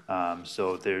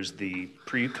 So there's the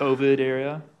pre-COVID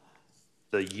area,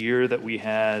 the year that we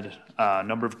had a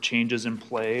number of changes in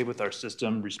play with our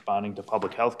system responding to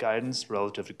public health guidance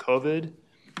relative to COVID.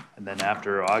 And then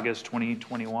after August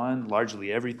 2021,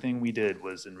 largely everything we did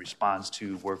was in response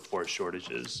to workforce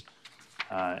shortages.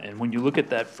 And when you look at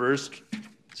that first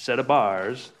set of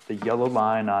bars, the yellow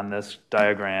line on this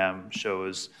diagram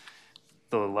shows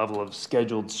the level of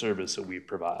scheduled service that we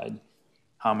provide,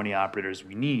 how many operators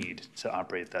we need to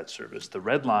operate that service. The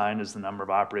red line is the number of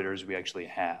operators we actually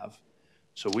have.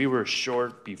 So we were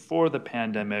short before the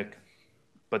pandemic,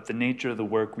 but the nature of the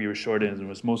work we were short in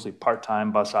was mostly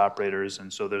part-time bus operators,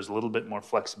 and so there's a little bit more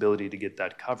flexibility to get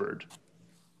that covered.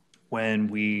 When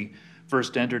we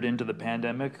first entered into the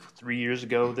pandemic 3 years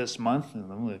ago this month,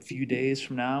 and only a few days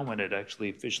from now when it actually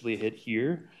officially hit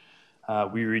here,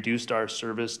 we reduced our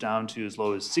service down to as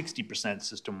low as 60%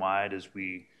 system-wide as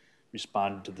we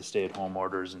responded to the stay-at-home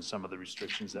orders and some of the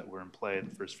restrictions that were in play in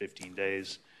the first 15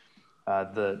 days.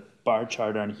 The bar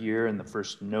chart on here and the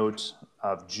first note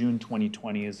of June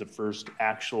 2020 is the first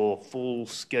actual full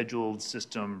scheduled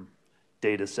system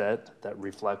data set that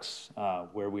reflects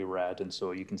where we were at. And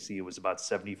so you can see it was about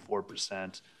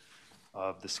 74%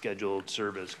 of the scheduled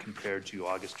service compared to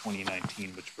August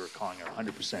 2019, which we're calling our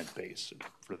 100% base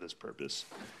for this purpose.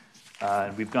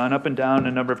 And we've gone up and down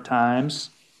a number of times.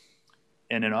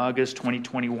 And in August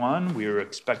 2021, we were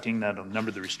expecting that a number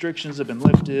of the restrictions have been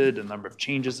lifted, a number of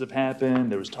changes have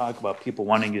happened. There was talk about people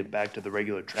wanting to get back to the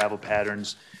regular travel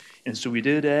patterns. And so we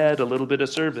did add a little bit of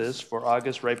service for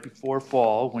August right before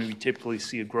fall, when we typically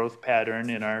see a growth pattern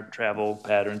in our travel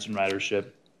patterns and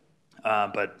ridership.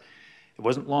 But it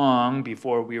wasn't long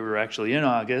before we were actually in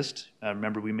August.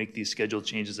 Remember, we make these schedule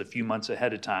changes a few months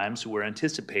ahead of time, so we're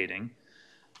anticipating.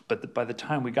 But by the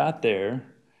time we got there,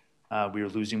 we were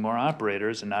losing more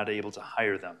operators and not able to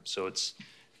hire them. So it's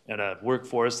at a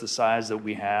workforce the size that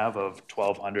we have of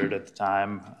 1,200 at the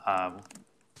time.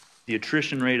 The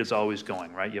attrition rate is always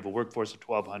going, right? You have a workforce of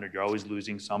 1,200, you're always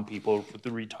losing some people with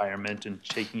the retirement and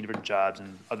taking different jobs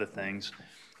and other things.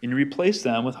 and you replace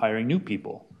them with hiring new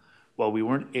people. Well, we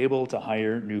weren't able to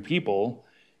hire new people,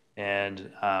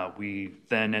 and we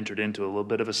then entered into a little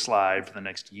bit of a slide for the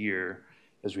next year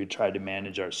as we tried to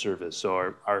manage our service.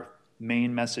 So our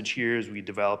main message here as we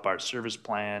develop our service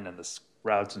plan and the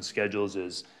routes and schedules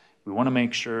is we want to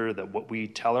make sure that what we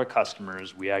tell our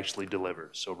customers, we actually deliver.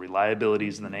 So reliability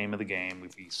is the name of the game.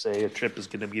 If we say a trip is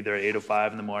going to be there at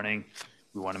 8:05 in the morning,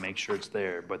 we want to make sure it's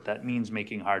there. But that means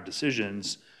making hard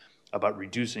decisions about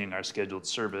reducing our scheduled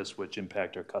service, which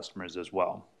impact our customers as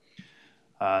well.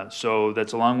 So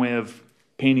that's a long way of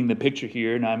painting the picture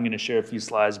here. Now I'm going to share a few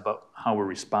slides about how we're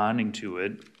responding to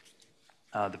it.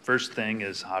 The first thing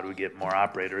is how do we get more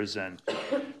operators, and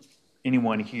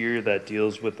anyone here that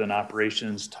deals with an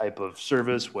operations type of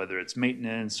service, whether it's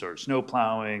maintenance or snow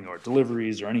plowing or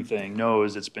deliveries or anything,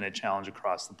 knows it's been a challenge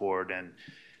across the board. And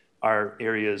our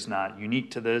area is not unique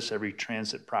to this. Every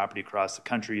transit property across the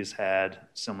country has had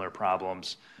similar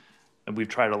problems. And we've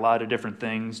tried a lot of different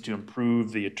things to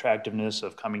improve the attractiveness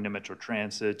of coming to Metro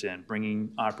Transit and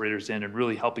bringing operators in and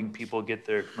really helping people get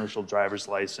their commercial driver's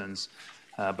license.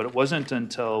 But it wasn't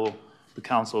until the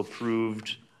council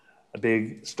approved a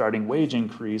big starting wage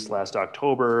increase last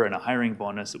October and a hiring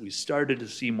bonus that we started to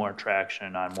see more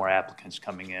traction on more applicants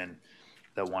coming in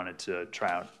that wanted to try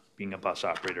out being a bus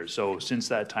operator. So since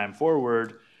that time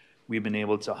forward, we've been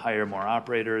able to hire more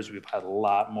operators. We've had a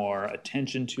lot more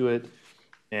attention to it.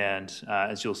 And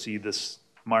as you'll see this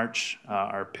March,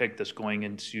 our pick that's going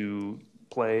into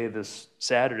play this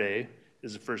Saturday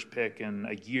is the first pick in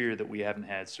a year that we haven't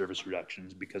had service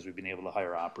reductions because we've been able to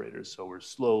hire operators. So we're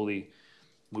slowly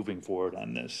moving forward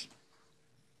on this.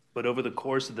 But over the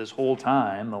course of this whole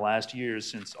time, the last year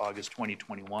since August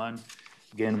 2021,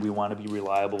 again, we want to be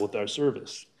reliable with our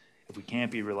service. If we can't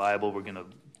be reliable, we're going to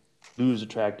lose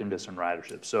attractiveness and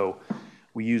ridership. So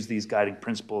we use these guiding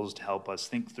principles to help us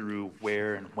think through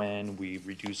where and when we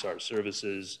reduce our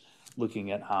services,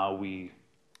 looking at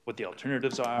what the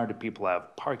alternatives are. Do people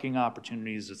have parking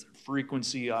opportunities? Is there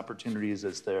frequency opportunities?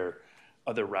 Is there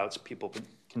other routes people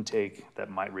can take that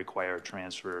might require a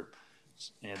transfer?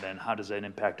 And then how does that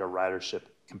impact our ridership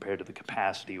compared to the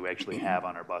capacity we actually have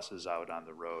on our buses out on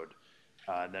the road?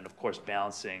 And then, of course,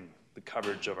 balancing the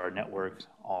coverage of our network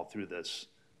all through this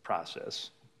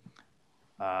process.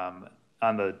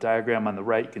 On the diagram on the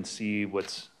right, you can see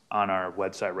what's on our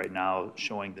website right now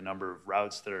showing the number of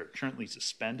routes that are currently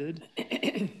suspended.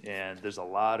 And there's a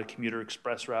lot of commuter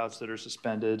express routes that are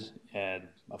suspended. And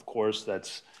of course,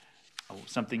 that's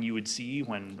something you would see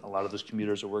when a lot of those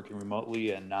commuters are working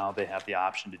remotely, and now they have the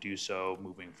option to do so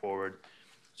moving forward.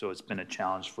 So it's been a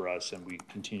challenge for us, and we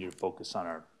continue to focus on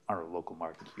our local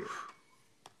market here.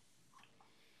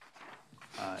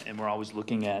 And we're always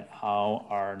looking at how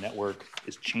our network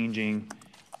is changing.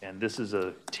 And this is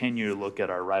a 10-year look at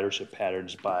our ridership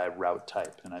patterns by route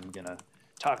type. And I'm going to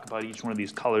talk about each one of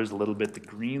these colors a little bit. The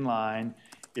green line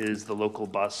is the local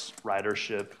bus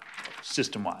ridership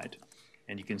system-wide.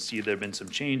 And you can see there have been some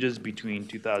changes between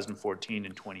 2014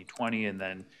 and 2020. And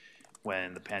then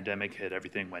when the pandemic hit,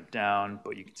 everything went down.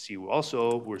 But you can see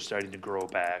also we're starting to grow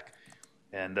back.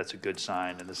 And that's a good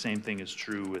sign. And the same thing is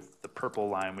true with the purple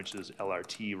line, which is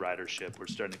LRT ridership. We're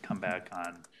starting to come back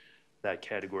on that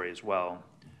category as well.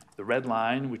 The red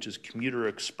line, which is commuter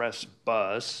express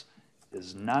bus,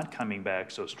 is not coming back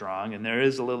so strong. And there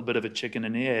is a little bit of a chicken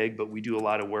and egg, but we do a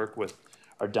lot of work with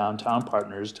our downtown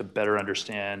partners to better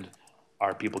understand,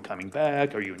 are people coming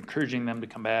back? Are you encouraging them to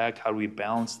come back? How do we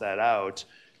balance that out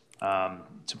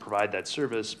to provide that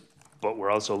service? But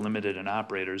we're also limited in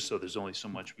operators, so there's only so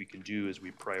much we can do as we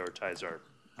prioritize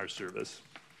our service.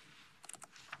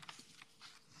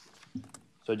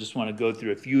 So I just want to go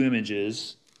through a few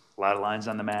images, a lot of lines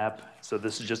on the map. So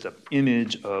this is just an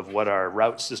image of what our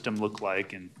route system looked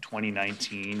like in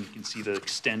 2019. You can see the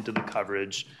extent of the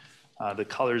coverage. The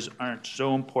colors aren't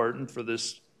so important for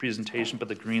this presentation, but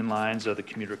the green lines are the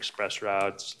commuter express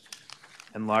routes.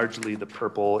 And largely the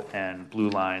purple and blue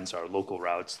lines are local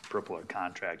routes. The purple are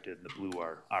contracted, and the blue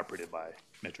are operated by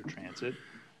Metro Transit.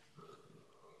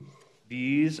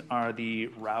 These are the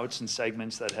routes and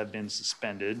segments that have been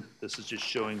suspended. This is just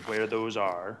showing where those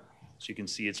are. So you can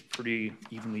see it's pretty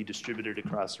evenly distributed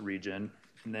across the region.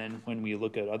 And then when we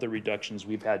look at other reductions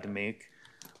we've had to make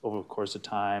over the course of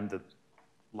time, the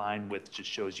line width just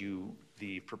shows you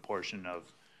the proportion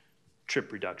of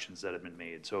trip reductions that have been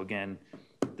made. So again,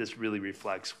 this really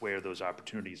reflects where those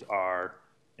opportunities are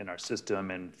in our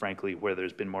system, and frankly, where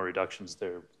there's been more reductions,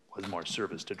 there was more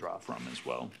service to draw from as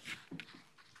well.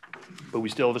 But we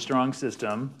still have a strong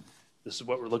system. This is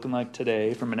what we're looking like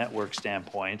today from a network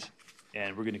standpoint,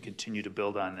 and we're going to continue to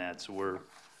build on that. So we're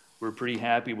we're pretty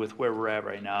happy with where we're at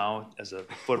right now as a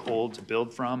foothold to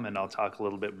build from, and I'll talk a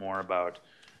little bit more about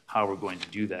how we're going to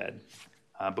do that.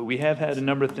 But we have had a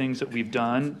number of things that we've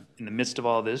done. In the midst of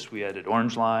all this, we added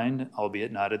Orange Line,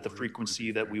 albeit not at the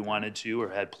frequency that we wanted to or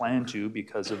had planned to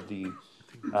because of the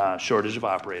shortage of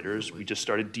operators. We just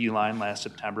started D-Line last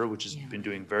September, which has been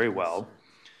doing very well.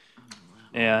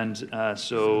 And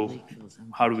so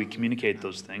how do we communicate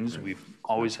those things? We've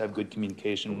always have good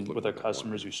communication with our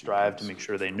customers. We strive to make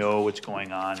sure they know what's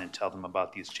going on and tell them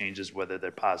about these changes, whether they're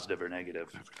positive or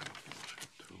negative.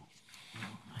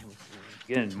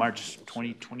 Again, March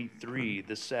 2023,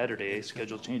 this Saturday,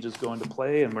 schedule changes go into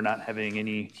play, and we're not having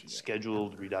any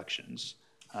scheduled reductions.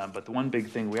 But the one big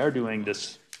thing we are doing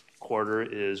this quarter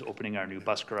is opening our new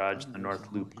bus garage, the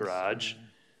North Loop Garage.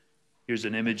 Here's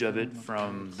an image of it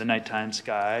from the nighttime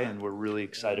sky, and we're really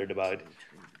excited about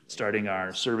starting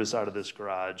our service out of this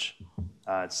garage.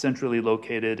 It's centrally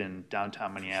located in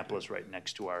downtown Minneapolis, right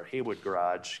next to our Haywood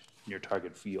garage near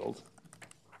Target Field.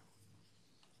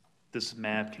 This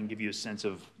map can give you a sense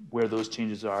of where those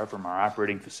changes are from our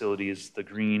operating facilities. The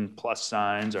green plus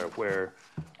signs are where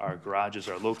our garages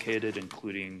are located,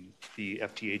 including the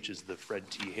FTH's, the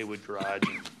Fred T. Haywood Garage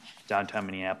in downtown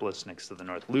Minneapolis next to the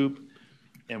North Loop.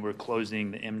 And we're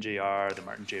closing the MJR, the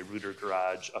Martin J. Reuter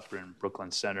Garage up in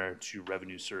Brooklyn Center to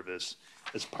revenue service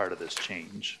as part of this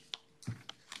change.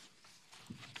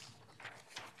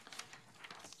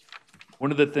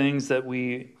 One of the things that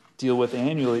we deal with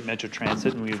annually at Metro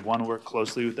Transit, and we want to work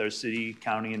closely with our city,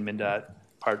 county, and MnDOT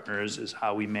partners, is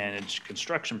how we manage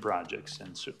construction projects.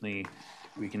 And certainly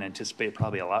we can anticipate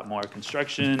probably a lot more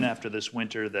construction after this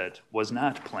winter that was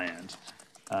not planned.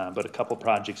 But a couple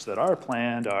projects that are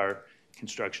planned are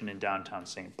construction in downtown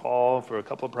St. Paul for a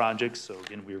couple of projects. So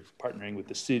again, we're partnering with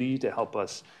the city to help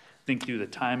us think through the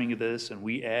timing of this, and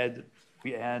we add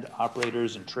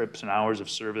operators and trips and hours of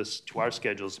service to our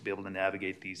schedules to be able to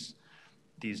navigate these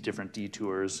different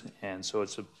detours. And so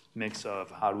it's a mix of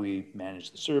how do we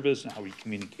manage the service and how we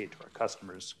communicate to our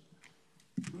customers.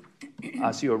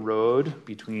 Osseo Road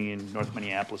between North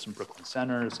Minneapolis and Brooklyn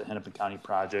Center is a Hennepin County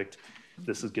project.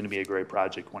 This is going to be a great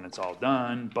project when it's all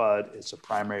done, but it's a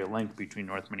primary link between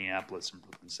North Minneapolis and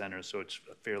Brooklyn Center, so it's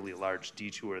a fairly large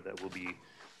detour that we'll be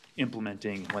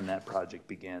implementing when that project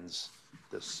begins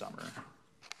this summer.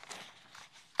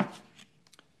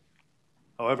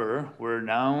 However, we're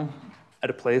now at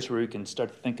a place where we can start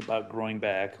to think about growing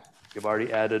back. We've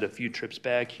already added a few trips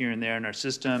back here and there in our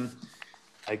system.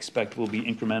 I expect we'll be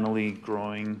incrementally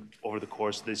growing over the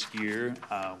course of this year.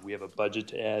 We have a budget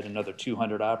to add another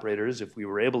 200 operators if we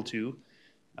were able to.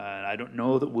 And I don't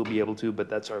know that we'll be able to, but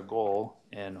that's our goal,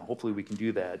 and hopefully we can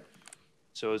do that.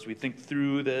 So as we think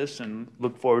through this and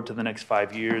look forward to the next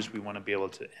 5 years, we want to be able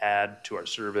to add to our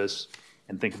service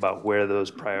and think about where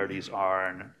those priorities are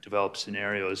and develop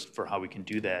scenarios for how we can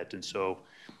do that. And so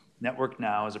Network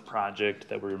Now is a project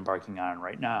that we're embarking on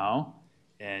right now.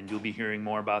 And you'll be hearing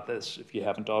more about this if you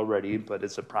haven't already, but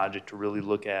it's a project to really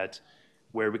look at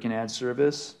where we can add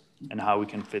service and how we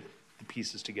can fit the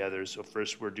pieces together. So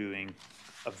first we're doing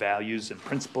a values and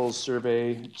principles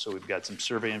survey. So we've got some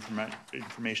survey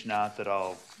information out that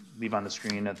I'll leave on the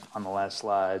screen on the last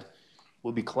slide.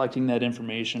 We'll be collecting that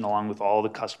information along with all the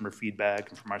customer feedback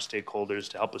and from our stakeholders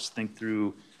to help us think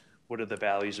through what are the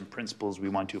values and principles we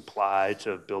want to apply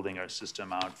to building our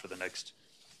system out for the next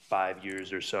 5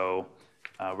 years or so.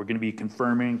 We're going to be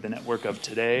confirming the network of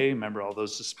today. Remember all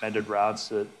those suspended routes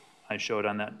that I showed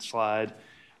on that slide?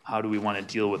 How do we want to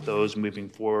deal with those moving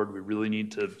forward? We really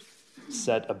need to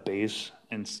set a base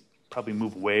and probably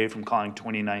move away from calling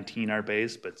 2019 our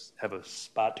base, but have a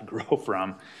spot to grow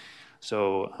from.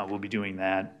 So we'll be doing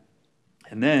that.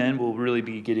 And then we'll really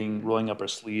be rolling up our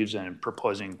sleeves and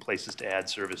proposing places to add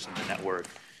service in the network.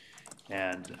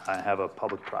 And I have a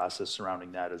public process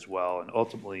surrounding that as well, and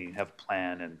ultimately have a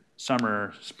plan in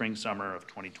spring, summer of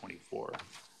 2024.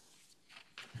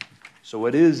 So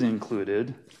what is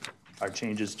included are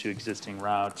changes to existing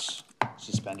routes,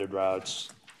 suspended routes,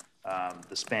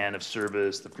 the span of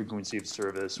service, the frequency of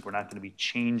service. We're not going to be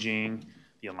changing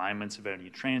the alignments of any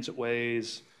transit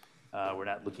ways. We're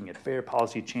not looking at fare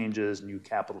policy changes, new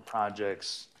capital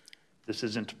projects. This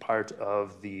isn't part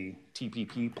of the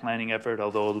TPP planning effort,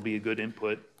 although it'll be a good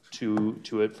input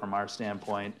to it from our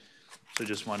standpoint. So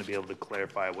just want to be able to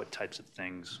clarify what types of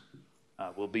things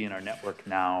will be in our Network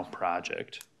Now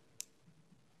project.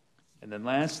 And then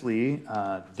lastly,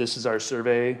 this is our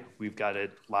survey. We've got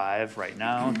it live right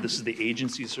now. This is the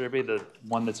agency survey. The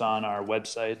one that's on our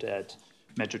website at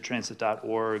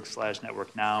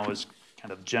metrotransit.org/networknow is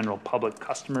kind of general public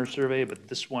customer survey, but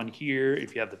this one here,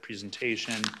 if you have the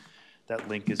presentation, that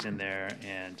link is in there,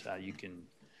 and you can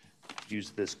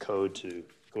use this code to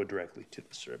go directly to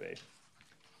the survey.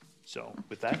 So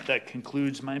with that, that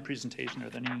concludes my presentation. Are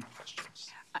there any questions?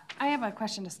 I have a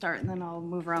question to start, and then I'll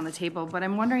move around the table, but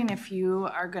I'm wondering if you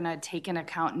are going to take into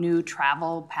account new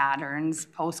travel patterns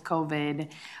post-COVID,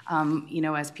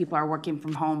 as people are working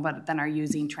from home, but then are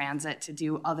using transit to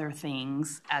do other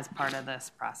things as part of this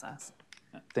process.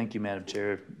 Thank you, Madam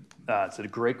Chair. It's a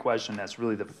great question. That's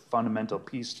really the fundamental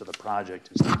piece to the project,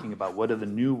 is thinking about what are the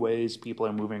new ways people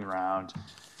are moving around.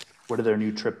 What are their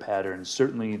new trip patterns?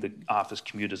 Certainly the office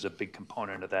commute is a big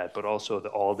component of that, but also the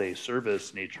all-day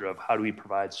service nature of how do we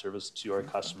provide service to our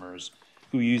customers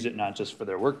who use it not just for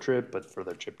their work trip, but for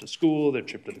their trip to school, their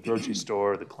trip to the grocery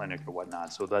store, the clinic, or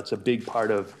whatnot. So that's a big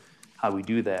part of how we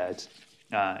do that.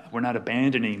 We're not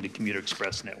abandoning the Commuter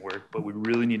Express network, but we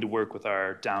really need to work with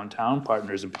our downtown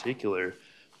partners in particular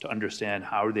to understand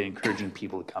how are they encouraging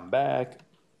people to come back,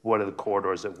 what are the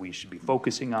corridors that we should be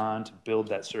focusing on to build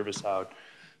that service out.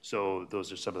 So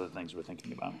those are some of the things we're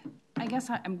thinking about. I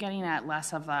guess I'm getting at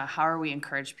less of how are we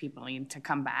encourage people to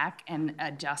come back and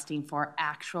adjusting for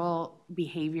actual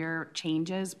behavior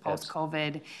changes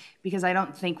post-COVID, because I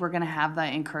don't think we're going to have the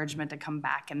encouragement to come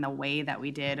back in the way that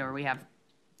we did, or we have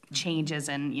changes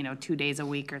in 2 days a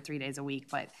week or 3 days a week,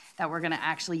 but that we're going to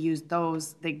actually use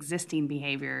the existing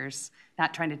behaviors,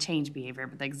 not trying to change behavior,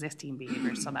 but the existing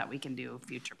behaviors so that we can do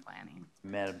future planning.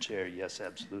 Madam Chair, yes,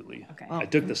 absolutely. Okay. I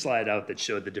took the slide out that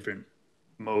showed the different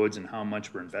modes and how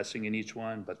much we're investing in each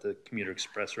one, but the Commuter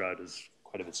Express route is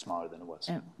quite a bit smaller than it was.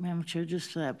 Madam Chair,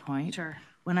 just to that point. Sure.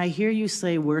 When I hear you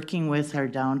say working with our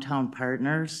downtown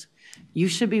partners, you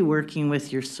should be working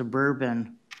with your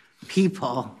suburban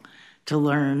people to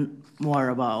learn more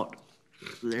about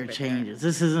their changes.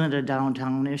 This isn't a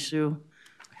downtown issue,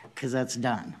 because that's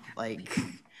done.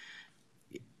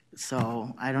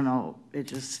 So I don't know, it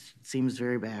just seems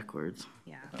very backwards.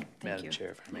 Yeah, thank Madam you.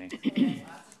 Chair, if I may.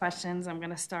 Questions, I'm going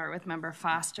to start with Member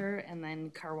Foster and then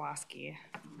Karwoski.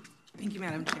 Thank you,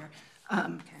 Madam Chair.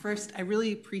 First, I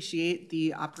really appreciate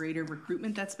the operator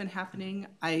recruitment that's been happening.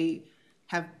 I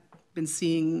have been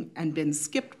seeing and been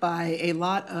skipped by a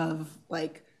lot of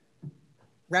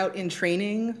route in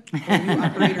training, or new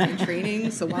operator in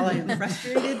training. So while I am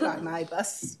frustrated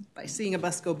by seeing a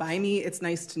bus go by me, it's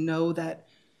nice to know that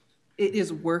it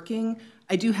is working.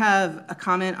 I do have a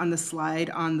comment on the slide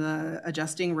on the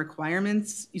adjusting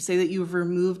requirements. You say that you've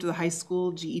removed the high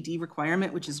school GED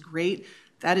requirement, which is great.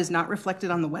 That is not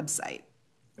reflected on the website.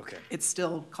 Okay. It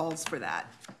still calls for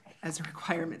that as a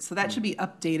requirement. So that should be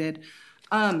updated.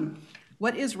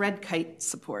 What is Red Kite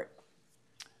support?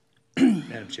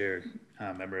 Madam Chair,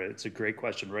 member, it's a great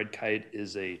question. Red Kite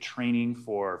is a training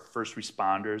for first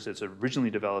responders. It's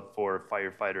originally developed for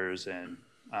firefighters and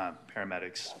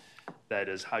paramedics. That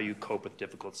is how you cope with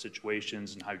difficult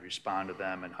situations and how you respond to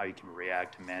them and how you can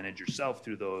react and manage yourself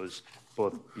through those,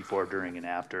 both before, during, and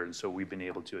after. And so we've been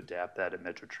able to adapt that at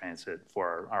Metro Transit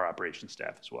for our operations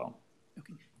staff as well.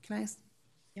 Okay, can I ask?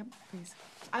 Yep, please.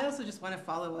 I also just want to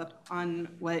follow up on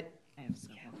what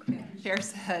Chair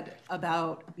said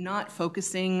about not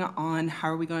focusing on how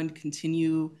are we going to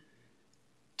continue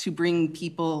to bring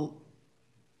people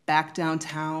back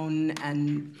downtown,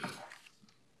 and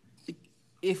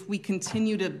if we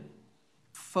continue to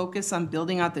focus on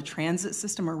building out the transit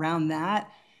system around that,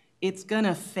 it's going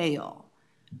to fail.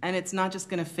 And it's not just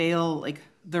going to fail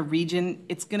the region,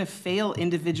 it's going to fail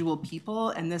individual people,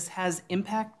 and this has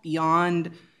impact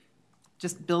beyond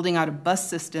just building out a bus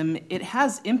system. It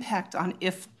has impact on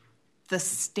if the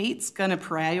state's going to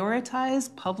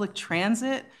prioritize public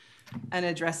transit and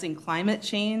addressing climate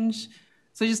change.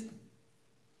 So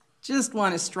just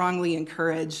want to strongly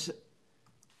encourage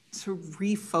to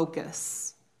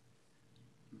refocus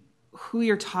who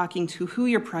you're talking to, who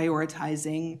you're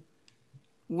prioritizing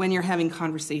when you're having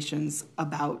conversations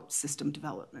about system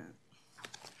development.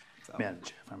 So. Madam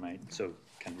Chair, if I might, so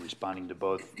kind of responding to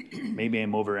both. Maybe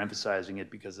I'm overemphasizing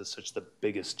it because it's such the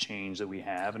biggest change that we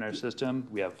have in our system.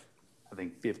 We have, I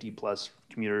think, 50 plus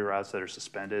commuter routes that are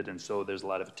suspended, and so there's a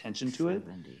lot of attention to it.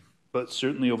 But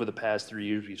certainly over the past 3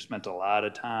 years, we've spent a lot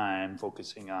of time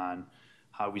focusing on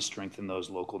how we strengthen those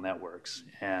local networks.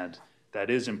 And that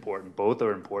is important. Both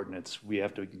are important. We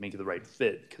have to make it the right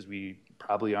fit, because we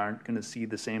probably aren't going to see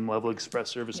the same level of express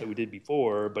service that we did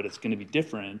before, but it's going to be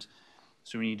different.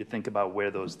 So we need to think about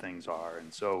where those things are.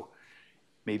 And so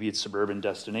maybe it's suburban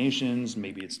destinations,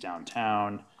 maybe it's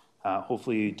downtown.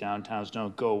 Hopefully downtowns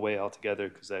don't go away altogether,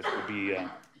 because that would be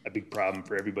a big problem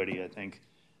for everybody, I think,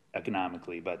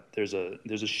 economically. But there's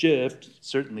a shift,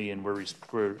 certainly, and we're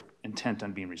intent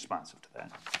on being responsive to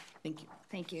that. Thank you.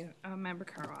 Thank you. Member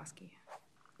Karwoski.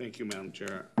 Thank you, Madam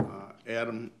Chair.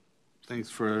 Adam, thanks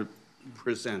for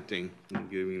presenting and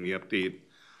giving the update.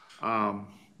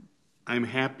 I'm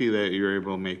happy that you're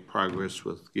able to make progress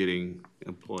with getting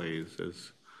employees,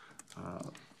 as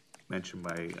mentioned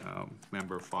by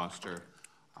Member Foster.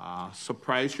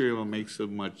 Surprised you're able to make so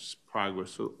much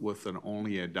progress with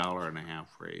only $1.50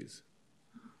 raise.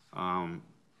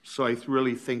 So I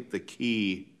really think the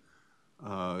key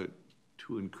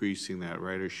to increasing that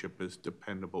ridership is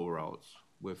dependable routes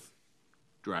with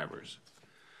drivers.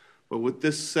 But with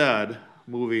this said,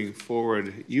 moving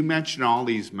forward, you mentioned all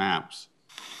these maps,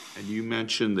 and you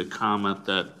mentioned the comment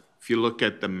that if you look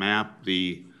at the map,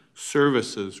 the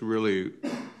service is really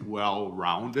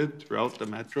well-rounded throughout the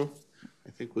metro,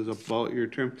 I think was about your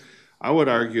term. I would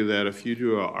argue that if you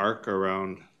do an arc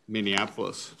around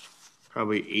Minneapolis,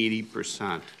 probably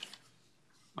 80%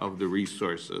 of the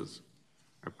resources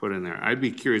are put in there. I'd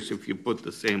be curious if you put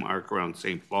the same arc around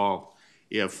St. Paul,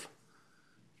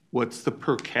 what's the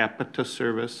per capita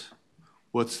service?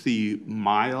 What's the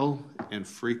mile and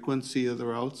frequency of the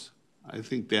routes? I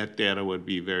think that data would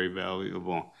be very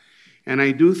valuable. And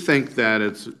I do think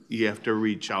that you have to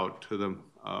reach out to the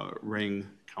ring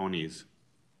counties.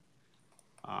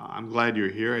 I'm glad you're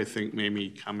here. I think maybe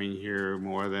coming here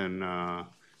more than,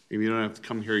 maybe you don't have to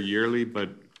come here yearly, but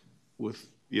with,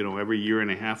 every year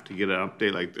and a half to get an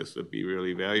update like this would be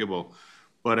really valuable.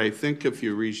 But I think if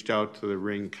you reached out to the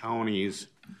ring counties,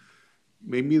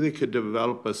 maybe they could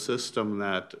develop a system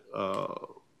that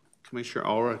Commissioner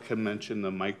Aura can mention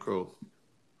the micro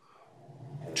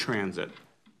transit.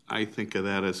 I think of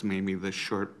that as maybe the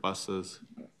short buses.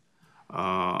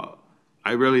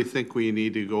 I really think we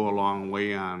need to go a long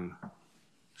way on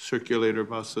circulator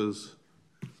buses,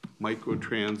 micro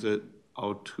transit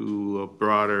out to a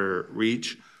broader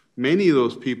reach. Many of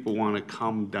those people want to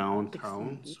come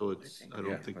downtown, so I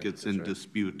don't think it's in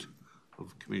dispute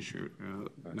of Commissioner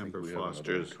Member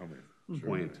Foster's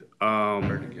point.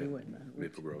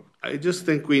 I just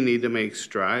think we need to make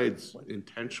strides,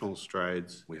 intentional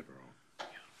strides. We have our own.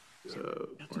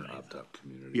 We're an opt-out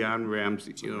community. Beyond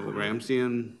Ramsey, Ramsey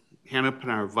and Hennepin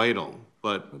are vital,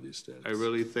 but I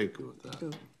really think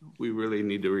we really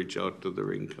need to reach out to the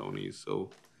ring counties. So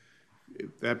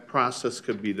if that process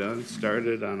could be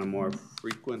started on a more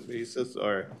frequent basis,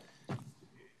 or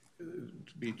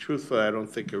to be truthful, I don't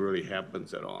think it really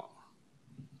happens at all.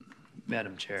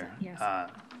 Madam Chair. Yes.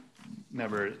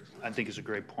 Member, I think is a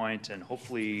great point, and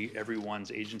hopefully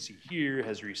everyone's agency here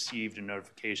has received a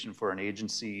notification for an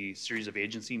series of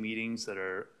agency meetings that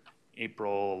are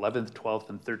April 11th, 12th,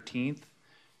 and 13th.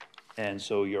 And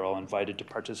so you're all invited to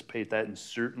participate in that and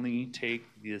certainly take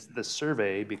the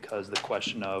survey, because the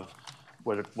question of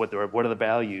what are the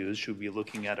values, should we be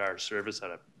looking at our service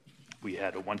we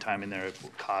had a one time in there,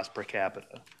 cost per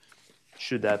capita.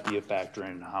 Should that be a factor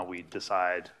in how we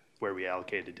decide where we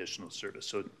allocate additional service?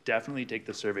 So definitely take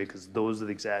the survey, because those are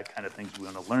the exact kind of things we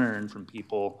want to learn from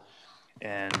people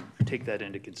and take that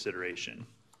into consideration.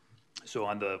 So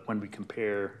when we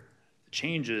compare the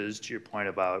changes, to your point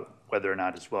about whether or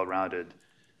not it's well-rounded,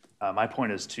 my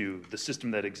point is to the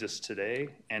system that exists today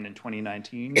and in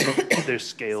 2019, they're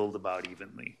scaled about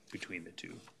evenly between the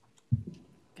two.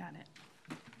 Got it.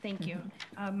 Thank you.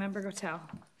 Member Gotel.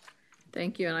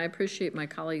 Thank you, and I appreciate my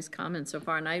colleagues' comments so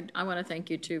far, and I want to thank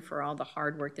you too for all the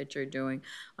hard work that you're doing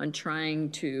on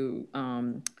trying to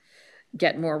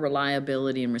get more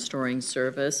reliability in restoring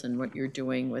service, and what you're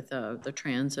doing with the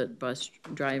transit bus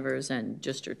drivers and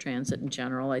just your transit in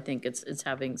general. I think it's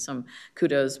having some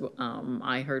kudos.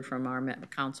 I heard from our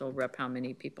council rep how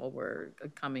many people were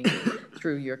coming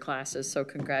through your classes, so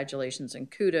congratulations and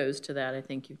kudos to that. I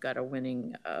think you've got a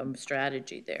winning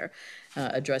strategy there,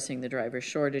 addressing the driver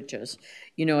shortages.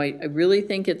 I really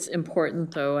think it's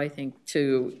important, though, I think,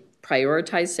 to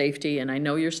prioritize safety, and I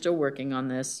know you're still working on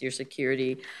this, your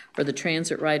security for the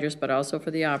transit riders, but also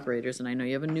for the operators, and I know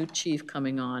you have a new chief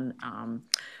coming on,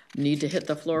 need to hit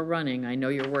the floor running. I know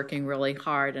you're working really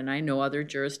hard, and I know other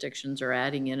jurisdictions are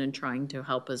adding in and trying to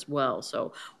help as well,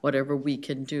 so whatever we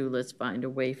can do, let's find a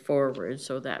way forward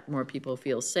so that more people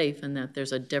feel safe, and that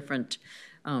there's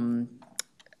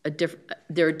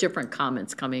there are different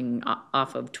comments coming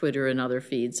off of Twitter and other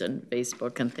feeds and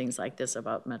Facebook and things like this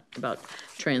about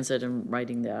transit and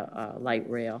riding the light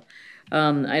rail.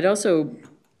 I'd also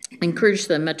Encourage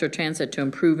the Metro Transit to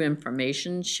improve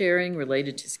information sharing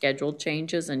related to schedule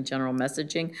changes and general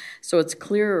messaging, so it's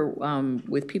clear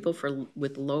with people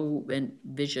with low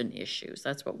vision issues.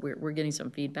 That's what we're getting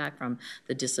some feedback from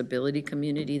the disability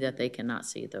community, that they cannot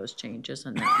see those changes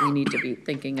and that we need to be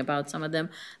thinking about some of them.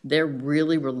 They're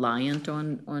really reliant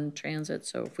on transit,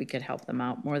 so if we could help them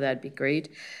out more, that'd be great.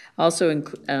 Also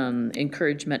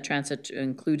encourage Met Transit to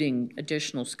including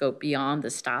additional scope beyond the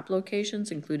stop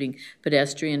locations, including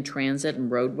pedestrian, transit,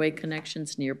 and roadway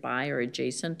connections nearby or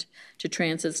adjacent to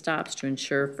transit stops to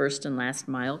ensure first and last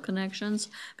mile connections,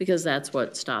 because that's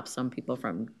what stops some people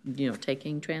from,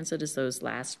 taking transit, is those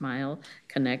last mile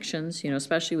connections,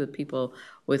 especially with people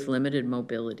with limited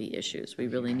mobility issues. We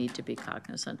really need to be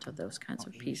cognizant of those kinds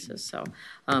of pieces. So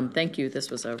thank you. This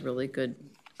was a really good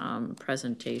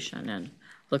presentation, and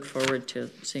look forward to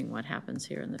seeing what happens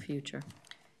here in the future.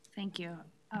 Thank you.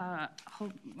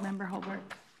 Member Holbert,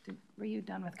 were you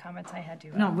done with comments? I had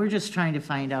to. No, we're just trying to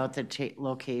find out the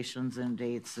locations and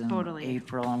dates in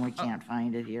April, and we can't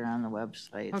find it here on the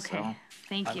website. Okay, so.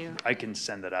 Thank you. I can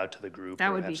send that out to the group.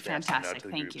 That would be fantastic.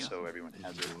 Thank you. So everyone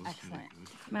has it. Excellent.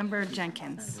 Member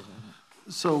Jenkins.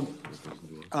 So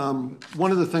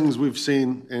one of the things we've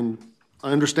seen, and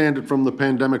I understand it from the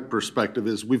pandemic perspective,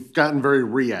 is we've gotten very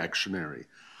reactionary.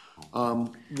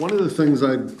 One of the things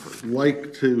I'd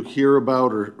like to hear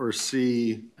about or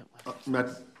see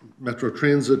Metro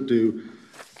Transit do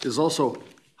is also,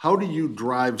 how do you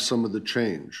drive some of the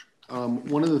change?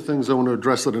 One of the things I want to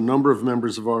address that a number of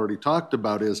members have already talked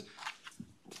about is,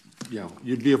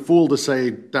 you'd be a fool to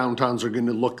say downtowns are going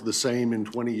to look the same in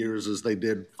 20 years as they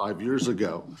did 5 years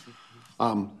ago.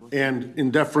 And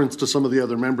in deference to some of the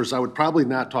other members, I would probably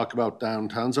not talk about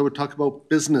downtowns. I would talk about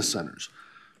business centers,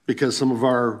 because some of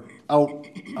our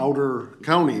outer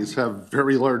counties have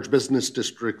very large business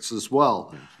districts as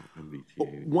well.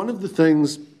 One of the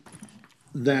things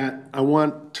that I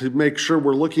want to make sure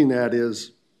we're looking at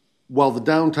is, while the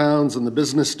downtowns and the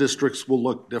business districts will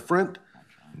look different,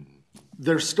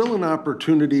 there's still an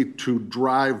opportunity to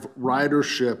drive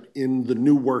ridership in the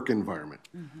new work environment.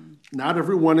 Not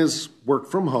everyone is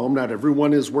work from home, not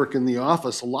everyone is work in the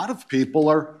office. A lot of people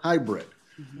are hybrid.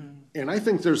 And I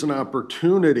think there's an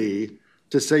opportunity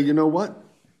to say, you know what,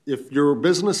 if your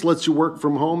business lets you work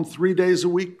from home 3 days a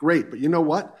week, great. But you know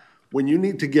what? When you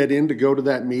need to get in to go to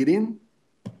that meeting,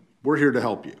 we're here to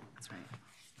help you. That's right.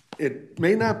 It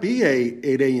may not be a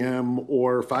 8 a.m.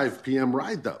 or 5 p.m.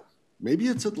 ride, though. Maybe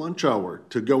it's at lunch hour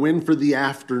to go in for the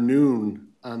afternoon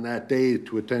on that day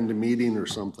to attend a meeting or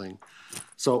something.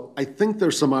 So I think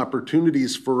there's some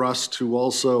opportunities for us to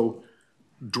also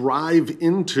drive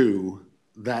into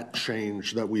that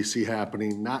change that we see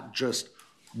happening, not just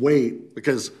wait,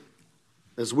 because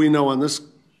as we know on this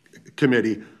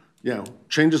committee,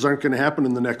 changes aren't going to happen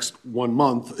in the next 1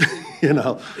 month,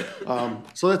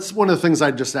 So that's one of the things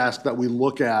I just ask that we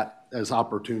look at as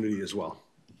opportunity as well.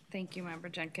 Thank you, Member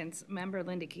Jenkins. Member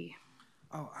Lindeke.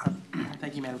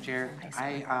 Thank you, Madam Chair.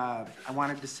 I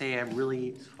wanted to say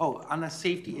on the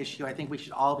safety issue, I think we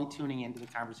should all be tuning into the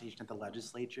conversation at the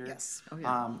legislature. Yes. Oh,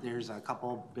 yeah. There's a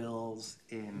couple bills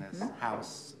in this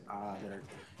House that are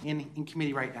in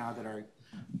committee right now that are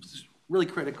really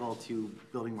critical to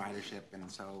building ridership, and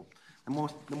so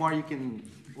the more you can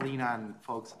lean on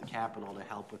folks at the Capitol to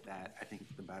help with that, I think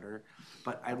the better.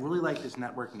 But I really like this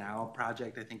Network Now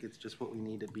project. I think it's just what we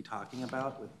need to be talking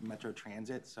about with Metro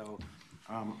Transit. So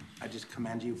I just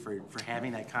commend you for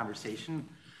having that conversation.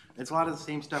 It's a lot of the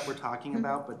same stuff we're talking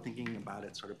about, but thinking about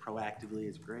it sort of proactively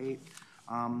is great.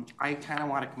 I kind of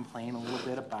want to complain a little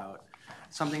bit about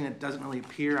something that doesn't really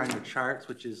appear on your charts,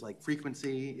 which is like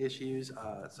frequency issues.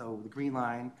 So the Green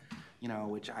Line,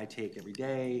 which I take every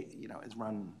day, is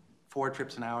run 4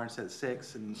 trips an hour instead of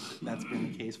 6, and that's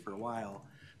been the case for a while.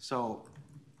 So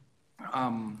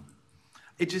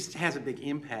it just has a big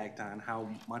impact on how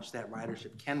much that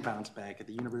ridership can bounce back. At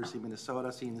the University of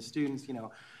Minnesota, seeing the students,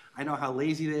 I know how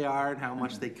lazy they are and how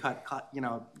much they cut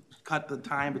the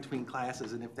time between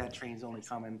classes, and if that train's only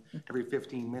coming every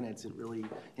 15 minutes, it really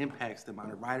impacts the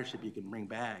amount of ridership you can bring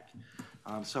back.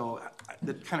 So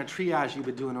the kind of triage you've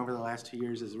been doing over the last 2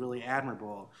 years is really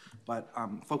admirable, but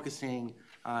focusing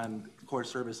on core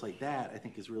service like that, I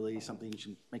think, is really something you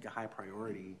should make a high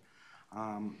priority.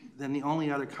 Then the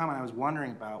only other comment I was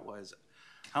wondering about was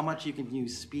how much you can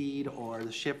use speed or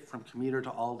the shift from commuter to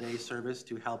all-day service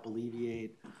to help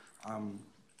alleviate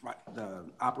the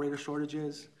operator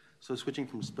shortages. So switching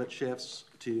from split shifts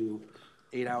to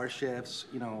 8-hour shifts,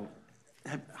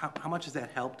 how much has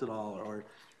that helped at all? Or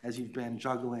as you've been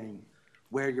juggling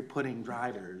where you're putting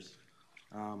drivers,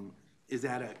 is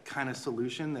that a kind of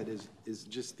solution that is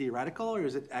just theoretical, or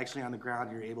is it actually on the ground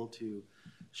you're able to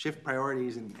shift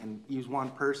priorities and use one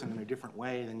person in a different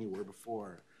way than you were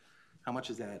before? How much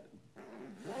is that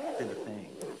been a thing?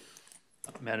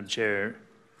 Madam Chair,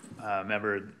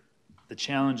 member, the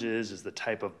challenge is the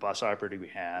type of bus operator we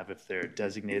have. If they're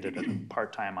designated as a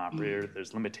part-time operator,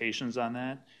 there's limitations on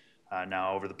that.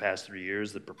 Now, over the past 3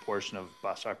 years, the proportion of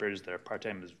bus operators that are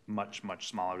part-time is much, much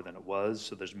smaller than it was.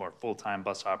 So there's more full-time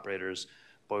bus operators,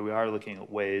 but we are looking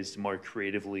at ways to more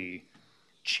creatively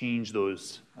change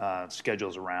those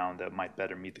schedules around that might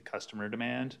better meet the customer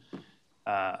demand.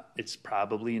 It's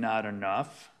probably not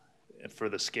enough for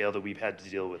the scale that we've had to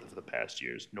deal with for the past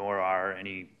years, nor are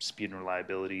any speed and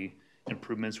reliability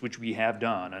improvements, which we have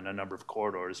done on a number of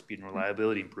corridors, speed and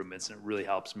reliability improvements, and it really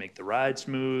helps make the ride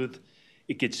smooth.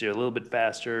 It gets you a little bit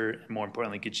faster, and more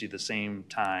importantly, gets you the same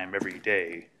time every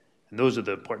day. And those are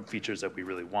the important features that we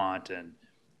really want, and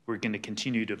we're going to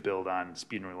continue to build on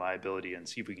speed and reliability and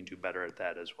see if we can do better at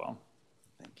that as well.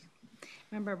 Thank you.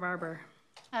 Member Barber.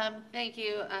 Thank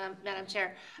you, Madam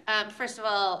Chair. First of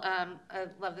all, I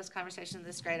love this conversation.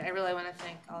 This is great. I really want to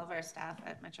thank all of our staff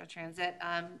at Metro Transit.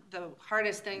 The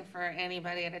hardest thing for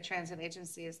anybody at a transit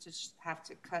agency is to have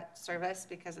to cut service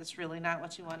because it's really not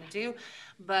what you want to do.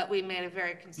 But we made a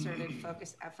very concerted,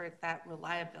 focused effort that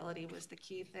reliability was the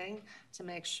key thing to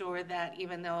make sure that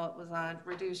even though it was on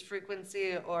reduced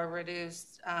frequency or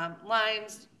reduced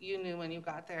lines, you knew when you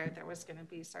got there was going to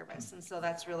be service. And so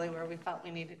that's really where we felt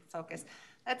we needed to focus.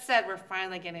 That said, we're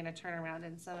finally getting a turnaround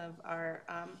in some of our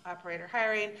operator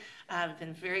hiring.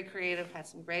 Been very creative, had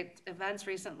some great events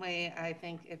recently. I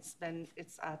think it's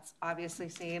obviously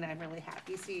seen. I'm really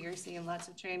happy to see you're seeing lots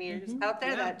of trainees out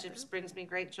there. That just brings me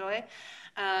great joy.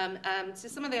 To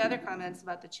some of the other comments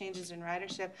about the changes in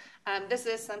ridership, this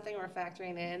is something we're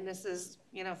factoring in. This is,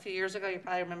 a few years ago, you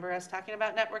probably remember us talking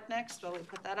about Network Next. Well, we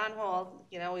put that on hold.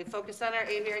 We focused on our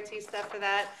AVRT stuff for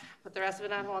that, put the rest of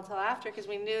it on hold until after because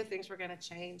we knew things were going to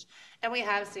change. And we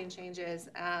have seen changes.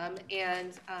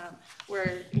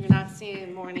 Where you're not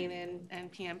seeing morning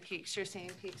and PM peaks, you're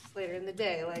seeing peaks later in the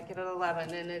day, like at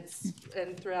 11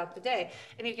 and throughout the day.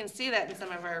 And you can see that in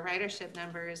some of our ridership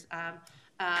numbers.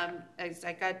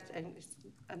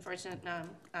 Unfortunate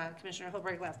Commissioner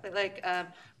Holberg left, but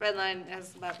Red Line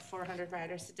has about 400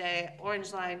 riders a day.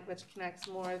 Orange Line, which connects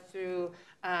more through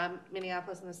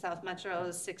Minneapolis and the South Metro,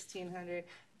 is 1,600.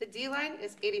 The D Line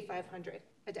is 8,500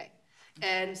 a day.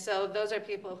 And so those are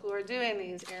people who are doing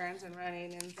these errands and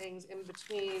running and things in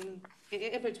between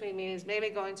meetings, maybe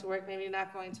going to work, maybe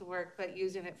not going to work, but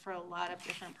using it for a lot of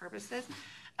different purposes.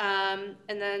 And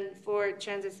then for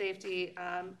transit safety,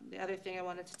 the other thing I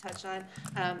wanted to touch on,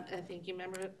 I think you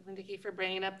remember, Linda Key, for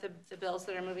bringing up the bills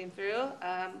that are moving through.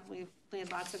 We've had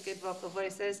lots of good vocal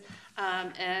voices,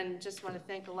 and just want to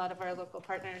thank a lot of our local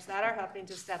partners that are helping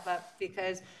to step up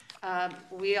because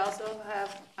we also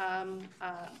have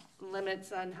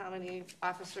limits on how many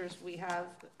officers we have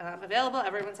available.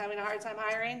 Everyone's having a hard time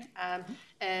hiring.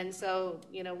 And so,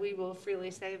 we will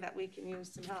freely say that we can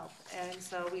use some help. And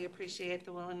so we appreciate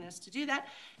the willingness to do that.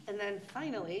 And then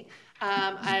finally,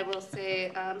 I will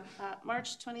say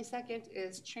March 22nd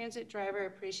is Transit Driver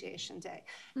Appreciation Day.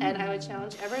 And I would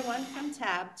challenge everyone from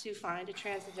TAB to find a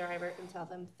transit driver and tell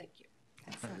them thank you.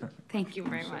 Excellent. Thank you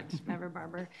very much, Member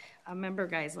Barber. Member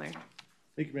Geisler.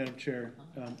 Thank you, Madam Chair.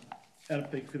 Adam,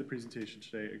 thank you for the presentation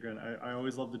today. Again, I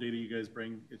always love the data you guys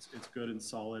bring. It's good and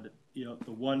solid. The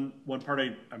one part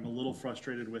I'm a little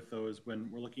frustrated with, though, is when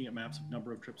we're looking at maps of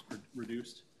number of trips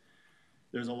reduced.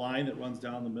 There's a line that runs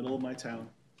down the middle of my town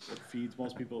that feeds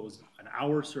most people. It was an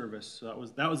hour service, so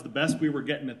that was the best we were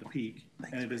getting at the peak,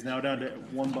 and it is now down to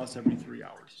one bus every 3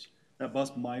 hours. That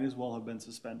bus might as well have been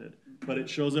suspended, but it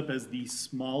shows up as the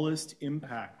smallest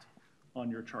impact on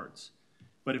your charts.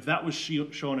 But if that was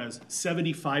shown as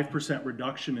 75%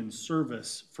 reduction in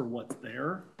service for what's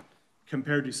there,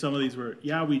 compared to some of these where,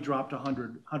 yeah, we dropped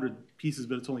 100 pieces,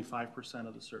 but it's only 5%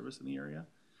 of the service in the area.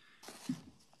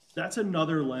 That's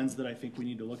another lens that I think we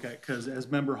need to look at, because as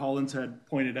Member Hollins had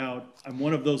pointed out, I'm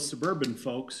one of those suburban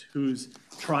folks who's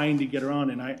trying to get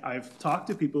around, and I've talked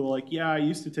to people like, yeah, I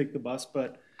used to take the bus,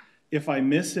 but if I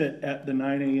miss it at the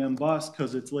 9 a.m. bus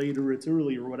because it's late or it's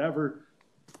early or whatever,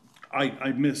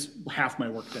 I miss half my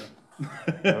work day.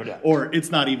 No doubt. Or it's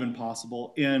not even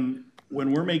possible. And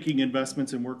when we're making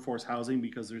investments in workforce housing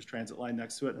because there's transit line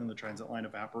next to it and the transit line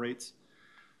evaporates,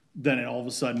 then all of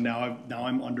a sudden now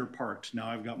I'm underparked. Now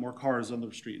I've got more cars on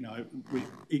the street. Now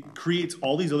it creates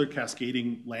all these other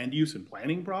cascading land use and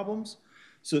planning problems.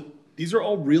 So these are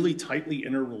all really tightly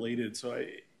interrelated. So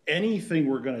anything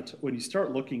we're going to, when you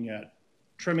start looking at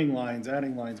trimming lines,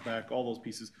 adding lines back, all those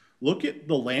pieces, look at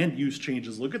the land use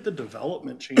changes, look at the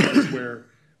development changes where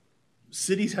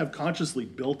cities have consciously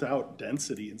built out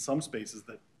density in some spaces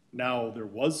that now there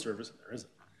was service and there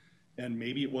isn't. And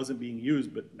maybe it wasn't being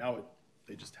used, but now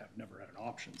they just have never had an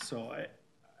option. So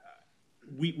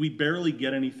we barely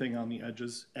get anything on the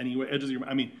edges anyway.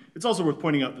 I mean, it's also worth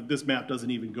pointing out that this map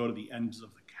doesn't even go to the ends of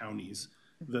the counties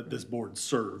that this board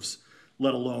serves,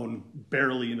 let alone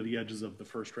barely into the edges of the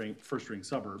first ring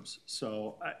suburbs.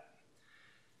 So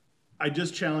I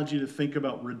just challenge you to think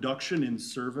about reduction in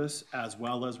service as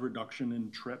well as reduction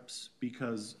in trips,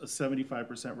 because a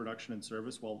 75% reduction in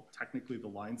service, while technically the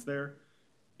line's there,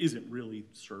 isn't really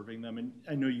serving them. And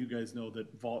I know you guys know that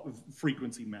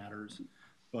frequency matters,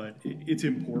 but it's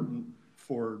important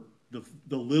for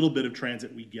the little bit of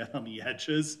transit we get on the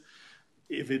edges.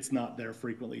 If it's not there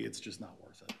frequently, it's just not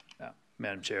worth it. Yeah.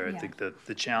 Madam Chair, I think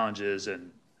the challenge is, and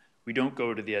we don't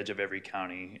go to the edge of every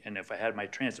county, and if I had my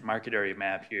transit market area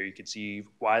map here, you could see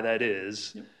why that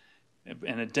is. Yep.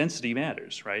 And density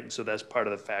matters, right? And so that's part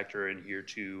of the factor in here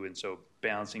too. And so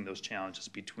balancing those challenges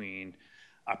between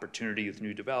opportunity with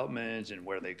new developments and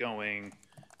where they're going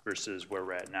versus where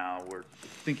we're at now, we're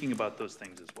thinking about those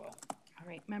things as well. All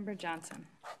right, Member Johnson.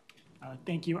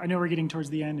 Thank you. I know we're getting towards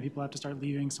the end and people have to start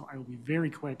leaving, so I will be very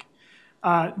quick.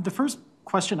 The first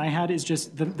question I had is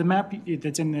just the map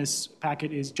that's in this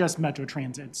packet is just Metro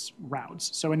Transit's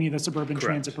routes. So any of the suburban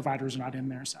transit providers are not in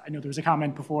there. So I know there was a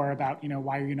comment before about,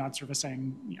 why are you not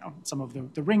servicing, some of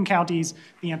the ring counties?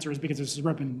 The answer is because there's a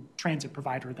suburban transit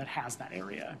provider that has that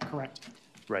area, correct?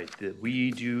 Right.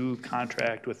 We do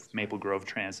contract with Maple Grove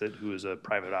Transit, who is a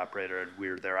private operator, and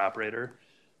we're their operator.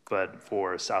 But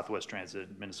for Southwest Transit,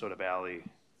 Minnesota Valley,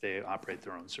 they operate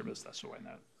their own service. That's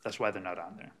why they're not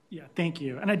on there. Yeah, thank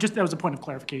you. And that was a point of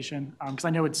clarification, because I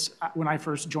know it's when I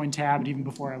first joined TAB, and even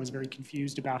before, I was very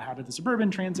confused about how did the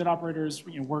suburban transit operators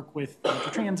work with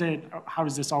Metro Transit? How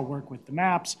does this all work with the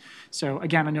maps? So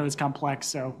again, I know it's complex,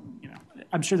 so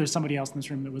I'm sure there's somebody else in this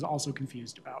room that was also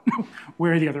confused about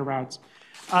where are the other routes.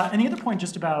 And the other point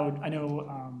just about, I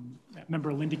know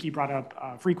Member Lindicky brought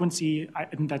up frequency. I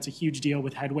think that's a huge deal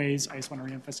with headways. I just want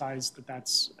to reemphasize that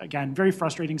that's, again, very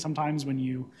frustrating sometimes when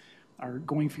you are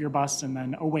going for your bus and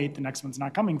then, oh wait, the next one's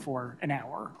not coming for an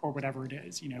hour or whatever it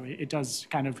is. It does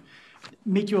kind of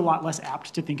make you a lot less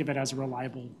apt to think of it as a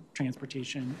reliable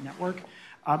transportation network.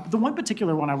 The one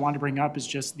particular one I want to bring up is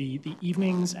just the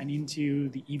evenings and into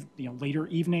the later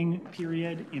evening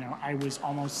period. I was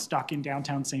almost stuck in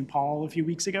downtown St. Paul a few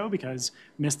weeks ago because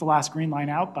missed the last green line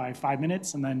out by 5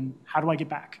 minutes, and then how do I get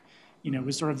back?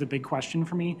 Was sort of the big question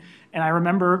for me. And I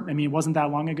remember, it wasn't that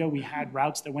long ago, we had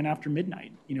routes that went after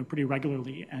midnight, pretty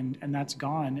regularly, and that's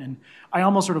gone. And I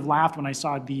almost sort of laughed when I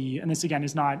saw and this again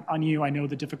is not on you, I know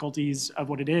the difficulties of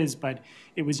what it is, but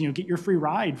it was, get your free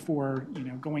ride for,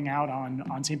 going out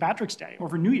on St. Patrick's Day or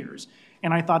for New Year's.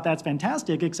 And I thought that's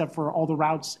fantastic, except for all the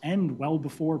routes end well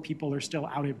before people are still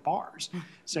out at bars.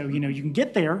 So, you can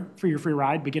get there for your free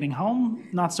ride, but getting home,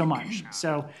 not so much.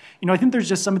 So, I think there's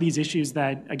just some of these issues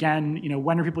that, again,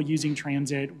 when are people using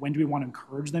transit? When do we want to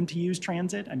encourage them to use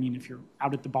transit? If you're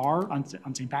out at the bar on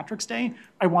St. Patrick's Day,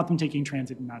 I want them taking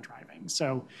transit and not driving.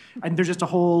 So I think there's just a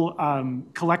whole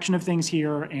collection of things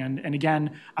here. And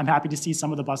again, I'm happy to see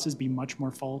some of the buses be much more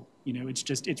full.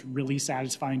 It's really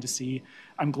satisfying to see.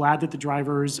 I'm glad that the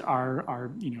drivers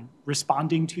are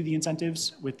responding to the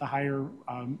incentives with the higher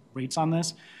rates on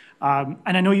this. And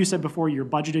I know you said before you're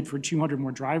budgeted for 200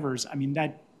 more drivers.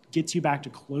 That gets you back to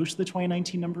close to the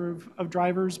 2019 number of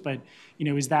drivers, but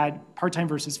is that part-time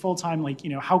versus full-time?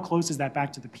 How close is that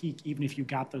back to the peak, even if you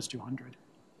got those 200?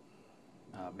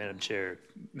 Madam Chair,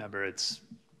 member, it's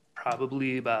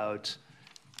probably about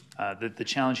the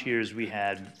challenge here is we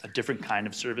had a different kind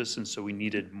of service, and so we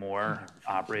needed more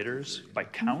operators by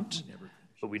count,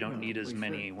 but we don't need as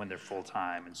many when they're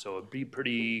full-time, and so it'd be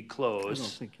pretty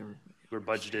close. We're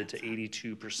budgeted to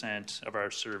 82% of our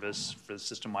service for the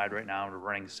system-wide right now, and we're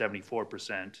running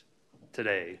 74%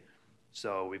 today.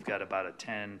 So we've got about a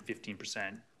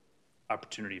 10-15%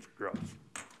 opportunity for growth.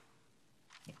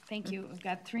 Thank you. We've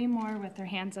got 3 more with their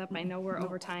hands up. I know we're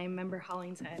over time. Member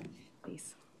Hollingshead,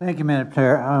 please. Thank you, Madam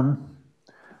Chair.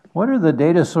 What are the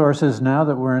data sources now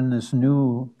that we're in this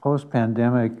new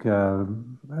post-pandemic,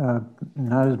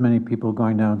 not as many people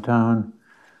going downtown?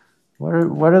 What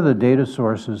are the data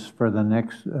sources for the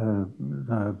next,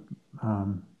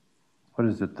 what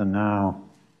is it, the Now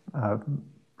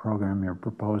program you're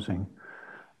proposing?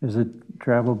 Is it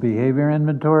travel behavior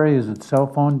inventory? Is it cell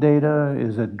phone data?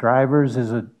 Is it drivers?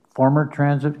 Is it former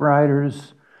transit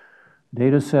riders?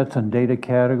 Data sets and data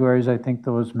categories, I think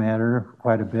those matter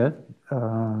quite a bit.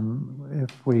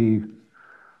 If we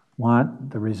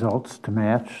want the results to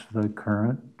match the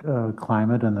current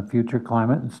climate and the future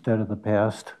climate instead of the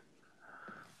past.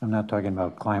 I'm not talking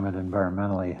about climate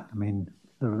environmentally. I mean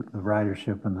the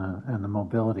ridership and the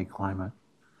mobility climate.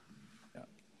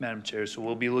 Madam Chair, so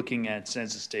we'll be looking at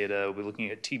census data, we'll be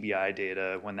looking at TBI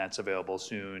data when that's available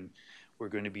soon. We're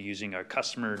going to be using our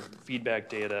customer feedback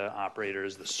data,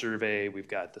 operators, the survey. We've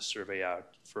got the survey out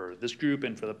for this group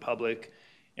and for the public.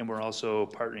 And we're also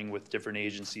partnering with different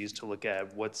agencies to look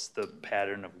at what's the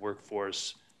pattern of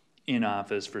workforce in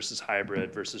office versus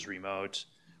hybrid versus remote.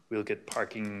 We look at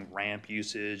parking ramp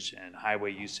usage and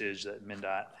highway usage that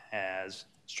MnDOT has,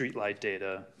 streetlight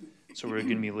data. So we're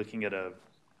going to be looking at a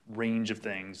range of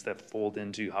things that fold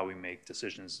into how we make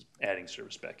decisions adding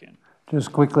service back in.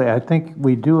 Just quickly, I think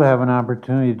we do have an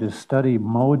opportunity to study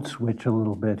mode switch a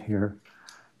little bit here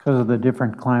because of the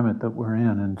different climate that we're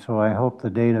in. And so I hope the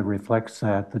data reflects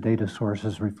that, the data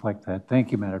sources reflect that.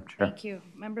 Thank you, Madam Chair. Thank you.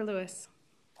 Member Lewis.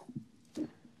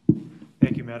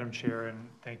 Thank you, Madam Chair, and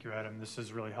thank you, Adam. This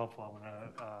is really helpful. I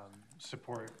want to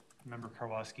support Member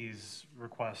Karwoski's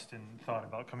request and thought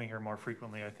about coming here more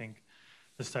frequently. I think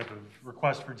this type of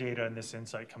request for data and this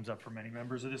insight comes up for many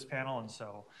members of this panel, and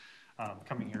so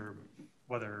coming here,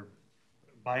 whether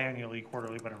biannually,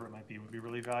 quarterly, whatever it might be, would be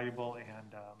really valuable.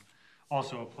 And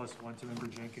also a plus one to Member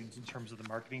Jenkins in terms of the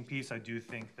marketing piece. I do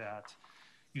think that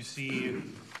you see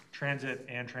transit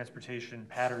and transportation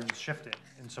patterns shifting,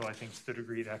 and so I think to the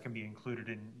degree that can be included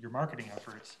in your marketing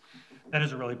efforts, that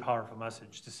is a really powerful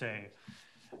message to say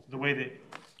the way that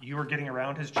you are getting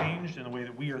around has changed and the way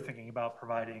that we are thinking about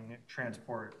providing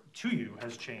transport to you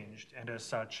has changed, and as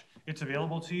such, it's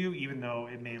available to you even though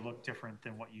it may look different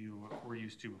than what you were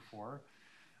used to before.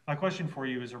 My question for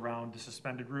you is around the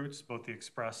suspended routes, both the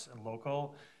express and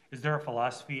local. Is there a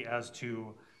philosophy as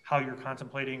to how you're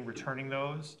contemplating returning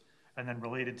those? And then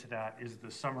related to that, is the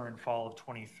summer and fall of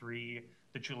 23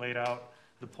 that you laid out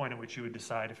the point at which you would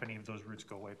decide if any of those routes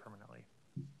go away permanently?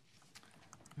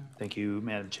 Thank you,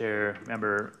 Madam Chair.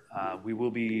 Remember, we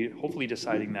will be hopefully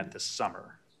deciding that this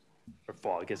summer or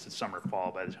fall. I guess it's summer,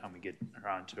 fall by the time we get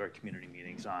around to our community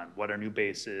meetings on what our new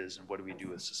base is and what do we do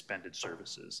with suspended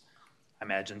services. I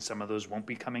imagine some of those won't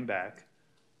be coming back.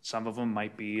 Some of them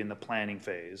might be in the planning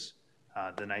phase.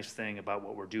 The nice thing about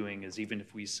what we're doing is even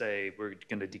if we say we're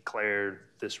going to declare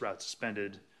this route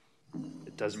suspended,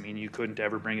 it doesn't mean you couldn't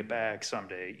ever bring it back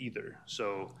someday either.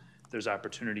 So there's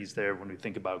opportunities there when we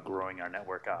think about growing our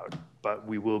network out. But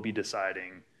we will be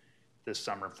deciding this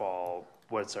summer, fall,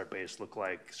 what's our base look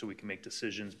like so we can make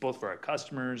decisions both for our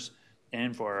customers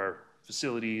and for our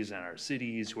facilities and our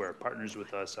cities who are partners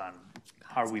with us on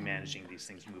how are we managing these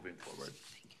things moving forward.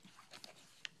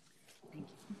 Thank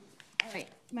you. All right,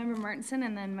 Member Martinson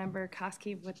and then Member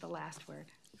Koski with the last word.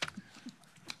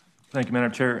 Thank you,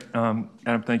 Madam Chair.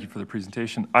 Adam, thank you for the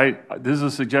presentation. This is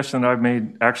a suggestion that I've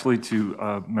made actually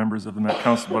to members of the Met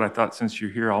Council, but I thought since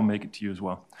you're here, I'll make it to you as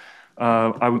well.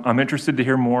 I'm interested to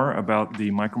hear more about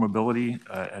the micromobility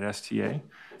at STA.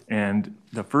 And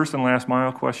the first and last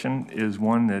mile question is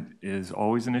one that is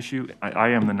always an issue. I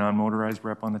am the non-motorized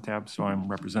rep on the tab, so I'm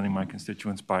representing my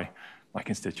constituents by my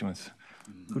constituents.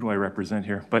 Who do I represent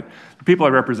here? But the people I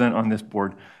represent on this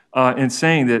board, in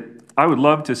saying that I would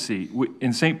love to see,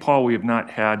 in St. Paul, we have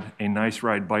not had a nice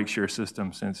ride bike share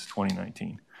system since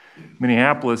 2019.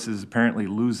 Minneapolis is apparently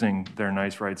losing their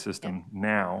nice ride system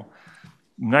now.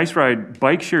 Nice ride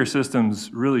bike share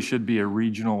systems really should be a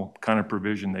regional kind of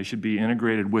provision. They should be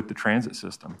integrated with the transit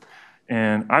system.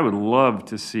 And I would love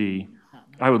to see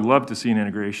an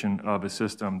integration of a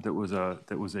system that was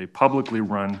a publicly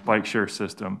run bike share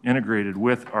system integrated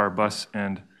with our bus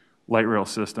and light rail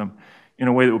system in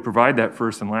a way that would provide that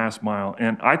first and last mile.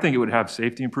 And I think it would have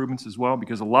safety improvements as well,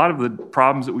 because a lot of the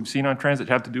problems that we've seen on transit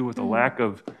have to do with a lack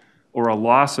of or a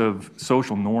loss of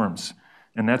social norms.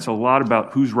 And that's a lot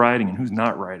about who's riding and who's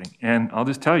not riding. And I'll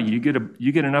just tell you,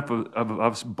 you get enough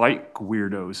of bike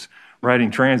weirdos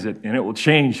riding transit, and it will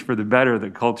change for the better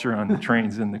the culture on the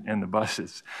trains and the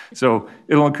buses. So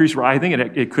it'll increase. I think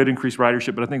it could increase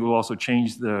ridership, but I think it will also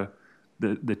change the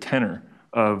tenor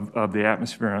of the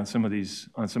atmosphere on some of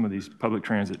these public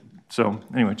transit. So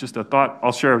anyway, just a thought.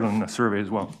 I'll share it on the survey as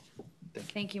well.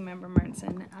 Thank you, Member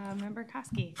Martinson. Member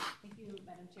Koski. Thank you,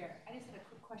 Madam Chair. I just had a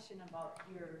quick question about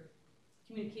your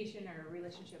communication or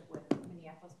relationship with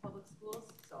Minneapolis Public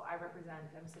Schools. So I'm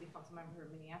a city council member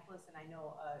of Minneapolis, and I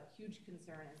know a huge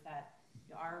concern is that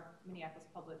our Minneapolis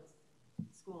Public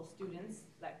School students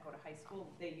that go to high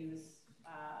school, they use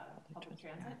public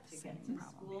transit to get to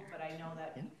school, but I know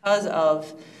that because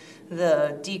of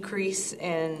the decrease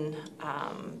in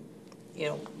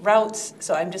routes,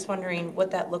 so I'm just wondering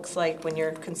what that looks like when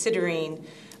you're considering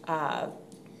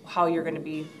how you're going to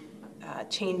be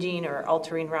changing or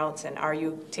altering routes, and are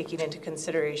you taking into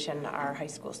consideration our high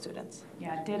school students?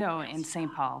 Yeah, ditto in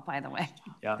St. Paul, by the way.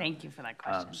 Yeah. Thank you for that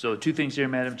question. So 2 things here,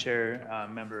 Madam Chair.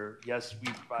 Member, yes,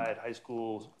 we provide high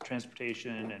school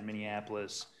transportation in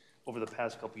Minneapolis. Over the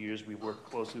past couple of years, we've worked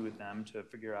closely with them to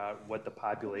figure out what the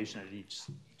population at each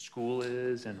school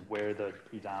is and where the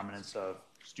predominance of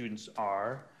students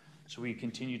are. So we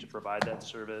continue to provide that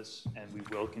service, and we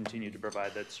will continue to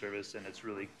provide that service, and it's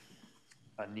really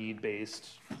a need-based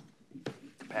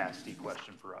capacity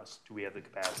question for us. Do we have the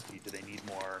capacity? Do they need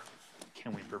more?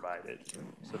 Can we provide it?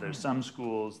 So there's some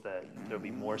schools that there'll be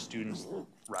more students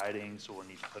riding, so we'll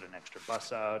need to put an extra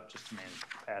bus out just to manage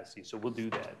capacity. So we'll do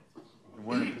that. And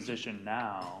we're in a position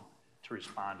now to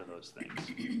respond to those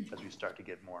things as we start to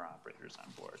get more operators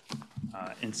on board.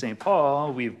 In St.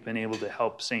 Paul, we've been able to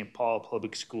help St. Paul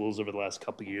Public Schools over the last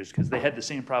couple of years because they had the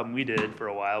same problem we did for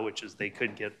a while, which is they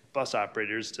couldn't get bus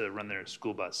operators to run their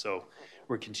school bus. So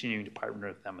we're continuing to partner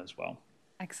with them as well.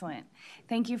 Excellent.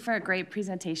 Thank you for a great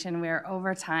presentation. We're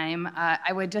over time.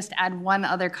 I would just add one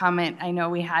other comment. I know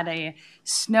we had a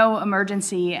snow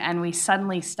emergency and we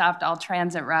suddenly stopped all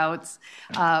transit routes,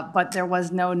 but there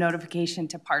was no notification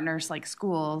to partners like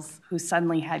schools who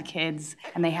suddenly had kids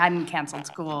and they hadn't canceled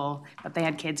school, but they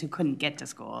had kids who couldn't get to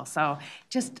school. So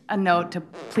just a note to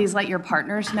please let your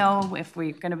partners know. If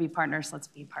we're going to be partners, let's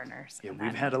be partners. Yeah,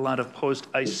 we've had a lot of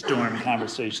post-ice storm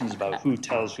conversations about who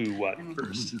tells who what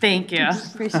first. Thank you.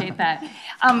 Appreciate that.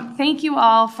 Thank you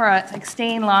all for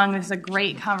staying long. This is a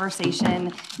great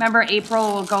conversation. Remember,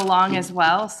 April will go long as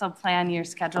well, so plan your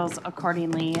schedules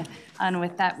accordingly. And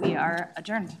with that, we are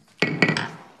adjourned.